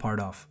leave that part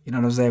off. You know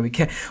what I'm saying? We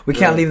can't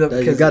leave that,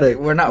 because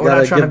we're not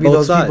trying to be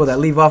those people that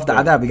leave off the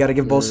adab. We got to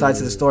give both sides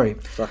of the story.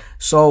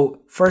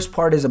 So first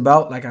part is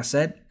about, like I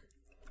said,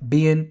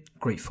 being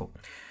grateful.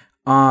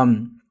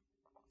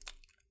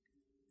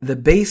 The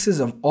basis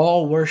of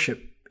all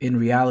worship in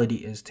reality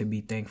is to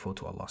be thankful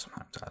to Allah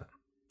subhanahu wa ta'ala.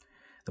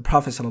 The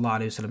Prophet sallallahu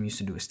alaihi wasallam used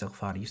to do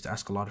istighfar. He used to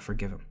ask Allah to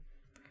forgive him.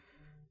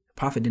 The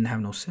Prophet didn't have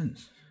no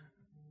sins.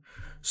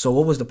 So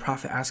what was the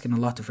Prophet asking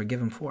Allah to forgive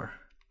him for?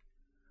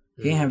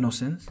 He didn't have no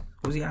sins.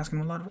 What was he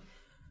asking Allah for?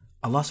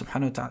 Allah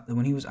subhanahu wa ta'ala,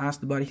 when he was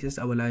asked about it, he says,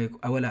 أَوَلَا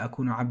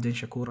أَكُونُ عَبْدًا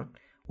شَكُورًا.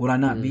 Would I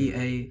not be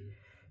a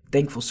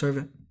thankful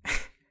servant?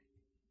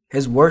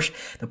 His worship,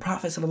 the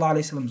Prophet sallallahu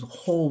alaihi wasallam's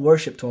whole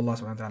worship to Allah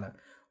subhanahu wa ta'ala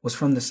was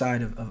from the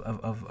side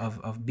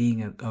of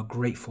being a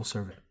grateful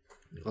servant.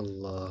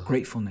 Allah.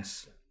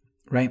 Gratefulness.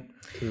 Right?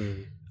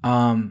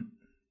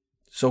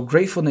 So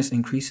gratefulness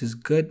increases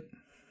good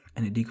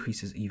and it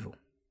decreases evil.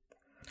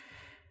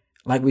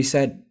 Like we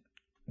said,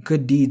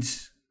 good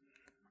deeds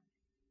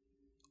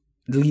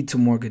lead to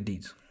more good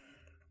deeds.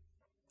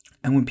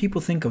 And when people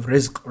think of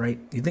rizq, right?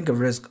 You think of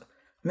rizq.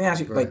 Let me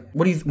ask you, like,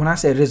 when I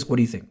say rizq, what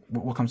do you think?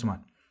 What comes to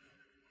mind?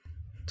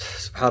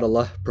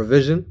 SubhanAllah,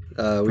 provision.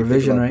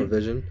 Provision, right?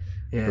 Provision.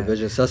 Yeah.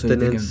 Provision,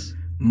 sustenance. So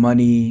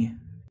money,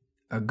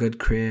 a good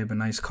crib, a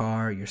nice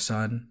car, your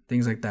son,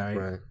 things like that,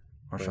 right?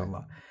 MashaAllah.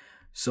 Right.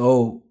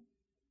 So,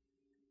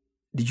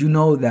 did you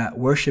know that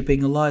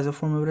worshipping Allah is a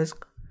form of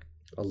rizq?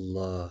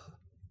 Allah.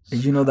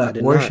 Did you know that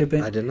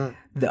worshipping, I did not.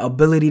 The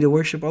ability to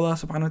worship Allah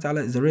subhanahu wa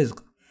ta'ala is a rizq?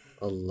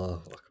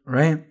 Allah.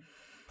 Right?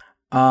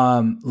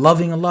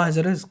 Loving Allah is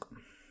a rizq.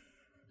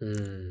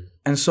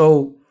 And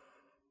so,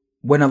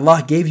 when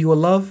Allah gave you a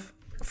love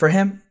for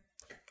Him,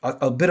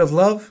 a bit of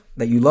love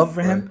that you love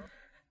for Him,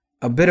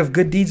 a bit of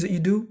good deeds that you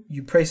do,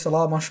 you pray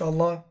salah,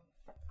 mashallah.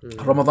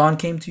 Ramadan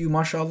came to you,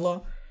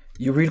 mashallah.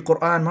 You read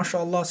Quran,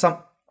 mashallah.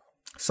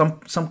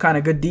 Some kind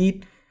of good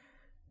deed,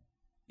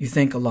 you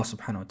thank Allah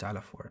subhanahu wa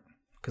ta'ala for it,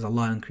 because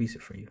Allah increase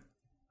it for you.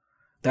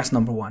 That's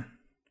number one.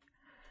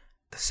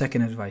 The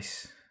second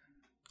advice,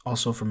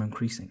 also from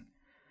increasing.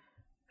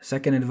 The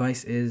second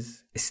advice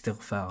is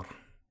istighfar.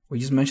 We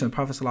just mentioned the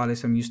Prophet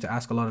ﷺ used to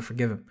ask Allah to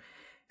forgive him.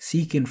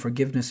 Seeking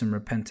forgiveness and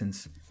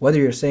repentance. Whether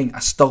you're saying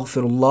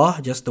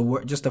astaghfirullah,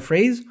 just the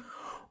phrase,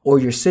 or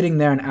you're sitting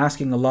there and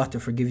asking Allah to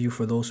forgive you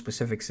for those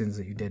specific sins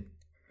that you did.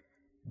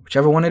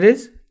 Whichever one it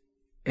is,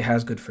 it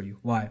has good for you.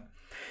 Why?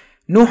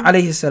 Nuh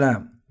alayhi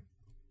salam,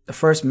 the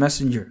first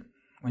messenger,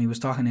 when he was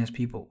talking to his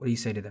people, what did he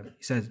say to them?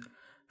 He says,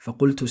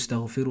 فَقُلْتُ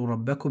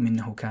اسْتَغْفِرُوا رَبَّكُمْ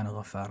إِنَّهُ كَانَ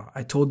غَفَّارًا.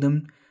 I told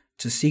them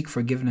to seek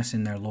forgiveness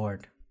in their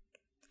Lord.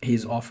 He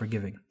is all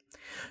forgiving.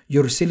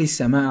 يُرْسِلِ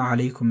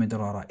السَّمَاءَ عَلَيْكُمْ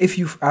مِدْرَارًا. If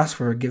you ask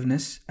for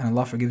forgiveness and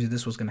Allah forgives you,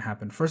 this was going to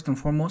happen. First and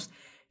foremost,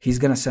 He's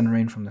going to send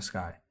rain from the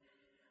sky.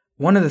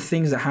 One of the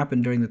things that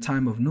happened during the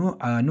time of Nuh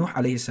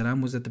alayhi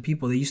salam was that the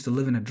people, they used to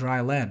live in a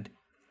dry land.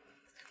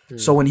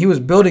 So when he was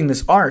building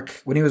this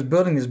ark, when he was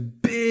building this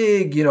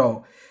big,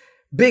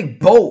 big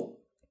boat,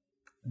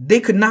 they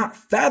could not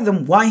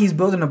fathom why he's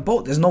building a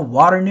boat. There's no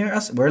water near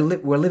us. We're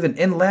living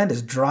inland.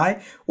 It's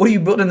dry. What are you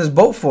building this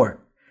boat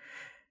for?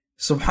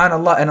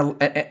 Subhanallah.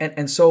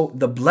 And so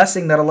the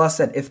blessing that Allah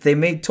said, if they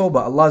made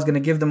tawbah, Allah is going to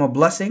give them a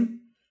blessing,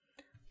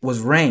 was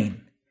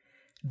rain.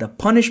 The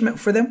punishment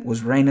for them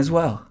was rain as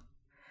well.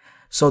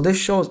 So this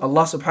shows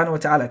Allah subhanahu wa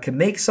ta'ala can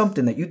make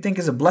something that you think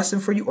is a blessing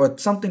for you, or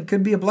something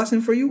could be a blessing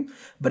for you,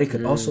 but it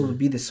could also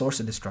be the source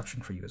of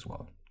destruction for you as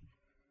well.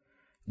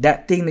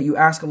 That thing that you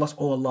ask Allah,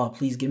 oh Allah,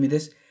 please give me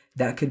this,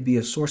 that could be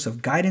a source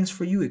of guidance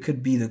for you. It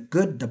could be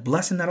the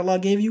blessing that Allah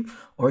gave you,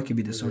 or it could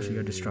be the source of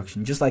your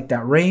destruction. Just like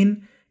that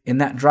rain in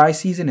that dry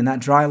season, in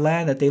that dry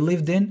land that they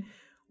lived in,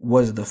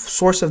 was the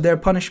source of their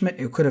punishment,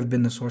 it could have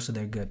been the source of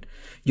their good.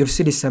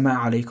 يُرْسِلِ السَّمَاءَ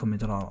عَلَيْكُمْ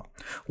مِدْرَارًا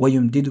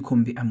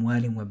وَيُمْدِدُكُمْ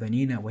بِأَمْوَالٍ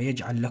وَبَنِينَ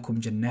وَيَجْعَلْ لَكُمْ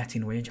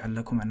جَنَّاتٍ وَيَجْعَلْ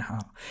لَكُمْ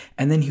أَنْهَارًا.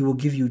 And then He will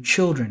give you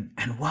children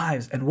and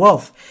wives and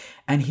wealth,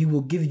 and He will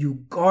give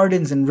you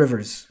gardens and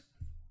rivers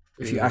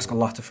if you ask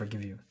Allah to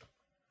forgive you.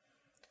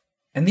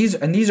 And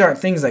these are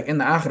things like in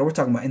the akhirah, we're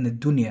talking about in the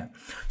dunya.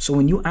 So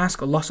when you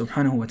ask Allah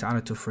subhanahu wa ta'ala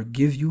to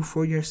forgive you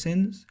for your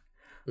sins,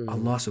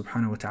 Allah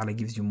subhanahu wa ta'ala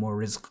gives you more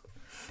rizq.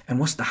 And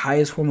what's the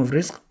highest form of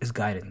rizq? Is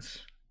guidance.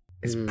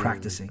 Is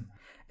practicing.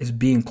 Is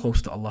being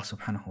close to Allah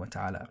subhanahu wa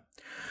ta'ala.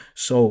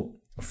 So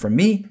for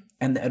me,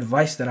 and the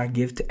advice that I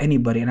give to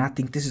anybody, and I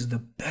think this is the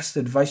best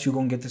advice you're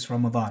going to get this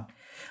Ramadan.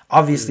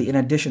 Obviously, in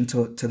addition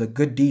to the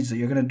good deeds that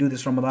you're going to do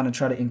this Ramadan and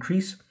try to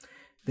increase,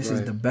 this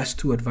is the best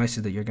two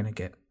advices that you're going to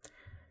get.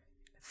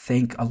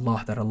 Thank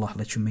Allah that Allah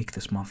let you make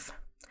this month.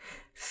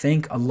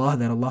 Thank Allah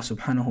that Allah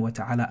subhanahu wa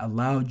ta'ala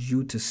allowed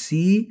you to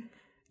see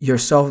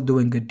yourself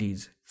doing good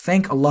deeds.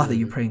 Thank Allah that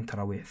you're praying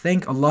Taraweeh.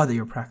 Thank Allah that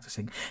you're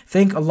practicing.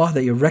 Thank Allah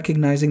that you're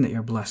recognizing that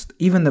you're blessed.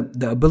 Even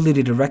the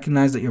ability to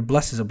recognize that you're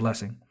blessed is a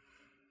blessing.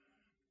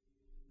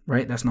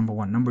 Right? That's number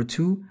one. Number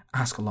two,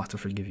 ask Allah to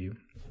forgive you.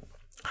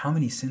 How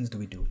many sins do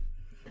we do?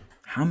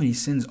 How many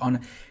sins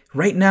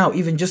right now,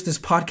 even just this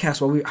podcast,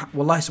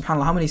 wallahi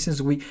subhanAllah, how many sins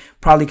do we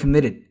probably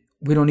committed?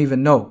 We don't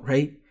even know,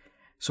 right?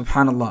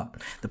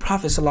 Subhanallah. The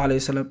Prophet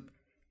ﷺ,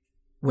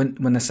 when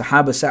the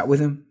Sahaba sat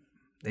with him,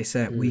 they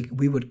said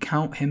we would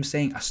count him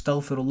saying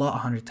Astaghfirullah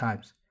 100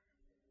 times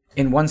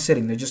in one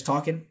sitting. They're just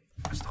talking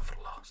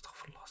Astaghfirullah,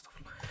 Astaghfirullah,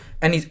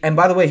 Astaghfirullah. And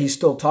by the way, he's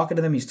still talking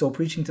to them. He's still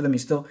preaching to them.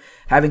 He's still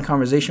having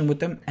conversation with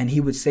them. And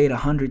he would say it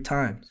 100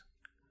 times.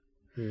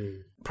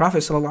 Prophet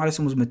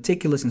ﷺ was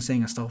meticulous in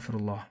saying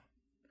Astaghfirullah.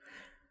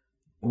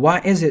 Why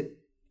is it,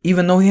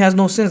 even though he has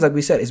no sins, like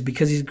we said, it's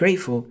because he's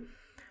grateful.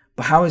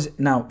 But how is it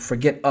now?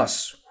 Forget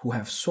us who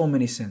have so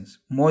many sins,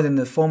 more than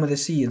the foam of the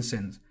sea in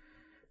sins.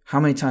 How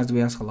many times do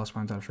we ask Allah subhanahu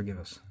wa ta'ala to forgive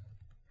us?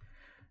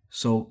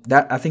 So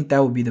I think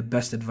that would be the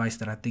best advice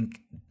that I think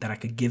that I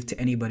could give to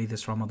anybody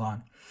this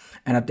Ramadan.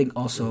 And I think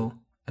also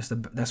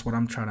that's what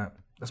I'm trying to,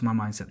 that's my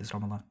mindset this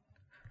Ramadan.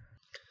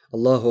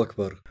 Allahu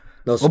Akbar.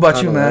 No, what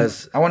about you, man?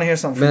 I want to hear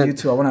something from you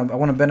too. I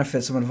want to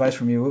benefit some advice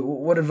from you.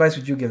 What advice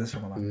would you give this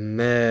Ramadan?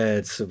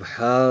 Man,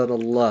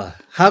 subhanallah.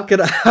 How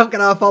can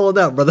I follow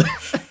that, brother?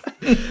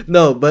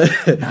 No, but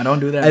nah,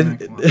 don't do that.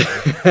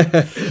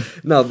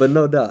 No, but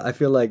no doubt. I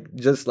feel like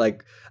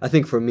I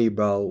think for me,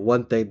 bro,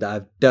 one thing that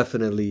I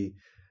definitely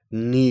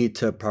need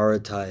to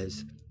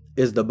prioritize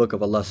is the book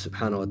of Allah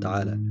subhanahu wa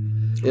ta'ala.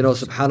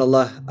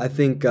 Subhanallah, I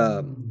think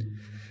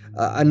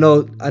I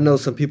know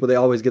some people, they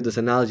always give this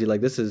analogy like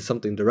this is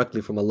something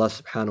directly from Allah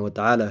subhanahu wa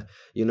ta'ala.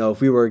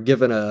 If we were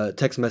given a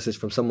text message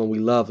from someone we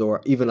loved,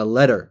 or even a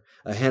letter,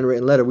 a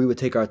handwritten letter, we would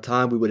take our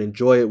time, we would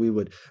enjoy it, we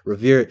would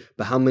revere it.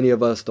 But how many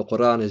of us, the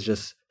Quran is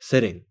just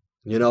sitting,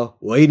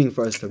 waiting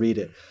for us to read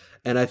it?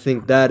 And I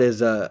think that is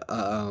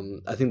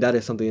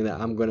something that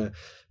I'm gonna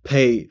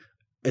pay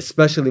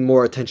especially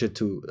more attention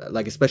to,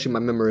 like especially my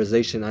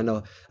memorization. I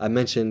know I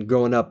mentioned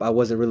growing up, I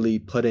wasn't really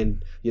put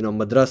in,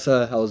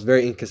 madrasa. I was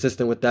very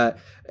inconsistent with that,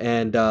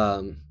 and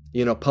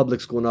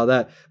public school and all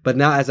that. But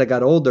now as I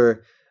got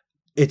older,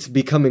 it's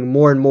becoming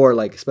more and more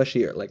like,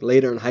 especially like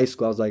later in high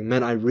school, I was like,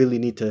 man, I really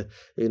need to,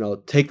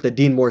 take the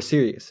deen more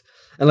serious.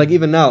 And like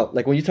even now,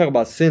 like when you talk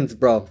about sins,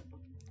 bro,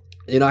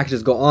 I can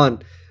just go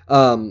on.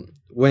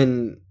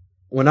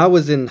 When I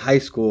was in high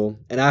school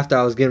and after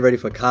I was getting ready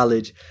for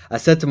college, I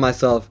said to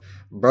myself,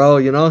 bro,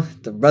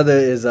 the brother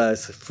is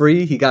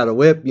free. He got a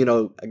whip.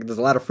 There's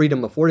a lot of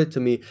freedom afforded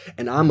to me,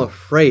 and I'm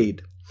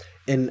afraid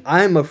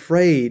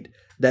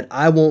that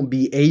I won't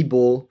be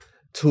able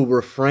to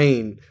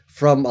refrain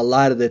from a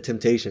lot of the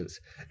temptations.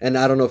 And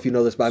I don't know if you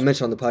know this, but I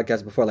mentioned on the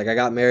podcast before, like I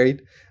got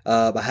married,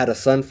 I had a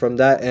son from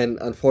that, and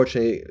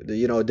unfortunately,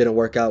 it didn't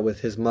work out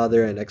with his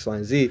mother and X, Y,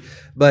 and Z.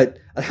 But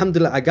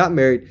alhamdulillah, I got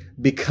married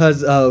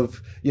because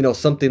of,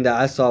 something that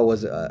I saw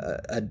was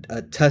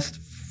a test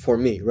for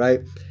me,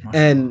 right?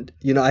 And,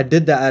 I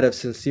did that out of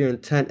sincere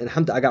intent, and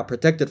alhamdulillah, I got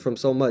protected from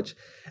so much.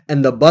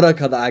 And the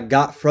barakah that I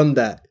got from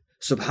that,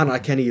 subhanAllah, I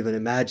can't even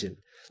imagine.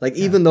 Like,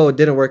 even though it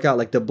didn't work out,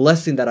 like the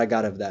blessing that I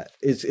got of that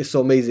is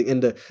so amazing.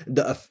 And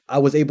I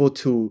was able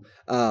to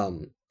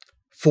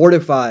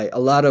fortify a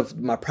lot of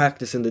my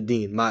practice in the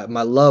deen, my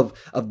love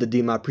of the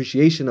deen, my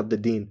appreciation of the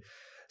deen.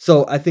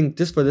 So I think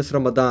just for this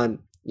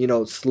Ramadan,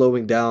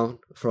 slowing down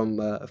from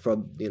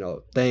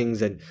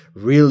things and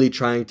really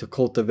trying to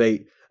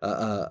cultivate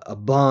a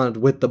bond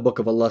with the book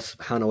of Allah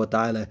subhanahu wa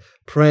ta'ala,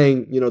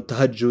 praying,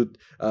 tahajjud,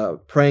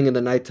 praying in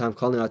the nighttime,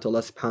 calling out to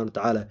Allah subhanahu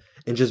wa ta'ala,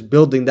 and just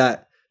building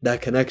that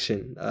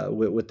connection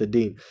with the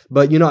deen.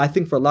 But I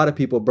think for a lot of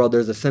people, bro,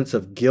 there's a sense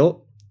of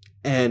guilt,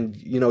 and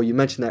you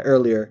mentioned that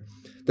earlier.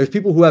 There's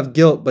people who have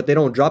guilt but they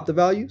don't drop the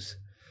values.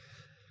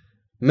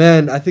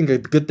 Man, I think a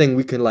good thing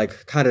we can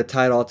kind of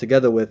tie it all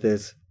together with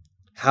is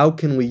how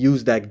can we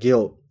use that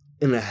guilt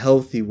in a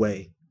healthy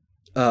way,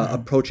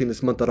 approaching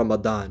this month of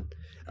Ramadan,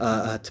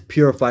 to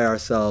purify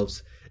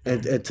ourselves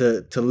and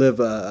to live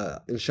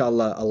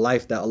inshallah a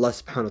life that Allah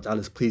subhanahu wa ta'ala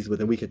is pleased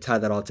with, and we can tie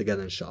that all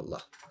together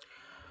inshallah.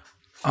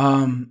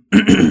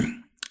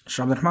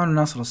 Shaykh Abdurrahman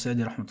Nasr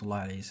al-Sa'di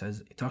rahmatullah alayhi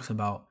says, he talks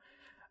about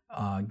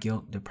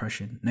guilt,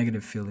 depression,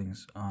 negative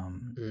feelings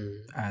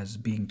as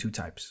being two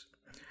types.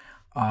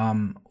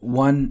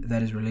 One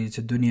that is related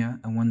to dunya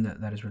and one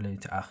that is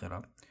related to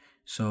akhirah.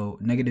 So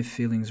negative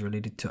feelings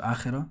related to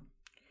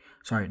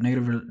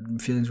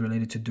negative feelings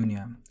related to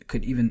dunya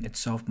could even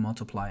itself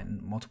multiply in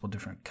multiple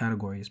different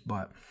categories.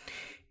 But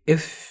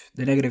if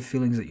the negative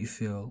feelings that you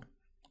feel,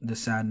 the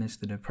sadness,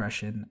 the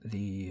depression,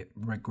 the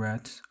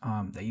regret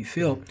that you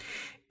feel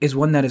is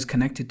one that is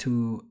connected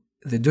to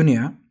the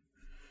dunya,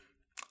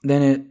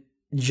 then it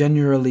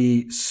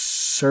generally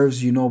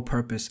serves you no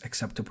purpose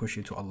except to push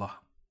you to Allah.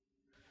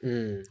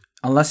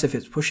 Unless if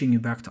it's pushing you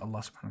back to Allah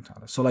subhanahu wa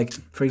ta'ala. So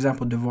for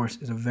example, divorce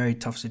is a very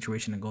tough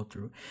situation to go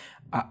through.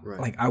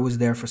 I was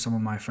there for some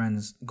of my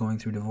friends going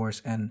through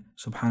divorce, and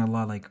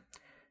subhanallah,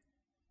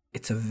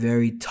 it's a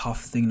very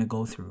tough thing to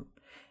go through.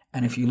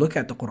 And if you look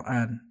at the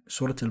Quran,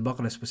 Surah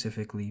Al-Baqarah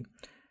specifically,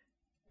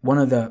 one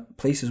of the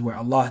places where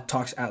Allah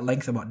talks at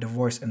length about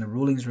divorce and the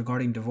rulings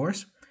regarding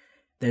divorce,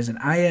 there's an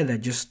ayah that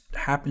just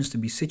happens to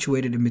be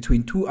situated in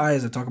between two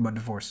ayahs that talk about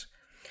divorce.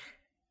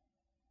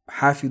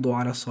 حافظوا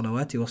على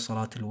الصلوات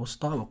والصلاة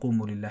الوسطى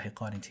وقوموا لله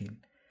قانتين.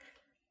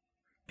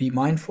 Be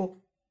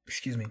mindful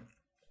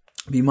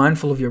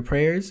of your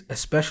prayers,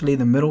 especially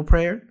the middle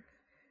prayer,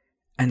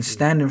 and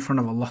stand in front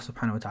of Allah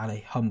subhanahu wa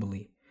ta'ala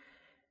humbly.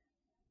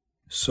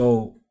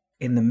 So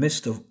in the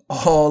midst of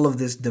all of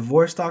this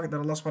divorce talk that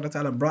Allah subhanahu wa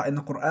ta'ala brought in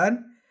the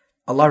Quran,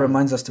 Allah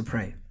reminds us to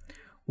pray.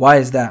 Why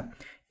is that?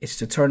 It's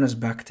to turn us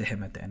back to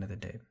Him at the end of the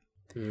day.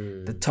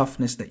 The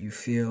toughness that you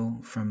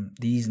feel from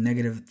these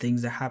negative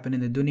things that happen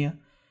in the dunya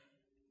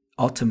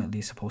ultimately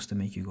is supposed to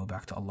make you go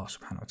back to Allah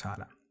subhanahu wa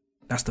ta'ala.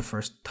 That's the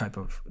first type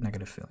of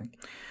negative feeling.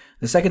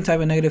 The second type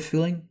of negative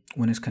feeling,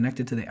 when it's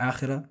connected to the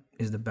akhirah,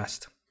 is the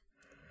best.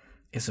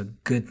 It's a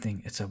good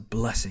thing. It's a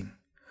blessing.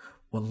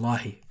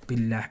 Wallahi,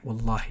 billah,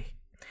 wallahi.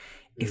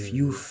 If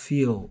you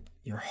feel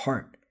your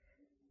heart,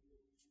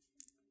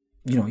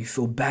 you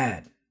feel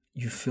bad,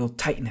 you feel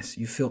tightness,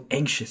 you feel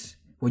anxious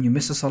when you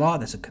miss a salah,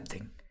 that's a good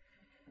thing.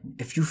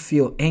 If you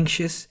feel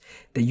anxious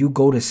that you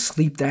go to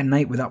sleep that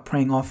night without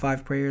praying all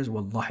 5 prayers,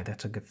 wallahi,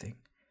 that's a good thing.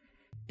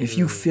 If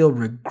you feel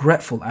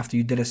regretful after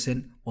you did a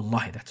sin,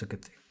 wallahi, that's a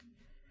good thing.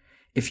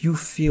 If you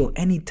feel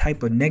any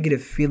type of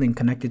negative feeling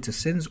connected to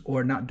sins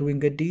or not doing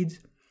good deeds,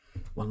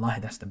 wallahi,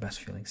 that's the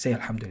best feeling. Say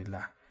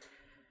alhamdulillah.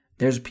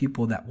 There's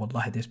people that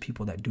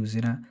do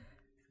zina,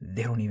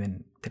 they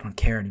don't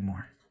care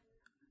anymore.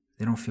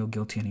 They don't feel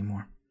guilty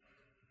anymore.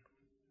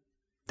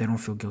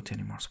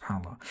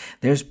 SubhanAllah.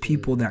 There's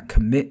people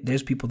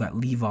that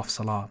leave off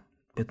salah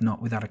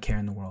without a care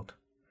in the world.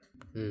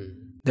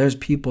 There's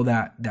people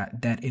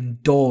that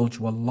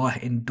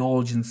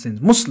indulge in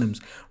sins. Muslims,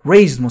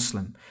 raised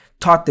Muslim,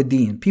 taught the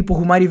deen. People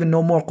who might even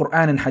know more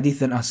Quran and Hadith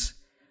than us.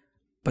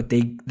 But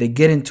they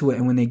get into it,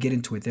 and when they get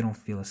into it, they don't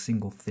feel a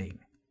single thing.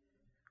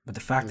 But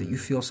the fact that you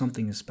feel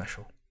something is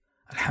special.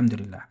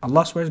 Alhamdulillah.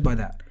 Allah swears by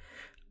that.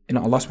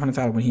 Allah subhanahu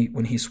wa ta'ala,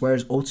 when He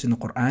swears oaths in the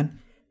Quran,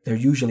 they're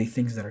usually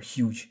things that are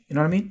huge. You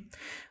know what I mean?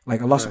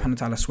 Like Allah subhanahu wa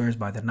ta'ala swears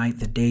by the night,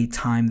 the day,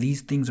 time.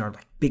 These things are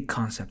like big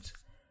concepts.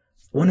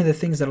 One of the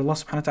things that Allah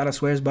subhanahu wa ta'ala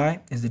swears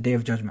by is the day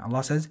of judgment.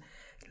 Allah says,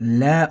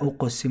 لا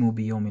أقسم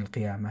بيوم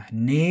القيامة.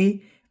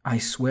 Nay, I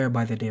swear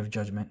by the day of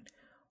judgment.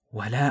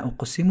 ولا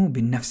أقسم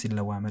بالنفس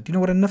اللوامة. Do you know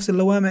what a nafs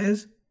al-lawama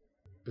is?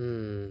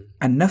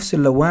 A nafs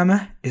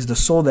al-lawama is the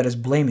soul that is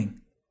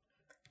blaming.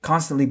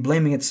 Constantly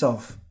blaming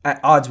itself. At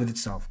odds with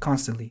itself.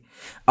 Constantly.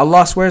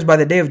 Allah swears by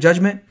the day of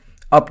judgment.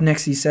 Up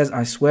next He says,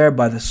 I swear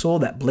by the soul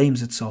that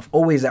blames itself.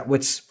 Always at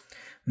wits.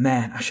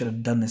 Man, I should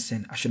have done this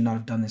sin. I should not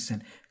have done this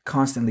sin.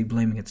 constantly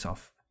blaming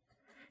itself.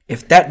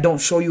 If that don't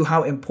show you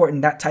how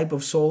important that type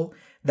of soul,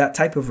 that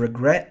type of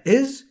regret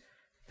is,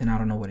 then I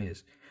don't know what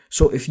is.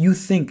 So if you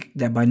think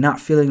that by not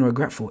feeling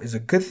regretful is a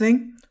good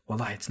thing,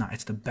 wallahi, it's not.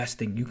 It's the best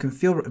thing. You can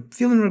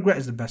feeling regret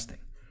is the best thing.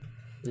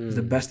 It's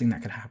the best thing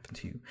that could happen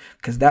to you.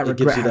 Because that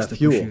regret has to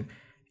push you.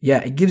 Yeah,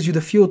 it gives you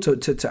the fuel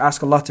to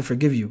ask Allah to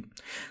forgive you.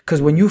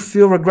 Because when you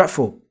feel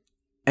regretful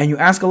and you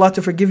ask Allah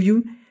to forgive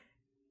you,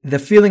 the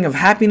feeling of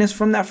happiness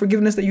from that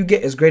forgiveness that you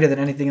get is greater than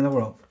anything in the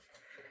world.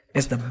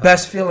 It's the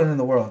best feeling in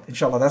the world.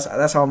 Inshallah,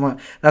 that's how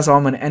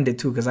I'm gonna end it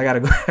too. Because I gotta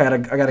go. I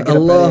gotta get up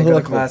and go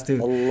to class too.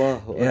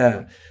 Allahu Yeah.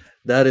 Akbar.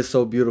 That is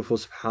so beautiful.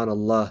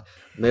 Subhanallah.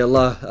 May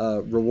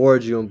Allah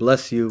reward you and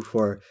bless you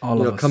for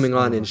coming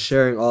on and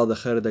sharing all the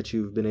khair that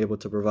you've been able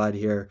to provide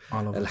here.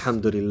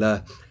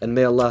 Alhamdulillah. And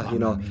may Allah,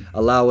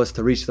 allow us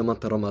to reach the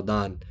month of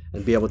Ramadan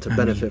and be able to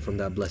benefit from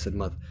that blessed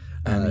month.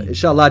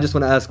 Inshallah, I just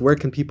want to ask, where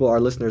can people, our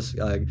listeners,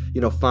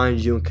 find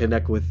you and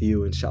connect with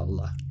you,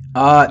 inshallah?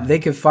 They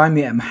can find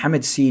me at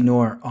Muhammad C.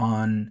 Noor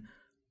on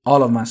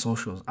all of my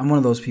socials. I'm one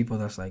of those people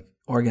that's like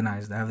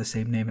organized. I have the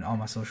same name in all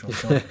my socials.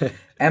 So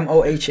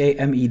MohammedC,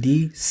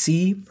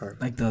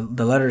 like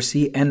the letter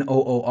C,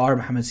 Noor,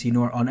 Muhammad C.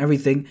 Noor on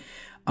everything.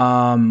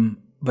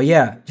 But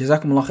yeah,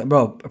 Jazakumullah khair,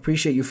 bro.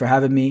 Appreciate you for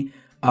having me.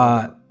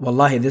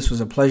 Wallahi, this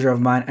was a pleasure of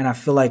mine, and I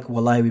feel like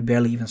wallahi we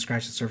barely even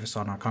scratched the surface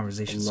on our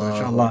conversation. So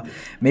inshallah,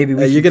 maybe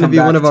you're gonna be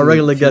one of our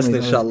regular guests,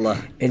 inshallah.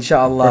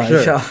 Inshallah,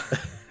 for sure.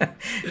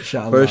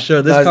 Inshallah. For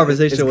sure, this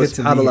conversation was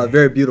subhanallah, a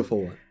very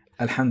beautiful one.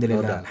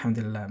 Alhamdulillah,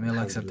 alhamdulillah. May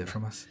Allah accept it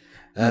from us.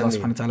 May Allah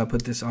subhanahu wa ta'ala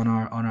put this on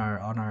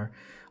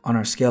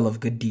our scale of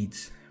good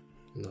deeds.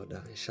 No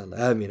doubt, inshallah.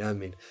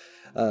 Ameen.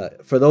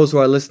 For those who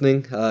are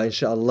listening,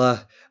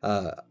 inshallah,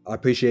 I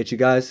appreciate you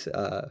guys.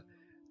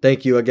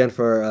 Thank you again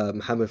for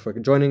Muhammad for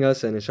joining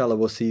us, and inshallah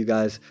we'll see you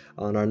guys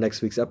on our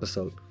next week's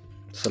episode.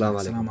 Assalamu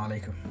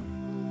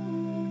alaikum.